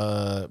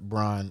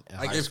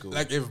school.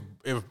 Like if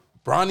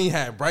Bronny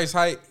had Bryce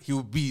height, he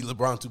would be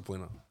LeBron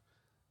 2.0.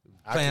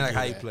 Playing like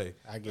how he play.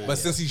 But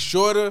since he's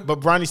shorter, but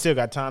Bronny still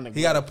got time to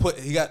grow.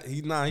 He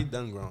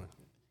done growing.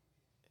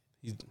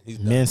 He's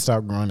done. Men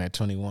start growing at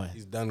 21.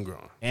 He's done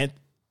growing.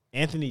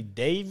 Anthony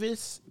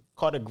Davis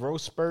caught a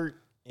growth spurt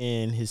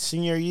in his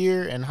senior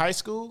year in high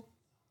school.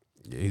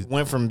 Yeah, he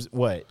went from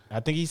what? I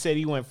think he said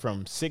he went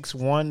from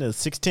 6'1" to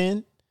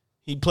 6'10".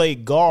 He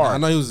played guard. I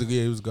know he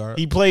was guard.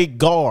 He played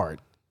guard.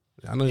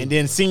 I know. And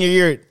then senior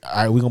year, all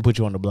right, we're gonna put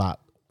you on the block.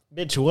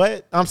 Bitch,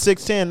 what? I'm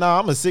 6'10". Nah,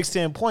 I'm a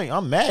 6'10" point.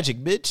 I'm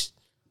Magic, bitch.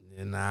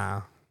 Yeah,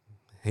 nah.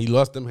 He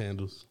lost them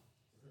handles.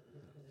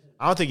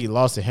 I don't think he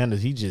lost the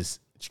handles. He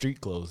just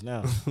street clothes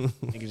now.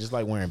 Nigga just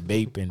like wearing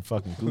Bape and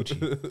fucking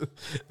Gucci.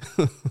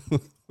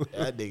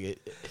 That nigga.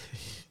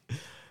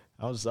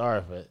 I'm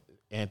sorry for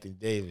Anthony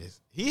Davis.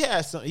 He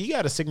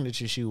got a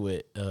signature shoe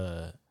with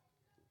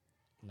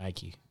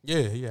Nike.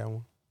 Yeah, he had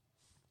one.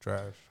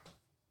 Trash.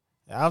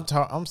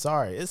 I'm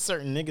sorry. It's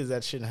certain niggas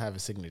that shouldn't have a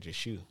signature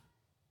shoe.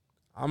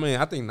 I mean,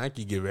 I think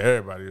Nike give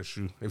everybody a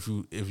shoe if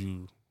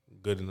you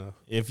good enough.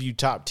 If you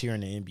top tier in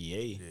the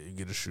NBA, yeah, you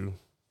get a shoe.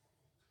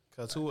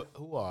 Cause who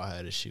all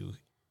had a shoe?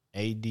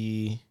 AD. But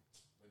they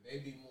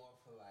be more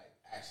for like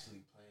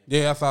actually playing.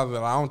 Yeah, that's how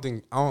I don't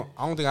think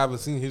I ever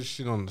seen his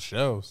shit on the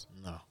shelves.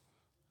 No.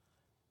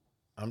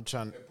 I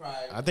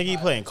think he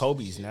playing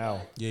Kobe's now.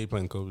 Like, yeah, he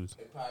playing Kobe's.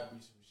 It probably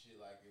be some shit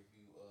like if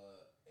you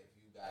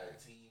got a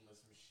team or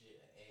some shit,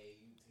 an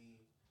AAU team.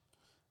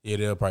 Yeah,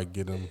 they'll probably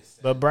get him.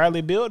 But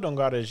Bradley Beal don't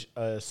got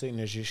a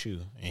signature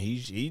shoe, and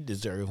he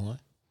deserve one.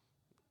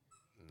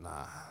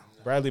 Nah.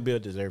 Bradley Beal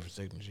deserves a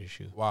signature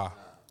shoe. Why?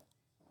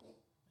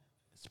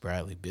 It's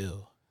Bradley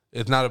Beal.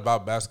 It's not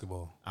about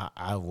basketball.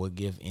 I would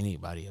give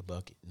anybody a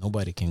bucket.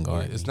 Nobody can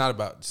guard me. It's not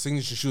about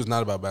signature shoe. Is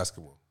not about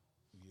basketball.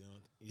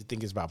 You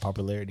think it's about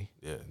popularity?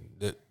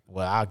 Yeah.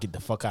 Well, I'll get the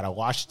fuck out of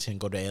Washington,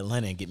 go to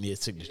Atlanta, and get me a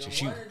signature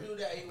shoe.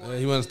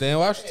 He want to stay in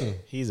Washington.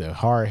 He's a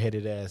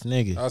hard-headed ass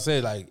nigga. I'll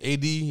say like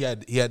AD. He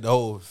had the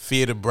whole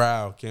fear the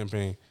brow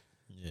campaign.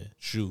 Yeah.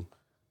 Shoe.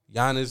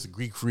 Giannis,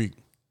 Greek freak.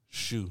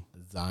 Shoe.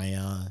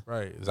 Zion.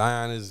 Right.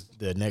 Zion is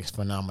the next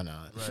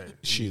phenomenon. right.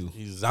 Shoe.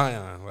 He's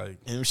Zion.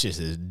 Like them shit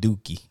is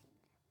dookie.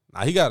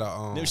 Nah, he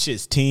got Them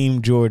shit's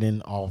Team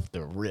Jordan off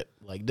the rip.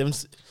 Like them,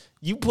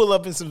 you pull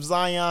up in some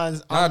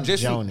Zions. I'm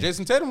joning.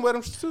 Jason Tatum wear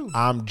them too.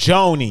 I'm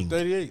joning.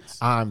 38s.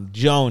 I'm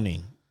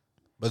joning.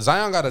 But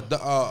Zion got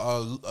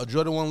a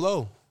Jordan 1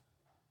 low,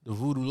 the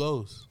Voodoo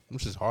lows. Them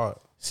shit's hard.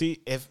 See,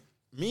 if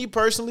me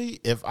personally,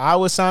 if I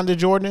was signed to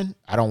Jordan,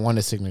 I don't want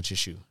a signature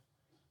shoe.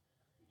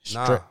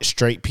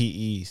 Straight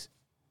PEs.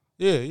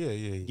 Yeah.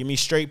 Give me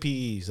straight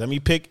PEs. Let me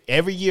pick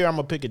every year. I'm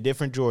gonna pick a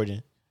different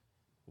Jordan,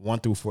 1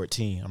 through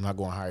 14. I'm not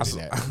going higher than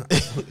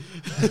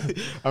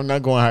that. I'm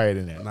not going higher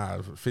than that. Nah,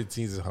 15s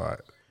is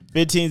hard.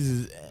 15s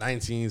is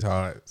 19s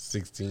hard.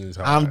 16s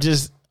hard. I'm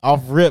just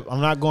off rip.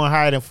 I'm not going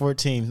higher than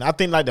 14. I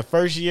think like the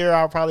first year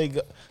I'll probably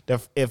go.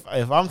 If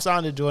I'm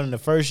signed to Jordan, the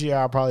first year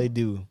I'll probably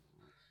do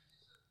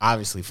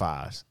obviously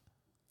 5s.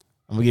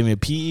 I'm gonna give me a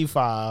PE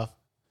 5.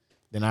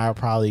 Then I'll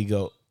probably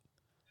go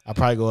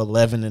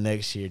 11 the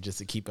next year just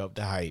to keep up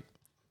the hype.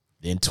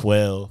 Then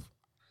 12,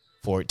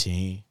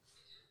 14,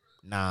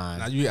 9.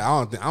 Now I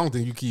don't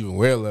think you can even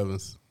wear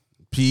 11s.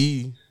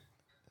 PE.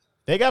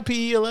 They got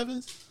PE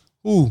 11s?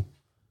 Who?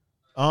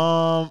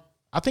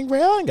 I think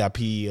Ray Allen got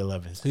PE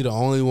 11s. He the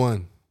only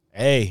one.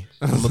 Hey,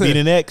 I'm gonna be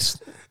the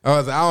next.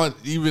 I don't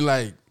even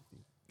like.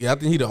 Yeah, I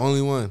think he the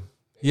only one.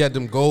 He had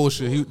them gold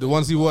shit. The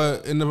ones he wore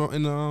in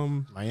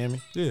the Miami.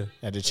 Yeah,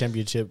 at the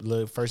championship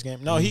first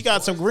game. No, he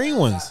got some green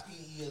ones.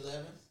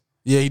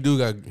 Yeah, he do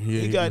got.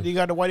 Yeah, he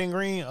got the white and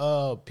green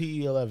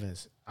PE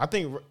 11s. I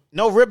think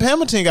Rip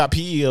Hamilton got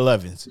PE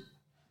 11s.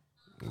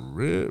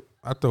 Rip,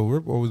 I thought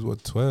Rip always wore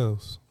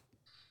 12s.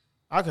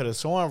 I could have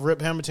sworn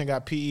Rip Hamilton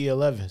got PE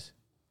 11s.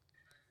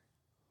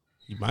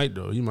 He might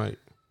though. He might.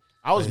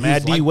 I was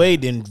mad D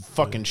Wade didn't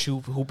fucking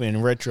shoot hooping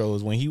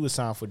retros when he was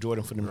signed for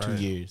Jordan for them 2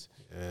 years.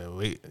 Yeah,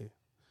 wait.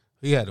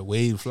 He had the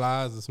Wade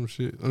flies or some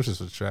shit. Them shit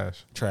was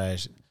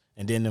trash.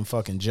 And then them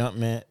fucking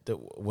Jumpman,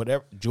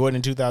 whatever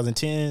Jordan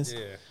 2010s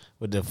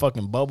with the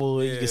fuking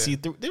bubble you can see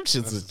through. Them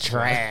shits was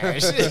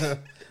trash.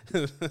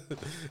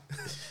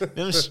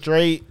 them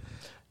straight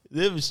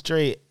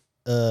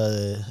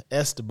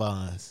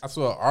Estebans. I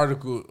saw an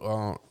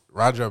article.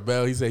 Roger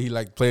Bell. He said he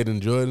played in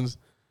Jordans,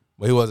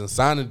 but he wasn't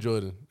signed to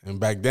Jordan. And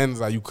back then,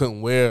 it's like you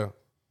couldn't wear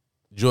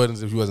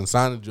Jordans if you wasn't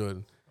signed to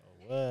Jordan.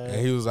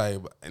 And he was like,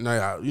 I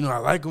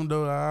like him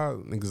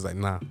though. Niggas like,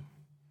 nah,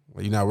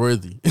 you're not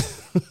worthy.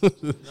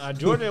 Nah,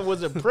 Jordan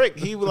was a prick.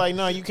 He was like,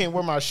 no, you can't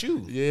wear my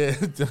shoe. Yeah.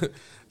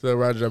 So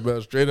Roger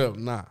Bell straight up,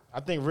 nah.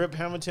 I think Rip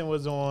Hamilton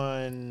was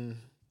on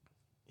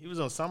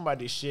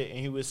somebody's shit, and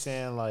he was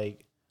saying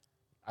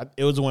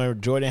it was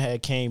when Jordan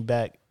had came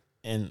back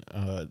and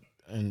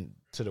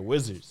to the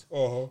Wizards,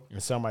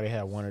 and somebody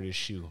had wanted his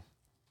shoe.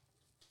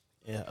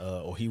 Yeah,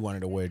 or he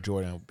wanted to wear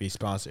Jordan, be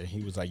sponsored.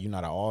 He was like, "You're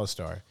not an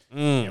all-star."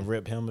 And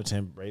Rip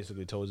Hamilton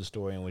basically told the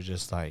story and was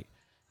just like,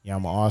 "Yeah,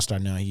 I'm an all-star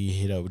now." He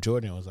hit up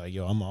Jordan and was like,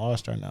 "Yo, I'm an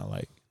all-star now.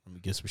 Like, let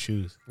me get some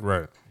shoes."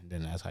 Right. And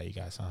then that's how he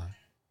got signed.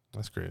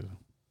 That's crazy.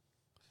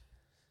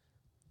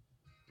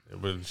 Yeah,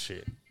 but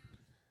shit.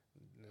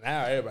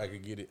 Now everybody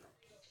can get it.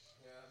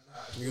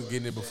 Niggas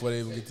getting it before they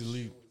even get to the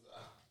league.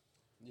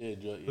 Yeah,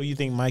 Who you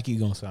think Mikey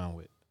gonna sign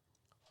with?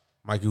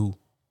 Mikey who?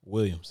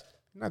 Williams.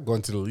 Not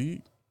going to the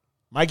league.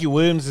 Mikey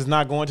Williams is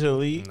not going to the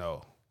league?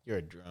 No. You're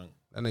a drunk.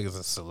 That nigga's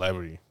a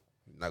celebrity.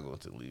 He's not going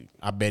to the league.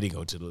 I bet he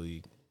go to the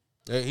league.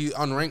 Yeah, he's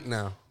unranked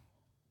now.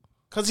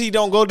 Because he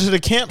don't go to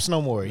the camps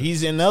no more.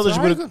 He's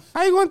ineligible. So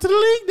how you going to the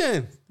league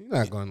then? He's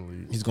not going to the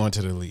league. He's going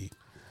to the league.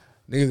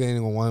 Niggas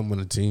ain't going to want him on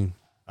the team.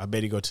 I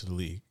bet he go to the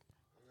league.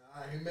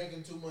 He's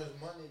making too much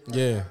money.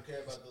 Yeah.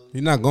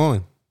 He's not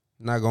going.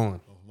 Not going.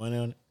 Money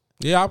on it?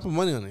 Yeah, I'll put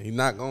money on it. He's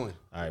not going.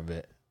 All right,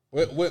 bet.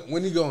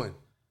 When he going?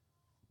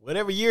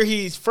 Whatever year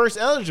he's first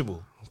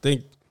eligible. I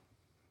think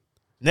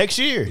next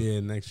year. Yeah,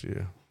 next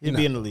year. He'll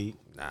be in the league.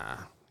 Nah,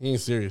 he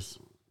ain't serious.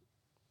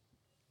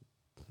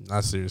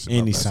 Not serious about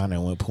And he basketball.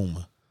 signed with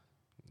Puma.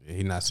 Yeah,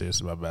 he not serious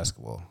about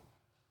basketball.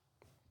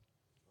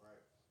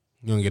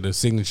 You gonna get a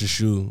signature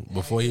shoe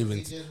before he even.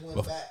 He just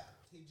went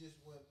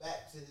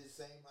back to his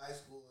same high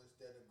school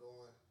instead of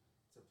going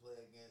to play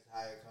against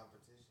higher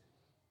competition.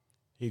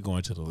 He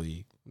going to the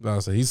league. No,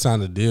 so he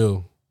signed a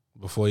deal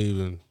before he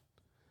even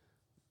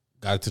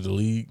got to the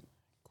league.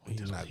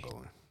 He's not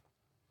going.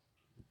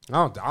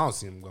 I don't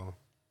see him going.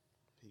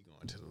 He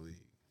going to the league.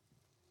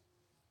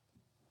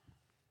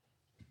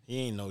 He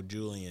ain't no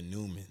Julian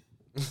Newman.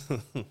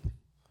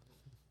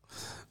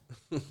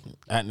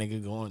 That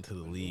nigga going to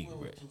the league,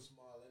 bro.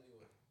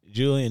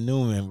 Julian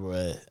Newman,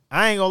 bro.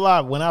 I ain't gonna lie.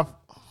 When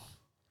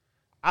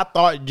I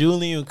thought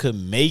Julian could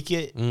make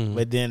it,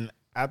 but then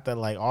after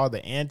all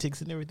the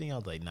antics and everything, I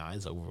was like, nah,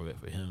 it's over with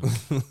for him.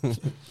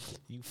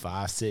 You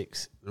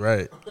 5'6",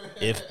 Right.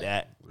 if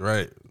that.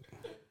 Right.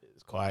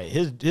 It's quiet.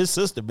 His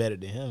sister better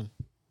than him.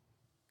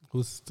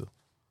 Who's still?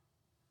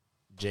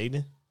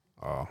 Jaden.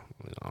 Oh,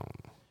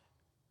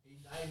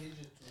 He's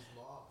just too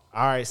small.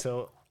 All right,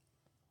 so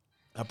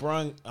I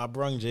brung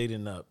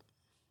Jaden up.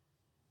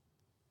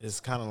 It's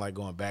kind of like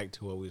going back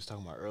to what we was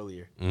talking about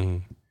earlier. Mm-hmm.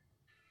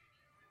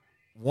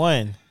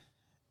 One,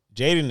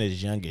 Jaden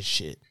is young as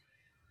shit.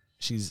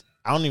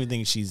 I don't even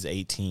think she's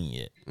 18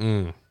 yet.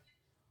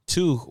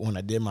 2, when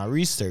I did my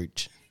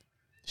research,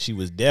 she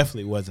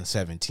definitely wasn't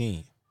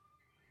 17.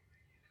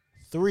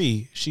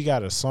 3, she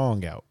got a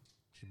song out.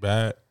 She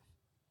bad.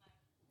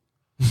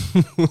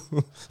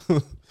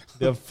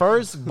 The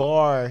first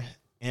bar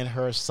in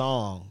her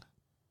song,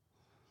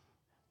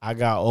 I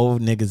got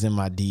old niggas in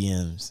my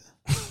DMs.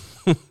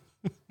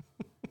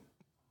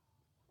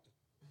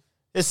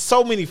 There's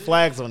so many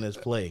flags on this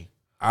play.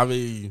 I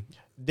mean,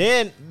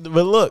 Then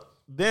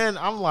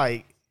I'm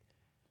like,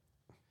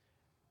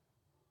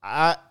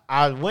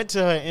 I went to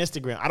her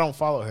Instagram. I don't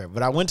follow her,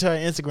 but I went to her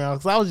Instagram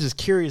because I was just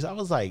curious. I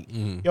was like,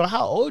 yo,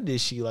 how old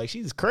is she? Like,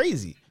 she's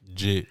crazy.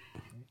 Jit.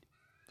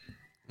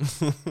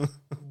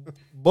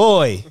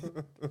 Boy,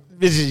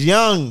 bitch is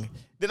young.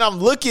 Then I'm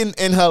looking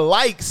in her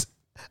likes.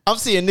 I'm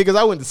seeing niggas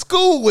I went to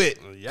school with.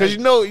 Because you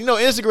know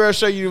Instagram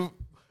show you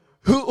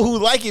who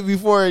like it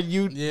before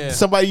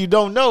somebody you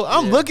don't know.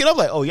 I'm looking, I'm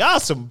like, oh, y'all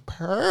some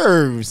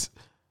pervs.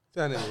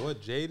 That nigga,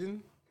 what, Jaden?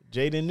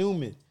 Jaden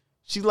Newman.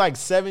 She's like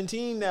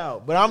 17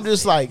 now. But I'm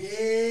just like,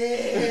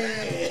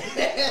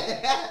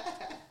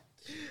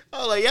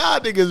 I'm like, y'all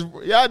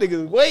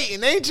niggas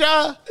waiting, ain't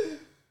y'all?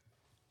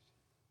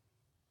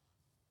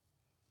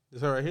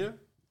 Is her right here?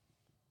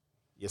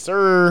 Yes,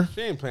 sir.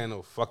 She ain't playing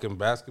no fucking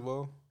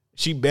basketball.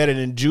 She better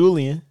than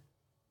Julian.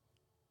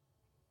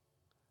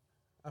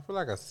 I feel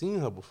like I've seen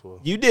her before.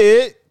 You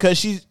did, because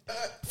she's,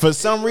 for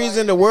some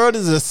reason, the world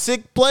is a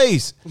sick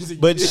place.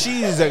 But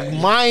she's a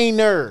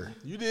minor.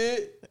 You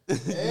did?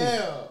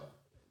 Damn.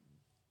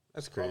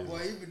 That's crazy.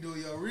 Boy, you been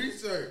doing your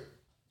research.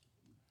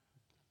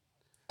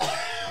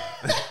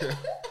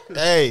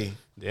 Hey.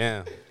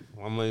 Damn.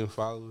 1 million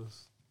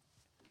followers.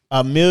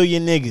 1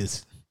 million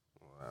niggas.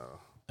 Wow.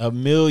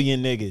 1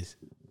 million niggas.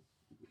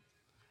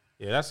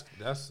 Yeah,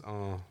 that's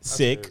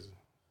sick. Crazy.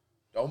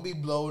 Don't be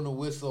blowing the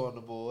whistle on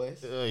the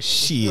boys.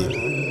 Shit.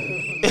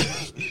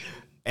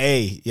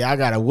 Hey, I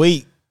gotta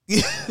wait.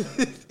 Yeah,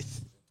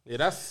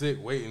 that's sick.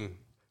 Waiting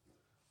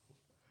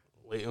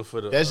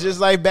for the. That's just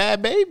like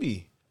Bad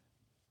Baby.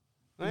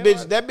 Ain't Bitch,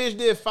 nobody- that bitch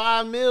did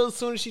 5 mil as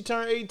soon as she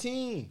turned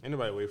 18. Ain't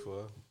nobody wait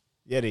for her.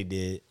 Yeah, they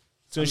did.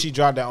 As soon as she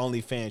dropped that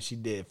OnlyFans, she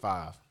did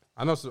 5.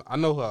 I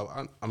know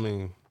her. I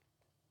mean,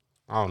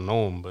 I don't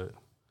know him, but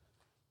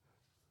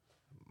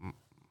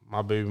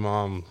my baby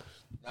mom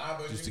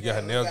But used to you get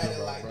her can't nails look at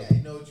done it by like her that. brother.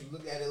 You know what you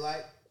look at it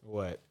like?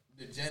 What?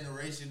 The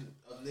generation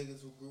of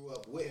niggas who grew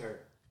up with her.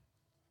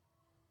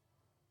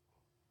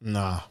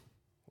 Nah.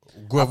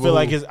 Grew I up feel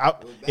like with- it's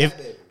out. With Bad If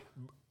Baby.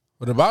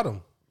 What about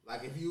him?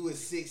 Like if you was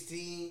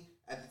 16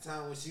 at the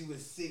time when she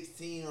was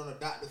 16 on the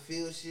Dr.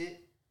 Phil shit,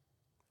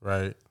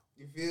 Right.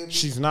 you feel me?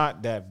 she's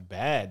not that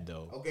bad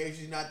though. Okay,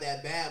 she's not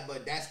that bad,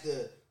 but that's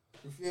the,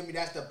 you feel me?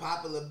 That's the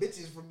popular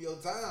bitches from your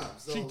time.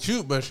 So She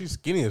cute, but she's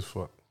skinny as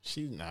fuck.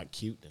 She's not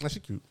cute. Nah, she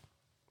cute.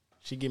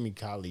 She give me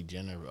Kylie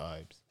Jenner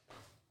vibes.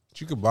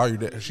 She could bar you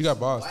that. She got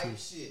bars white too.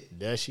 shit.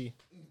 Does she?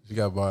 She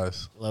got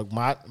bars. Look,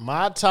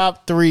 my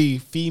top 3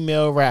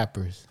 female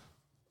rappers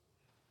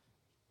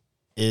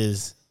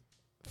is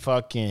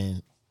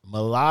fucking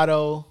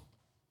Mulatto,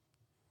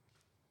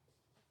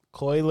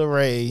 Coi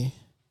Leray,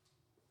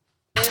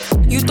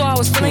 You thought I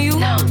was feeling you?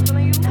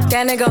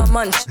 That nigga a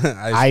munch.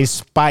 Ice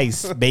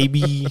Spice,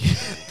 baby.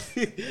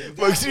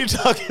 What you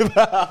talking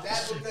about? Is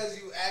that because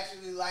you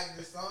actually like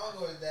the song,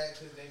 or is that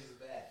because they just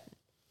bad?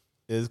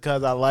 It's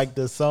because I like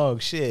the song.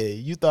 Shit,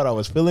 you thought I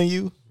was feeling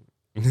you?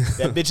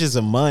 That bitch is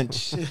a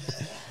munch.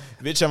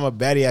 Bitch, I'm a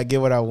baddie. I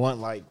get what I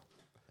want. Like,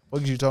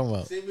 what you talking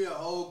about? Send me an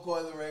old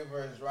Coi Leray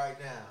verse right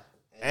now.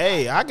 And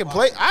Hey, I can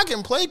play. I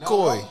can play No,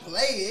 Coi. don't play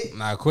it.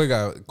 Nah, Koi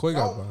got Don't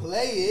bars.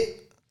 play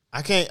it.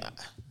 I can't.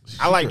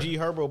 I like G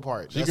Herbo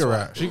part. She That's can why.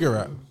 rap. She can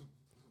rap.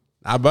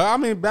 Nah, but I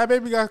mean, Bad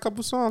Baby got a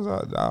couple songs. I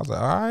was like,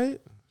 all right,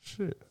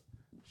 shit.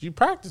 She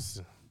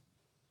practicing.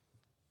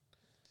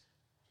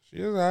 She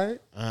is all right.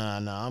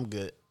 No, I'm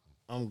good.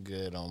 I'm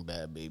good on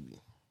Bad Baby.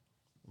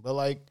 But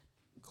like,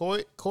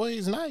 Coi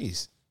is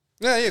nice.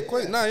 Yeah,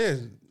 Koi. Nah, yeah.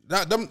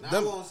 Nah, them, Now, I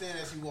them, won't say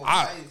that she won't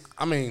I, nice.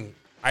 I mean,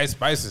 Ice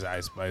Spice is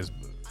Ice Spice,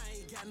 but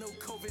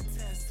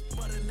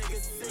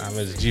I mean,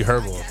 it's G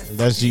Herbo.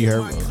 That's G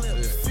Herbo.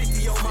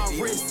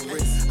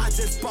 I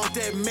just bought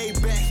that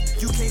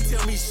Maybach. You can't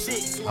tell me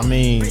shit. I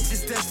mean,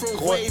 Bitches that's from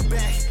Coi- way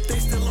back. They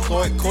still on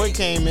my Coi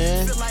came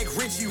in. feel like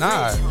Richie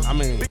Nah, I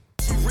mean,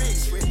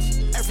 rich.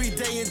 Every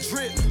day in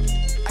drip.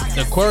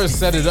 the chorus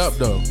set it up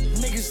though.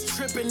 Niggas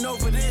tripping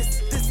over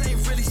this. This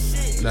ain't really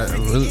shit. That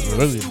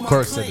really, the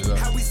chorus set it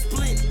How up. we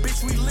split,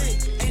 bitch, we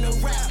lit. Ain't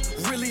a rap,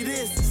 really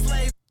this.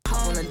 Slave.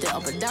 Hop on the deck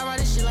up and die ride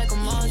this shit like a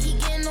mom. He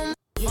getting no money.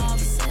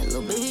 Said,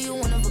 little baby, you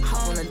one of a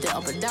hop on the deck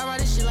up and die ride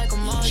this shit like a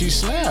mom. She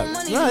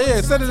snapped. Nah,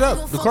 yeah, set it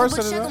up. The chorus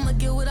set it up. I'ma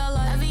get what I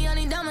like. Every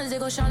young diamonds, they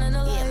go shine in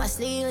the light. Yeah, my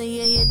sneaker,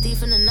 yeah, he a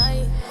thief in the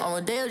night.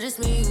 On a day, just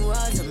me and you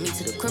ride. Took me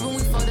to the crib and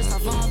we fucked this my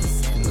father.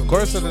 The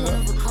chorus set it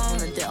up.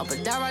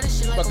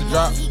 About to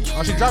drop.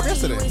 Oh, she dropped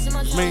yesterday.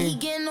 I mean,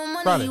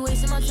 Friday.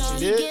 She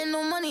did? I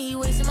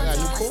got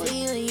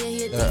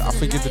new I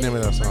forget the name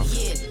of that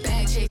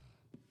song.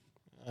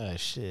 Oh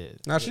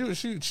shit. Nah, she.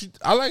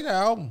 I like that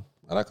album.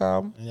 I like her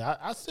album. Yeah,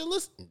 I still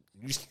listen.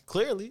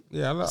 Clearly.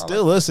 Yeah, I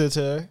Still listen to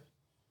her.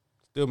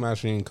 Still mad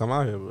she didn't come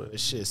out here, but But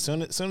shit,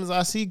 soon as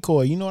I see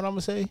Koi, you know what I'm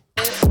gonna say?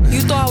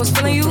 You thought I was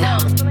feeling you?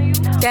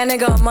 That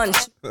nigga a munch.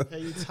 What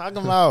you talking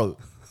about?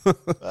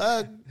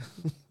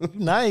 You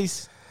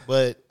nice,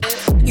 but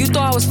You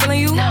thought I was feeling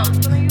you?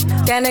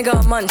 That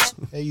nigga a munch.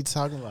 hey, you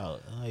talking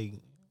about? Like,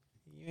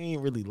 you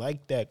ain't really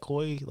like that,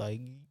 Koi. Like,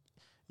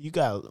 you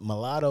got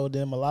Mulatto,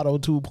 then Mulatto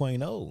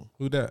 2.0.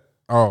 who that?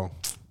 Oh,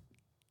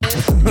 You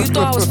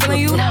thought I was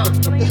feeling you?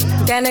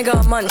 That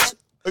nigga a munch.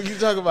 What you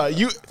talking about?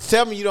 You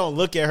tell me you don't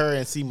look at her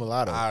and see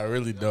Mulatto. I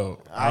really don't.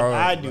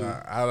 I do.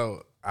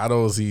 I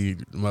don't see.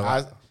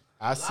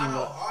 I see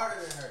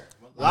harder than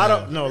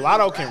her.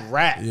 Lotto can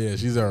rap. Yeah,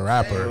 she's a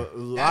rapper.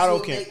 Lotto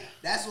can.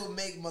 That's what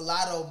make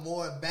Mulatto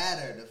more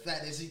badder. The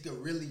fact that she could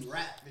really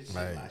rap and shit.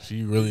 Like,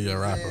 she really a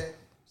rapper.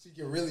 She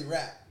can really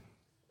rap.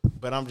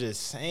 But I'm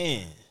just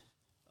saying,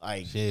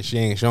 like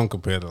She don't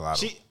compare to a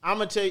lot. I'm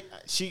gonna tell you,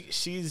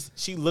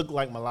 she looked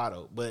like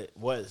Mulatto, but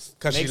what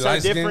 'Cause she makes her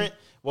light-skinned? different?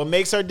 What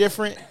makes her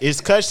different is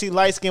because she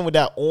light skinned with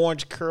that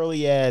orange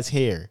curly ass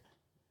hair,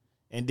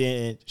 and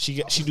then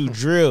she do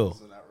drill,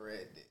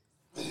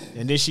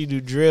 and then she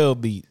do drill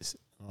beats.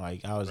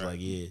 Like I was like,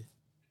 yeah,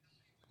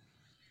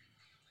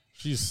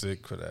 She's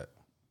sick for that.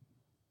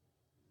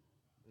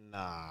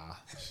 nah,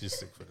 She's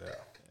sick for that.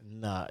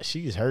 nah,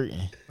 she's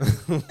hurting.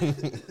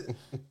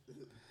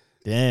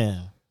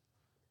 Damn,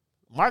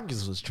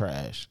 Marcus was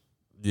trash.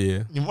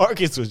 Yeah.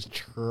 Marcus was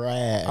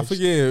trash. I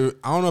forget.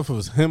 I don't know if it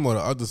was him or the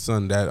other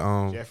son that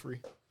Jeffrey.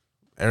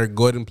 Eric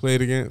Gordon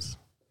played against.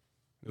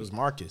 It was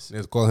Marcus. They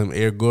was calling him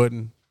Eric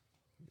Gordon.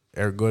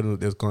 Eric Gordon.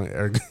 They was calling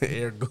him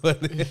Eric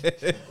Gordon.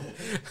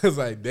 It's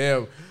like,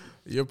 damn,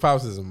 your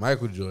pops is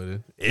Michael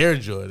Jordan, Air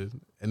Jordan,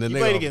 and then He they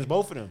played go, against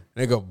both of them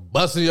they go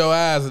busting your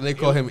ass, and they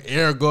call him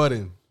Eric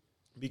Gordon.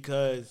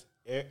 because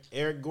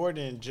Eric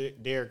Gordon and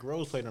Derrick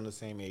Rose played on the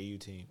same AAU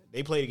team.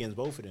 They played against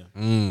both of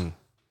them.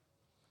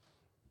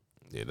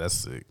 Yeah, that's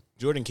sick.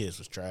 Jordan Kids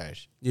was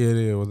trash. Yeah,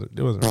 it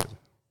wasn't.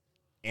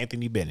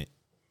 Anthony Bennett.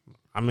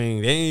 I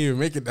mean, they ain't even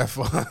make it that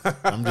far.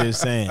 I'm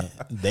just saying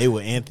they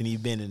were Anthony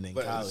Bennett in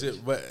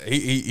college. But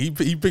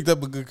he picked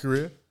up a good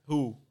career.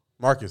 Who?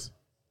 Marcus.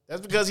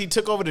 That's because he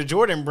took over the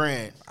Jordan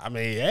brand. I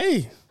mean,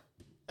 hey,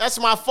 That's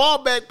my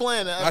fallback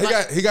plan.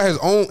 he got his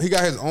own. He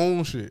got his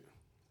own shit.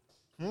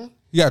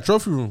 He got a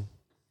trophy room.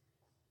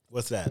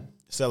 What's that?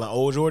 Selling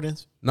old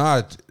Jordans?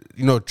 Nah,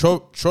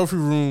 trophy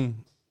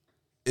room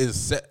is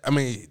set. I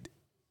mean,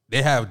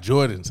 they have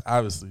Jordans,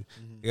 obviously.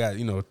 They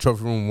got,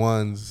 trophy room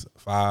 1s,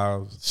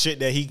 5s. Shit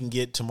that he can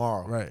get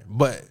tomorrow. Right.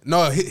 But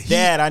no,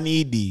 Dad, I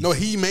need these. No,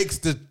 he makes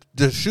the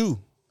shoe.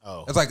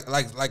 Oh. It's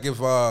like if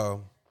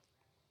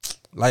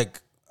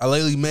like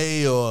Aleli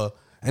May or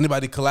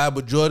anybody collab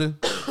with Jordan,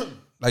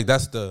 like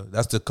that's the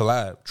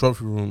collab.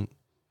 Trophy room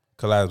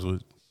collabs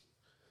with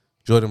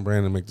Jordan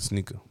brand to make the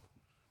sneaker.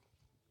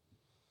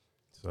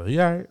 So he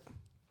all right.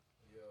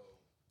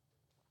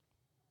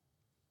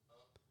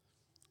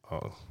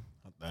 Oh.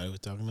 I thought he was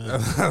talking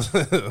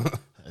about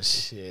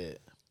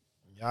shit.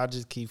 Y'all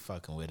just keep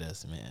fucking with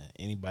us, man.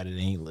 Anybody that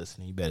ain't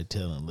listening, you better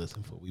tell them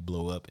listen before we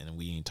blow up and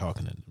we ain't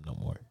talking to them no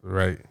more.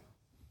 Right.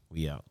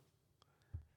 We out.